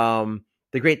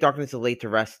 The Great Darkness is laid to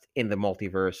rest in the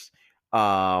multiverse.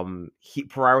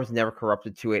 Pariah was never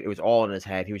corrupted to it. It was all in his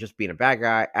head. He was just being a bad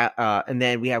guy. And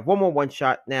then we have one more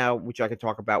one-shot now, which I can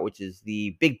talk about, which is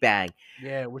the Big Bang.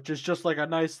 Yeah, which is just like a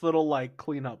nice little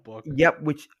cleanup book. Yep,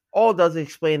 which all does is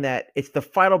explain that it's the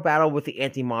final battle with the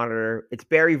Anti-Monitor. It's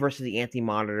Barry versus the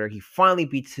Anti-Monitor. He finally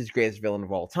beats his greatest villain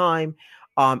of all time.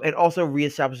 And also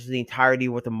reestablishes the entirety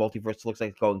of what the multiverse looks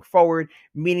like going forward,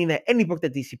 meaning that any book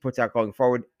that DC puts out going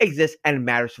forward exists and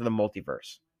matters for the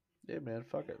multiverse. Yeah, man,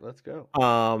 fuck it. Let's go.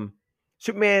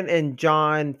 Superman and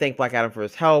John thank Black Adam for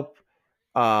his help.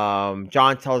 John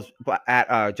tells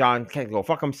John can't go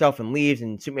fuck himself and leaves,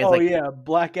 and Superman's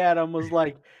Black Adam was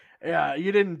like, yeah,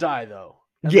 you didn't die though.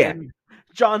 And yeah.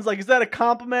 John's like, is that a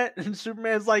compliment? And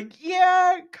Superman's like,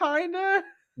 yeah, kinda.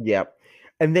 Yep.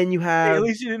 And then you have at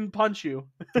least he didn't punch you.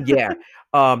 Yeah.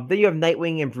 Then you have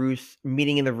Nightwing and Bruce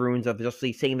meeting in the ruins of the Justice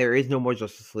League, saying there is no more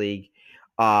Justice League.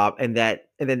 And then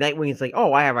Nightwing is like,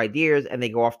 oh, I have ideas, and they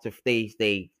go off to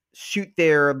they shoot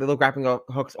their little grappling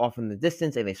hooks off in the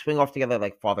distance, and they swing off together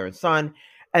like father and son.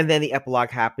 And then the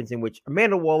epilogue happens, in which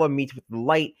Amanda Waller meets with the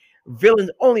Light, villains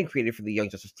only created for the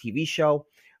Young Justice TV show,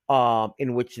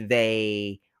 in which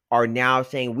they are now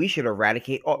saying we should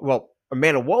eradicate.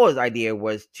 Amanda Waller's idea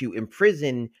was to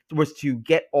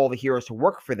get all the heroes to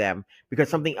work for them because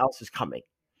something else is coming.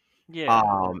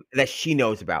 Yeah. That she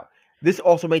knows about. This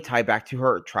also may tie back to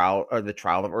her trial, or the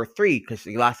trial of Earth 3, because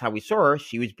the last time we saw her,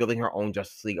 she was building her own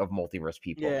Justice League of multiverse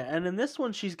people. Yeah, and in this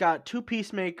one, she's got 2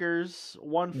 Peacemakers,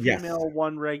 1 female,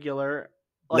 1 regular.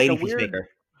 Lady Peacemaker.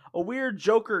 A weird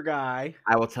Joker guy.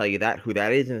 I will tell you who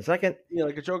that is in a second. Yeah,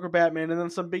 like a Joker Batman, and then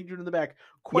some big dude in the back.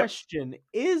 Question,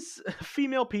 is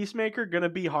female Peacemaker going to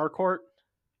be Harcourt?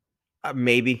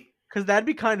 Maybe. Because that'd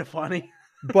be kind of funny.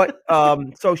 But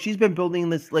so she's been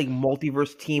building this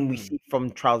multiverse team we see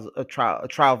from Trial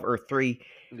of Earth 3,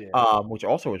 which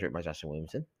also was written by Justin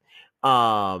Williamson.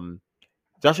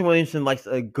 Justin Williamson likes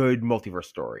a good multiverse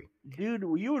story. Dude,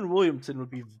 you and Williamson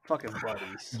would be fucking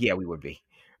buddies. Yeah, we would be.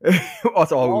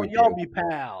 Y'all be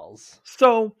pals.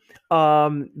 So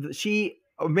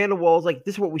Amanda Waller's like,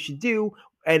 this is what we should do,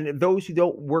 and those who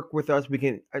don't work with us, we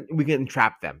can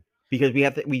entrap them because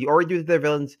we already do it to their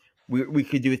villains. We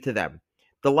could do it to them.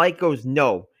 The Light goes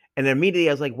no, and then immediately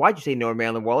I was like, why'd you say no to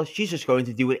Amanda Waller? She's just going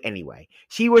to do it anyway.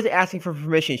 She wasn't asking for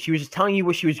permission. She was just telling you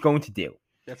what she was going to do.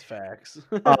 That's facts.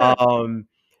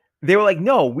 They were like,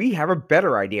 no, we have a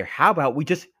better idea. How about we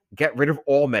just get rid of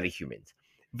all metahumans?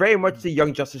 Very much the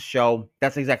Young Justice show.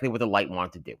 That's exactly what the Light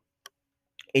wanted to do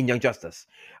in Young Justice.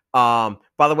 By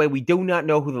the way, we do not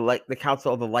know who the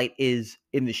Council of the Light is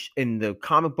in the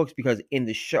comic books, because in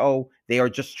the show they are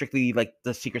just strictly like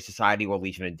the Secret Society or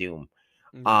Legion of Doom.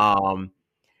 Mm-hmm.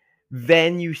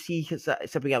 Then you see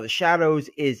stepping out of the shadows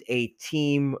is a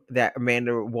team that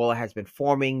Amanda Waller has been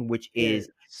forming, which is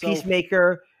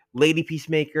Peacemaker, Lady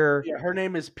Peacemaker. Yeah, her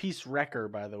name is Peace Wrecker,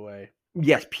 by the way.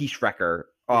 Yes, Peace Wrecker.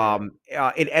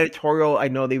 In editorial, I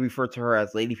know they referred to her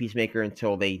as Lady Peacemaker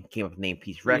until they came up with the name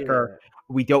Peace Wrecker. Yeah.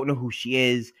 We don't know who she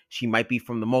is. She might be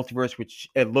from the multiverse, which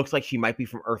it looks like she might be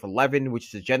from Earth 11, which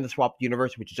is a gender swapped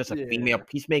universe, which is just a female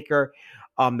Peacemaker.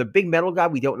 The big metal guy,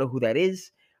 we don't know who that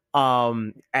is.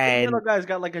 And the metal guy's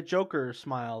got like a Joker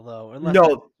smile though.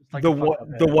 No,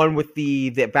 the one with the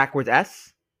backwards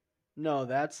S. No,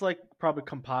 that's like probably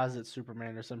Composite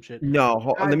Superman or some shit.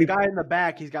 No, the guy in the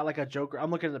back, he's got like a Joker.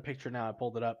 I'm looking at the picture now. I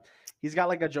pulled it up. He's got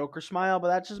like a Joker smile, but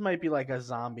that just might be like a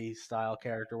zombie style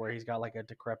character where he's got like a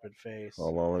decrepit face.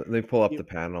 Hold on, let me pull up the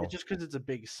panel. Just because it's a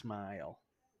big smile.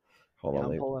 Hold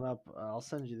on. I'm pulling up. I'll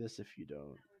send you this if you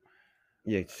don't.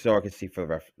 Yeah, so I can see for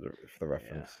the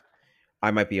reference. Yeah.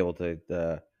 I might be able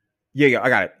to. Yeah, I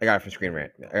got it. I got it from Screen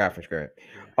Rant.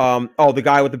 Oh, the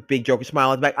guy with the big Joker smile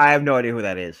on his back. I have no idea who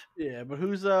that is. Yeah, but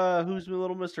who's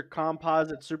little Mr.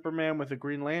 Composite Superman with a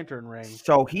Green Lantern ring?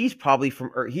 So he's probably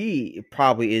from. He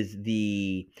probably is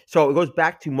the. So it goes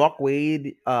back to Mark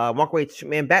Waid's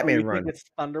Superman Batman run. Think it's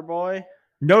Thunderboy?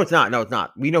 No, it's not. No, it's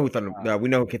not. We know who Thunder. We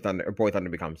know who Kid Thunder or Boy Thunder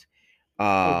becomes.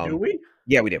 Do we?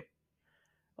 Yeah, we do.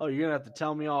 Oh, you're gonna have to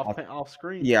tell me off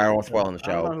screen. Yeah, I don't want to spoil on the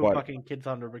show. I don't know who fucking Kid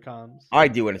Thunder becomes. I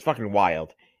do, and it's fucking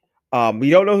wild.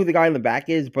 We don't know who the guy in the back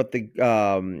is, but the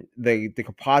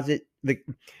composite.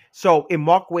 So in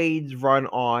Mark Waid's run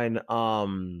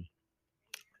on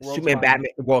Superman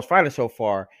Batman World's Finest so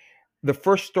far, the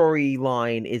first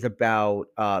storyline is about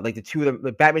like the two of them,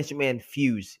 the Batman and Superman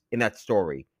fuse in that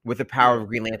story with the power of a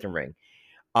Green Lantern ring.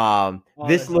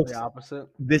 This looks the opposite.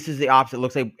 This is the opposite. It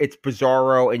looks like it's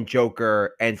Bizarro and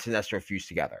Joker and Sinestro fused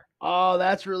together. Oh,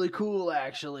 that's really cool,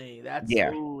 actually.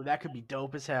 Ooh, that could be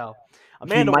dope as hell.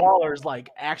 Amanda Waller's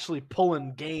like actually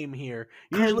pulling game here.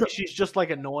 Usually she's just like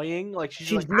annoying. Like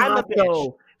she's like, not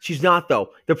though. She's not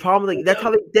though. The problem, like that's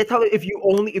how if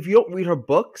you don't read her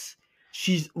books,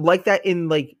 she's like that in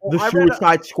like the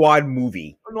Suicide Squad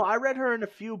movie. No, I read her in a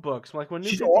few books. Like when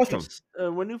she's awesome.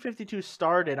 When New 52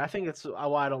 started, I think it's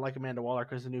why I don't like Amanda Waller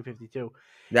because of New 52.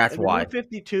 That's why. New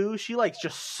 52, she like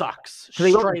just sucks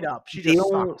straight up. She just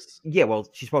sucks. Yeah, well,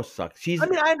 she's supposed to suck. I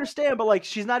mean, I understand, but like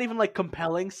she's not even like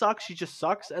compelling sucks. She just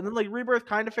sucks. And then like Rebirth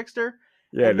kind of fixed her.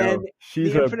 Yeah, and then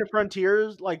she's Infinite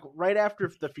Frontiers, like right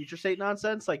after the Future State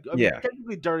nonsense, like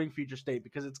technically during Future State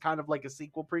because it's kind of like a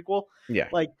sequel prequel. Yeah,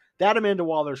 like that Amanda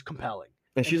Waller's compelling,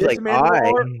 and she's like,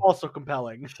 Waller, also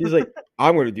compelling. She's like,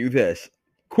 I'm going to do this.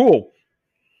 Cool.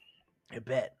 I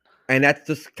bet. And that's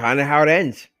just kind of how it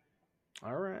ends.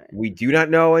 All right. We do not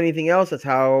know anything else. That's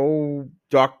how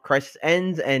Dark Crisis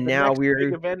ends, and the now next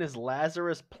big event is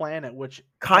Lazarus Planet, which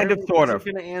kind of sort of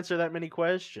going to answer that many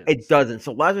questions. It doesn't.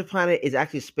 So Lazarus Planet is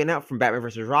actually a spin out from Batman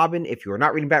vs. Robin. If you are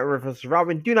not reading Batman vs.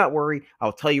 Robin, do not worry.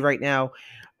 I'll tell you right now.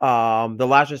 The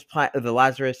Lazarus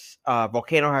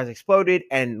volcano has exploded,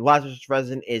 and Lazarus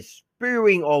resin is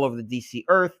spewing all over the DC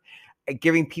Earth,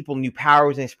 giving people new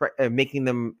powers and making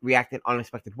them react in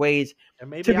unexpected ways. And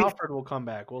maybe Alfred will come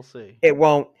back. We'll see. It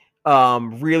won't.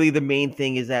 Really, the main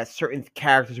thing is that certain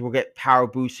characters will get power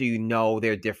boosts, so you know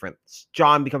they're different.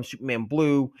 John becomes Superman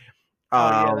Blue.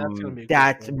 That's gonna be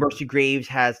cool. Mercy Graves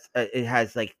has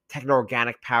like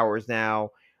techno-organic powers now.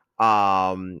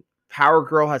 Power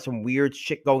Girl has some weird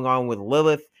shit going on with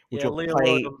Lilith, which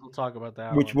will talk about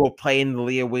that. Which will play in the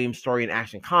Leah Williams story in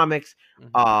Action Comics,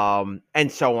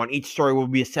 and so on. Each story will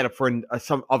be a setup for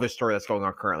some other story that's going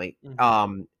on currently.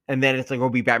 And then it's like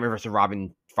it'll be Batman vs.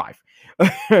 Robin 5.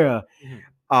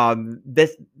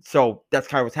 So that's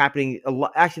kind of what's happening.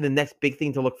 Actually, the next big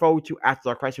thing to look forward to after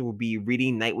Dark Crisis will be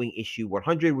reading Nightwing issue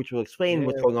 100, which will explain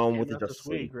what's going on with the Justice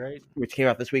League, right? Which came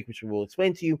out this week, which will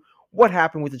explain to you what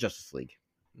happened with the Justice League.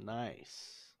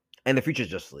 Nice. And the future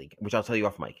Justice League, which I'll tell you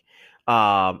off mic.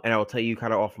 And I will tell you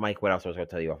kind of off mic what else I was going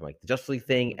to tell you off mic. The Justice League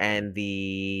thing and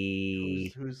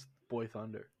the who's Boy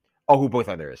Thunder. Oh, who Boy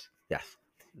Thunder is? Yes,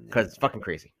 because it's fucking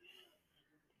crazy.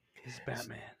 He's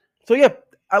Batman. So yeah,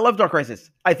 I love Dark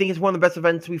Crisis. I think it's one of the best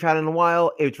events we've had in a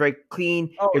while. It was very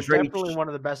clean. Oh, it's definitely one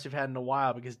of the best we've had in a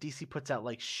while because DC puts out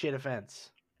like shit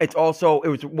events. It was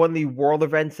one of the world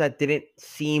events that didn't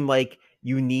seem like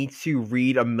you need to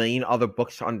read a million other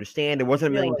books to understand. It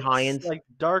wasn't a million tie-ins. Like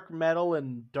Dark Metal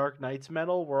and Dark Knight's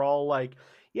Metal were all like,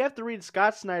 you have to read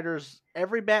Scott Snyder's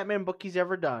every Batman book he's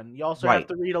ever done. You also have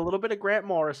to read a little bit of Grant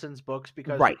Morrison's books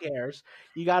because who cares?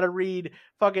 You got to read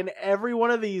fucking every one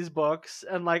of these books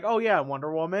and like, oh yeah,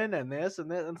 Wonder Woman and this and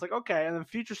this. And it's like, okay. And then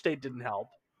Future State didn't help.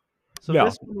 So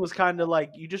this one was kind of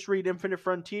like, you just read Infinite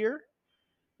Frontier,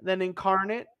 then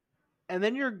Incarnate, and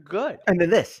then you're good. And then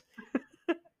this.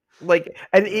 Like,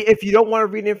 and if you don't want to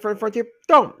read Infinite Frontier,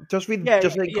 don't. Just read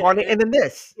Incarnate and then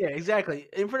this. Yeah, exactly.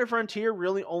 Infinite Frontier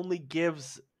really only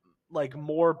gives like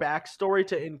more backstory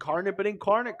to Incarnate, but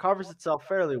Incarnate covers itself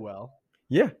fairly well.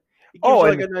 Yeah. It gives you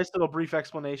like a nice little brief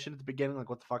explanation at the beginning,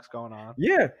 like what the fuck's going on.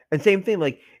 Yeah, and same thing.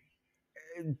 Like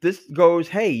this goes,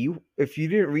 hey, if you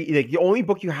didn't read, like the only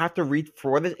book you have to read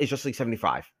for this is Justice League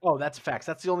 75. Oh, that's facts.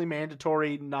 That's the only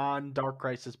mandatory non-Dark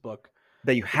Crisis book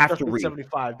that you have to read.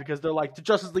 75 because they're like the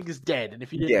Justice League is dead, and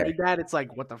if you didn't read that, it's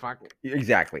like what the fuck.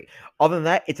 Exactly. Other than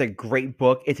that, it's a great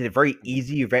book. It's a very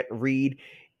easy event read.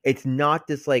 It's not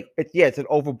this like it's an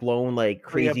overblown like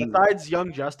crazy. Yeah, besides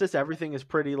Young Justice, everything is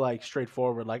pretty like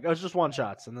straightforward. Like it's just one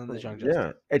shots, and then there's Young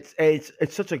Justice. Yeah,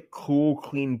 it's such a cool,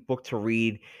 clean book to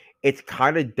read. It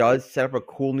kind of does set up a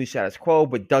cool new status quo,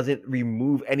 but doesn't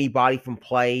remove anybody from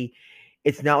play.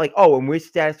 It's not like, oh, and we're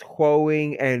status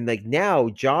quoing, and like now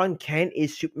John Kent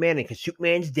is Superman because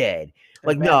Superman's dead. And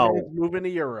Like, Batman's no, moving to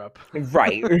Europe.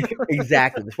 right?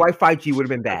 Exactly. That's why 5G would have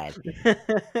been bad.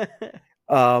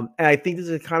 And I think this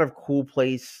is a kind of cool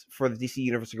place for the DC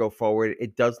universe to go forward.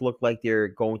 It does look like they're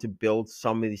going to build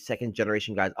some of the second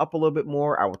generation guys up a little bit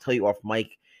more. I will tell you off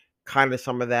mic, kind of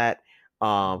some of that.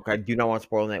 I do not want to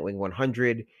spoil Nightwing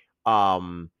 100.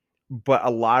 But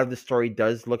a lot of the story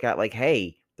does look at like,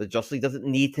 hey, the Justice League doesn't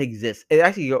need to exist. It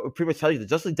actually pretty much tells you the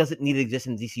Justice League doesn't need to exist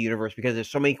in the DC universe because there's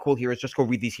so many cool heroes. Just go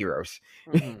read these heroes.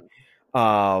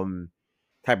 Type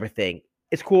of thing.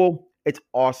 It's cool. It's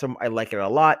awesome. I like it a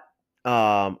lot.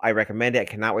 I recommend it. I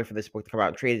cannot wait for this book to come out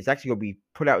in trade. It's actually going to be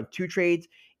put out in 2 trades.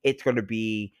 It's going to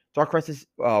be Dark Crisis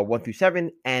 1 through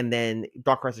 7, and then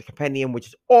Dark Crisis Compendium, which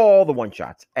is all the one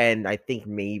shots. And I think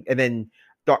and then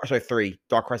 3.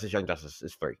 Dark Crisis Young Justice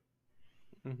is 3.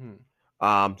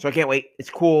 So I can't wait.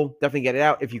 It's cool. Definitely get it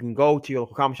out. If you can go to your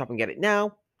local comic shop and get it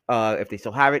now, if they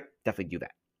still have it, definitely do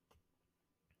that.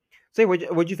 So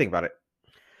what'd you think about it?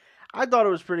 I thought it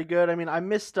was pretty good. I mean, I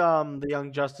missed the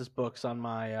Young Justice books on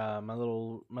my my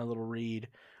little read,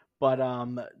 but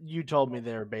you told me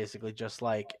they're basically just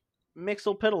like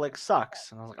Mxyzptlk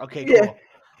sucks, and I was like, okay, cool. Yeah,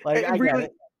 like I really, get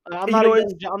it. I'm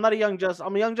not a Young Justice.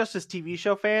 I'm a Young Justice TV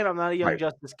show fan. I'm not a Young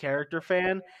Justice character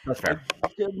fan. That's fair.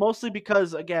 Mostly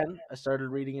because, again, I started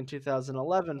reading in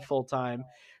 2011 full time,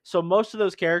 so most of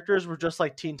those characters were just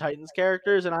like Teen Titans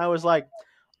characters, and I was like,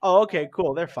 oh, okay,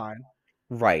 cool, they're fine.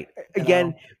 Right.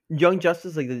 Again, Young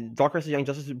Justice, like the Dark Crisis Young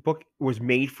Justice book, was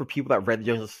made for people that read the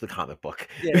Young Justice the comic book.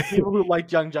 Yeah, people who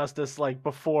liked Young Justice like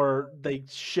before they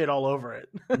shit all over it.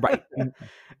 Right. And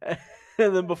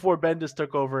then before Bendis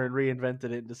took over and reinvented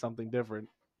it into something different.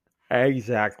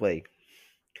 Exactly.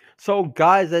 So,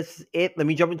 guys, that's it. Let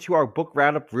me jump into our book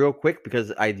roundup real quick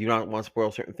because I do not want to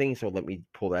spoil certain things. So let me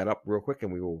pull that up real quick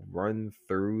and we will run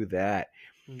through that.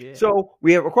 Yeah. So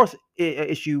we have, of course,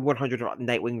 issue 100 of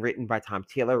Nightwing, written by Tom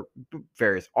Taylor,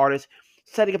 various artists,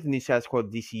 setting up the new status quo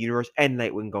of the DC Universe and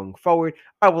Nightwing going forward.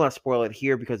 I will not spoil it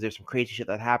here because there's some crazy shit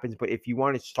that happens, but if you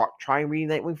want to start trying reading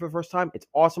Nightwing for the first time, it's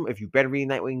awesome. If you've been reading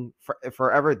Nightwing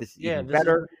forever, this is even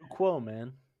better. Is quo,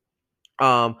 man.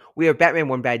 We have Batman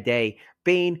One Bad Day,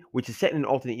 Bane, which is set in an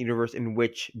alternate universe in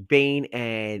which Bane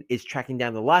is tracking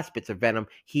down the last bits of Venom.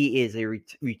 He is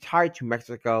retired to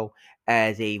Mexico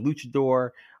as a luchador,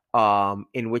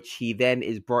 in which he then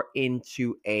is brought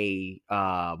into a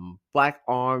black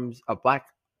arms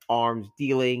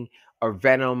dealing a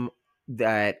Venom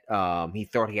that he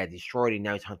thought he had destroyed, and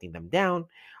now he's hunting them down.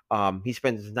 He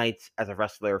spends his nights as a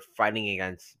wrestler fighting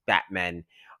against Batmen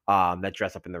that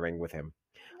dress up in the ring with him.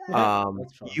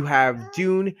 You have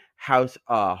Dune, House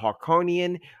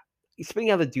Harkonnen.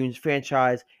 Speaking of the Dunes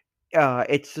franchise,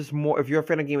 it's just more. If you're a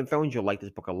fan of Game of Thrones, you'll like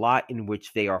this book a lot, in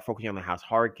which they are focusing on the House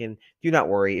Harkonnen. Do not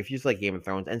worry, if you just like Game of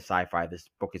Thrones and sci-fi, this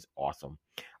book is awesome.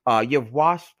 You have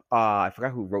Wasp. I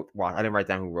forgot who wrote Wasp. I didn't write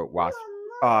down who wrote Wasp.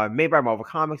 Made by Marvel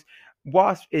Comics.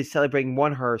 Wasp is celebrating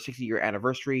her 60-year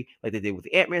anniversary, like they did with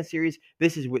the Ant-Man series.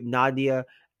 This is with Nadia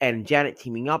and Janet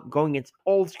teaming up, going against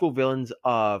old school villains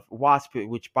of Wasp,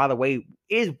 which, by the way,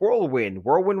 is Whirlwind.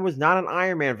 Whirlwind was not an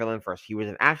Iron Man villain first. He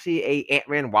was actually a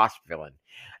Ant-Man Wasp villain.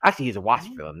 Actually, he's a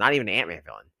Wasp villain, not even an Ant-Man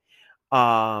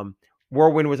villain.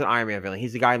 Whirlwind was an Iron Man villain.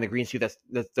 He's the guy in the green suit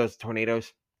that does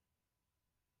tornadoes.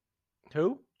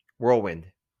 Who? Whirlwind.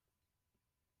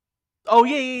 Oh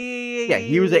yeah.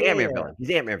 He was an Ant-Man villain. He's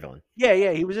an Ant-Man villain.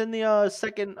 Yeah. He was in the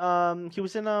second. He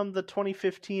was in the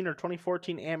 2015 or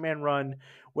 2014 Ant-Man run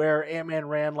where Ant-Man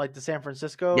ran like the San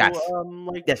Francisco. Yes.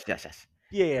 Yes.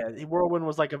 Yeah. Whirlwind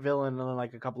was like a villain and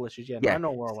like a couple issues. Yeah. I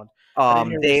know Whirlwind. I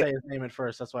didn't hear you say his name at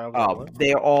first. That's why I was.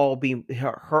 They're all being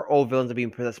her old villains are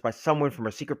being possessed by someone from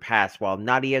her secret past, while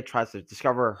Nadia tries to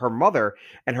discover her mother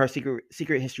and her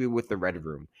secret history with the Red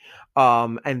Room.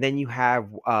 And then you have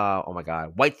oh my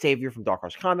God, White Savior from Dark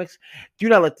Horse Comics. Do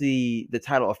not let the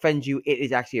title offend you. It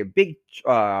is actually a big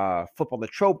flip on the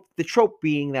trope. The trope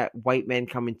being that white men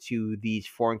come into these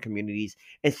foreign communities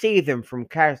and save them from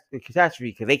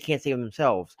catastrophe because they can't save themselves.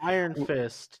 Iron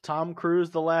Fist, Tom Cruise,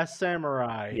 The Last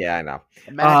Samurai. Yeah, I know.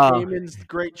 Matt Damon's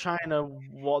Great China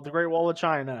Wall, the Great Wall of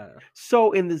China.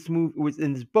 So in this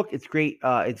book, it's great.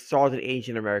 It stars an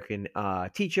Asian American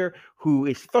teacher who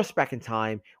is thrust back in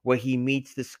time, where he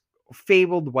meets this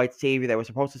fabled white savior that was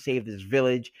supposed to save this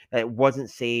village that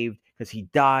wasn't saved because he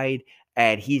died,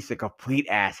 and he's a complete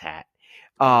asshat.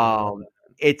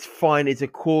 It's fun. It's a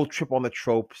cool trip on the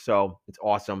trope. So it's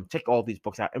awesome. Check all these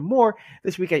books out and more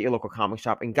this week at your local comic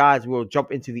shop. And guys, we'll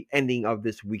jump into the ending of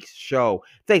this week's show.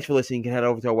 Thanks for listening. You can head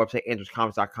over to our website,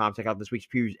 andrewscomics.com. Check out this week's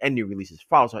previews and new releases.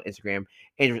 Follow us on Instagram,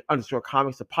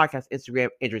 Andrews_Comics, the podcast, Instagram,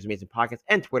 Andrews Amazing Podcast,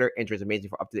 and Twitter, Andrews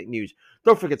Amazing for up-to-date news.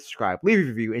 Don't forget to subscribe, leave a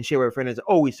review, and share with your friends. As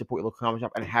always, support your local comic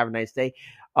shop and have a nice day.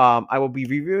 I will be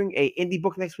reviewing a indie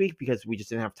book next week because we just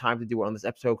didn't have time to do it on this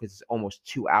episode because it's almost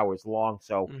 2 hours long.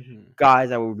 So,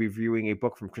 guys, I will be reviewing a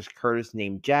book from Chris Curtis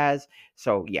named Jazz.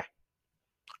 So, yeah.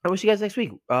 I will see you guys next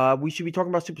week. We should be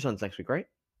talking about Super Sons next week, right?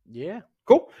 Yeah.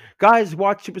 Cool. Guys,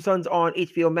 watch Super Sons on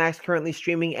HBO Max, currently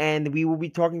streaming, and we will be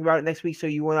talking about it next week so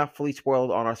you will not fully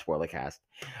spoiled on our spoiler cast.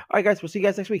 All right, guys, we'll see you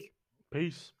guys next week.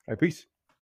 Peace. All right, peace.